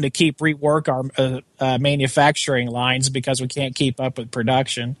having to keep rework our manufacturing lines because we can't keep up with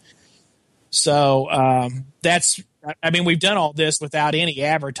production. So we've done all this without any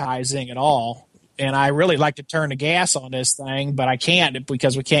advertising at all. And I really like to turn the gas on this thing, but I can't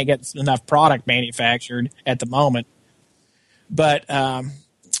because we can't get enough product manufactured at the moment. But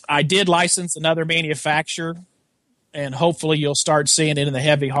I did license another manufacturer, and hopefully you'll start seeing it in the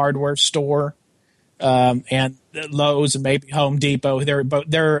heavy hardware store and Lowe's and maybe Home Depot.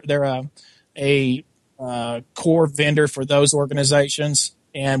 They're a core vendor for those organizations,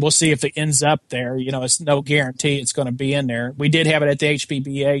 and we'll see if it ends up there. It's no guarantee it's going to be in there. We did have it at the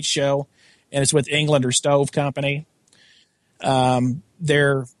HPBA show, and it's with Englander Stove Company.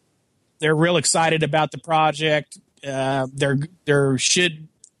 They're real excited about the project.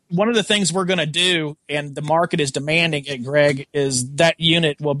 One of the things we're going to do, and the market is demanding it, Greg, is that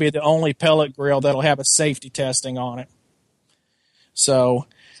unit will be the only pellet grill that'll have a safety testing on it. So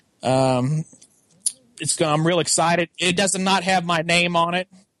I'm real excited. It does not have my name on it,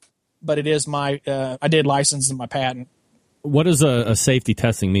 but it is I did license in my patent. What does a safety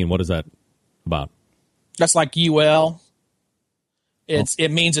testing mean? What is that about? That's like UL.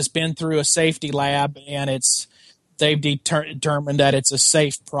 It means it's been through a safety lab, and they've determined that it's a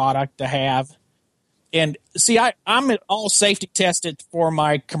safe product to have. And see, I'm all safety tested for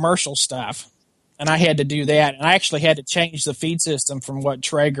my commercial stuff, and I had to do that. And I actually had to change the feed system from what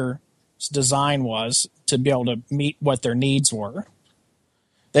Traeger's design was to be able to meet what their needs were.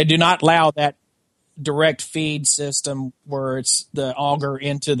 They do not allow that direct feed system where it's the auger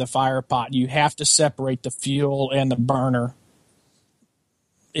into the fire pot. You have to separate the fuel and the burner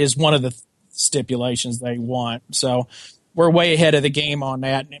is one of the stipulations they want. So we're way ahead of the game on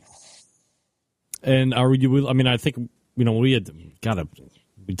that. And I think, we had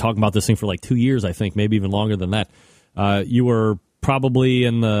been talking about this thing for like 2 years, I think, maybe even longer than that. You were probably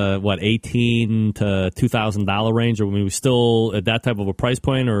in the, $18 to $2,000 range, or were we still at that type of a price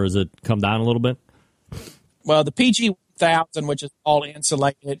point, or has it come down a little bit? Well, the PG 1000, which is all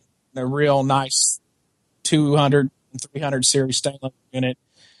insulated, a real nice 200 and 300 series stainless unit,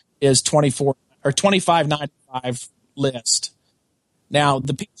 is $25.95 list. Now,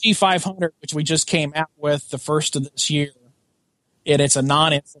 the PG 500, which we just came out with the first of this year, and it's a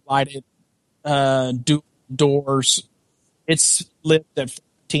non-insulated dual doors. It's lit at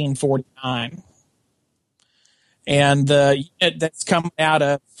 $14.49, and the unit that's coming out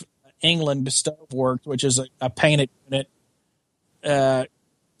of England Stoveworks, which is a painted unit,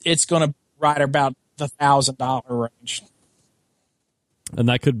 it's going to right about the $1,000 range. And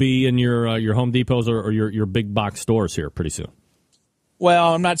that could be in your Home Depots or your big box stores here pretty soon.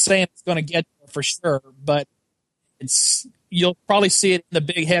 Well, I'm not saying it's going to get there for sure, but you'll probably see it in the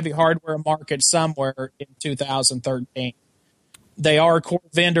big heavy hardware market somewhere in 2013. They are a core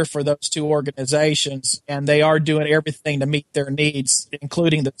vendor for those two organizations, and they are doing everything to meet their needs,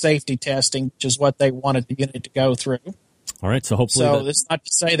 including the safety testing, which is what they wanted the unit to go through. All right, so hopefully... So it's not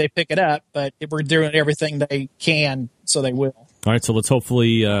to say they pick it up, but we're doing everything they can, so they will. All right, so let's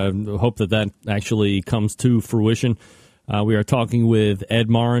hopefully hope that actually comes to fruition. We are talking with Eddy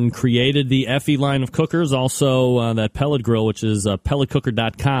Maurin, created the Effie line of cookers, also that pellet grill, which is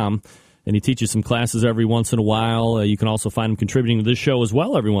pelletcooker.com. And he teaches some classes every once in a while. You can also find him contributing to this show as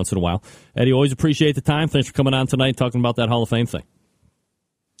well every once in a while. Eddie, always appreciate the time. Thanks for coming on tonight talking about that Hall of Fame thing.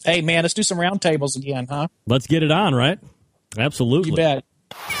 Hey, man, let's do some roundtables again, huh? Let's get it on, right? Absolutely. You bet.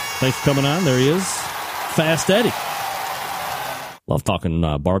 Thanks for coming on. There he is. Fast Eddie. Love talking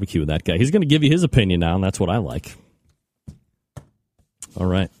barbecue with that guy. He's going to give you his opinion now, and that's what I like. All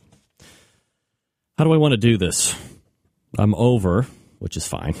right. How do I want to do this? I'm over, which is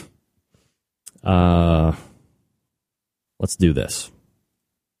fine. Let's do this.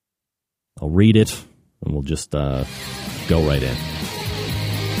 I'll read it, and we'll just go right in.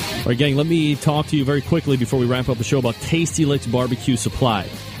 All right, gang, let me talk to you very quickly before we wrap up the show about Tasty Licks Barbecue Supply.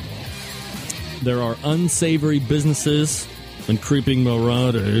 There are unsavory businesses and creeping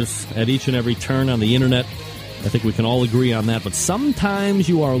marauders at each and every turn on the internet. I think we can all agree on that. But sometimes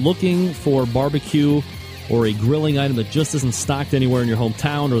you are looking for barbecue or a grilling item that just isn't stocked anywhere in your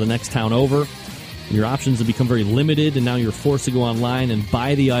hometown or the next town over. And your options have become very limited, and now you're forced to go online and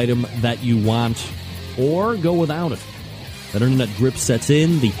buy the item that you want or go without it. That internet grip sets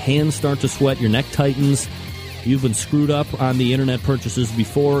in, the hands start to sweat, your neck tightens. You've been screwed up on the internet purchases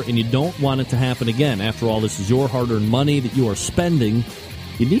before, and you don't want it to happen again. After all, this is your hard-earned money that you are spending.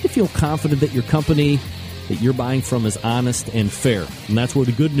 You need to feel confident that your company that you're buying from is honest and fair. And that's where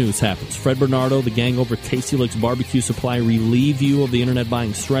the good news happens. Fred Bernardo, the gang over at Tasty Licks Barbecue Supply relieve you of the internet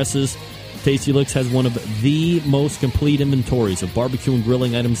buying stresses. Tasty Licks has one of the most complete inventories of barbecue and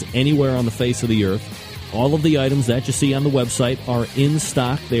grilling items anywhere on the face of the earth. All of the items that you see on the website are in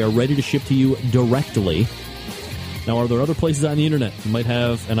stock. They are ready to ship to you directly. Now, are there other places on the internet you might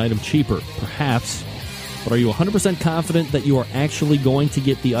have an item cheaper? Perhaps. But are you 100% confident that you are actually going to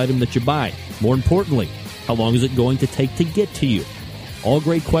get the item that you buy? More importantly, how long is it going to take to get to you? All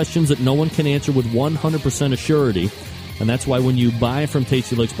great questions that no one can answer with 100% assurity. And that's why when you buy from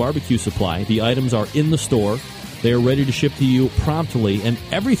Tasty Licks Barbecue Supply, the items are in the store. They are ready to ship to you promptly, and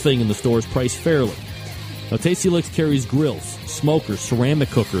everything in the store is priced fairly. Now, Tasty Licks carries grills, smokers, ceramic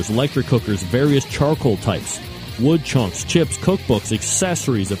cookers, electric cookers, various charcoal types, wood chunks, chips, cookbooks,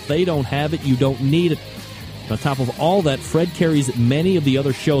 accessories. If they don't have it, you don't need it. On top of all that, Fred carries many of the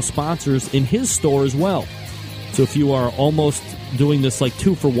other show sponsors in his store as well. So if you are almost doing this like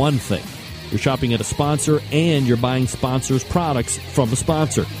 2-for-1 thing, you're shopping at a sponsor and you're buying sponsors' products from a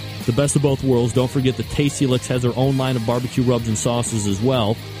sponsor. The best of both worlds. Don't forget that Tasty Licks has their own line of barbecue rubs and sauces as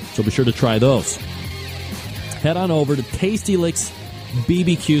well, so be sure to try those. Head on over to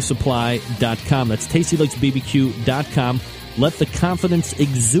TastyLicksBBQSupply.com. That's TastyLicksBBQ.com. Let the confidence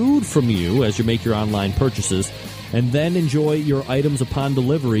exude from you as you make your online purchases, and then enjoy your items upon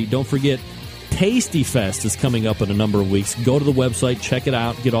delivery. Don't forget, Tasty Fest is coming up in a number of weeks. Go to the website, check it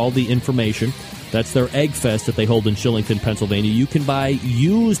out, get all the information. That's their Egg Fest that they hold in Shillington, Pennsylvania. You can buy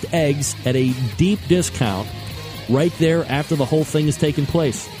used eggs at a deep discount right there after the whole thing has taken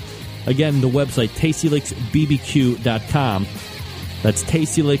place. Again, the website, TastyLicksBBQ.com. That's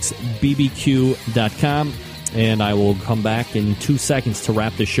TastyLicksBBQ.com. And I will come back in 2 seconds to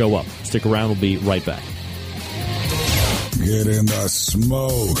wrap this show up. Stick around. We'll be right back. Get in the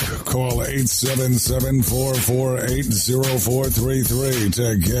smoke. Call 877-448-0433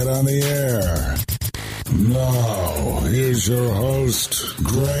 to get on the air. Now, here's your host,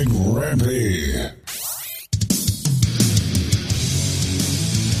 Greg Rempe.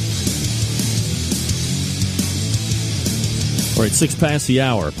 All right, 6 past the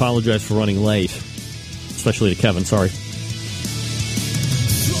hour. Apologize for running late, especially to Kevin. Sorry.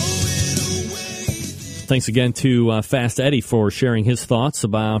 Thanks again to Fast Eddie for sharing his thoughts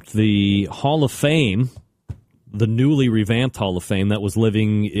about the Hall of Fame, the newly revamped Hall of Fame that was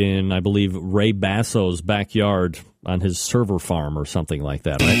living in, I believe, Ray Basso's backyard on his server farm or something like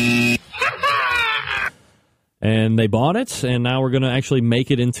that, right? And they bought it, and now we're going to actually make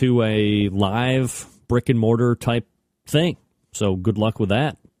it into a live brick-and-mortar type thing. So good luck with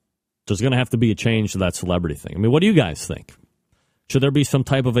that. There's going to have to be a change to that celebrity thing. I mean, what do you guys think? Should there be some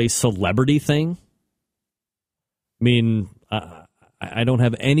type of a celebrity thing? I mean, I don't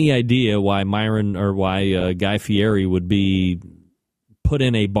have any idea why Myron or why Guy Fieri would be put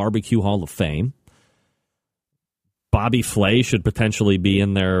in a barbecue Hall of Fame. Bobby Flay should potentially be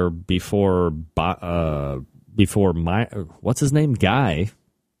in there before what's his name? Guy.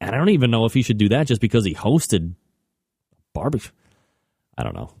 And I don't even know if he should do that just because he hosted barbecue. I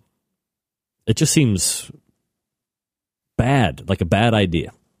don't know. It just seems bad, like a bad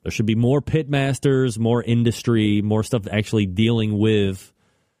idea. There should be more pitmasters, more industry, more stuff actually dealing with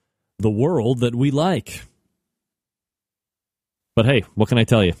the world that we like. But hey, what can I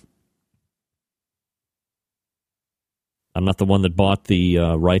tell you? I'm not the one that bought the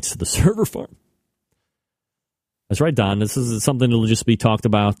rights to the server farm. That's right, Don. This is something that will just be talked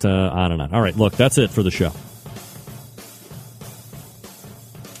about on and on. All right, look, that's it for the show.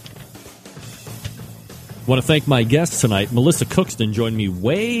 I want to thank my guests tonight. Melissa Cookston joined me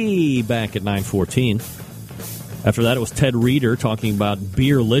way back at 9:14. After that, it was Ted Reeder talking about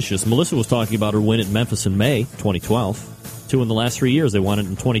Beerlicious. Melissa was talking about her win at Memphis in May 2012. 2 in the last 3 years. They won it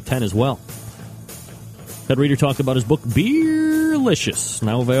in 2010 as well. Ted Reeder talked about his book, Beerlicious,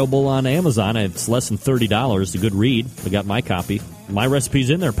 now available on Amazon. It's less than $30. It's a good read. I got my copy. My recipe's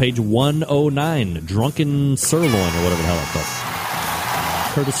in there, page 109, Drunken Sirloin, or whatever the hell it's called.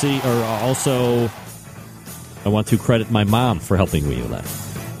 Courtesy, or also, I want to credit my mom for helping me with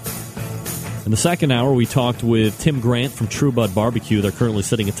that. In the second hour, we talked with Tim Grant from TrueBud BBQ. They're currently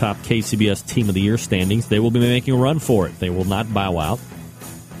sitting atop KCBS Team of the Year standings. They will be making a run for it. They will not bow out.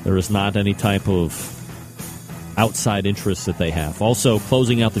 There is not any type of outside interests that they have. Also,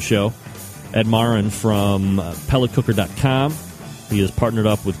 closing out the show, Eddy Maurin from pelletcooker.com. He has partnered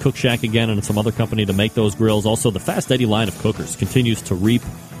up with Cook Shack again and some other company to make those grills. Also, the Fast Eddy line of cookers continues to reap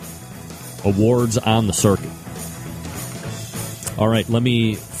awards on the circuit. All right, let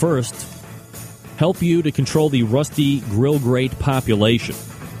me first help you to control the rusty grill grate population.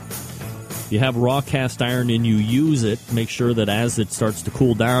 If you have raw cast iron and you use it, make sure that as it starts to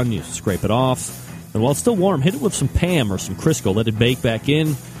cool down, you scrape it off. And while it's still warm, hit it with some Pam or some Crisco. Let it bake back in.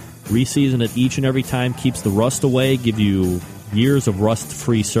 Reseason it each and every time. Keeps the rust away. Give you years of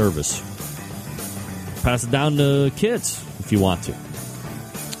rust-free service. Pass it down to kids if you want to.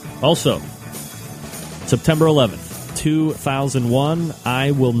 Also, September 11th, 2001,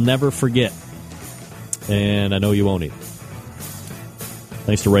 I will never forget. And I know you won't either.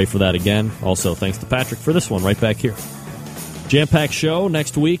 Thanks to Ray for that again. Also, thanks to Patrick for this one right back here. Jam-packed show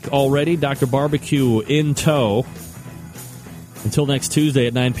next week already. Dr. Barbecue in tow. Until next Tuesday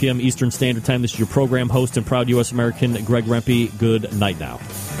at 9 p.m. Eastern Standard Time, this is your program host and proud U.S. American, Greg Rempe. Good night now.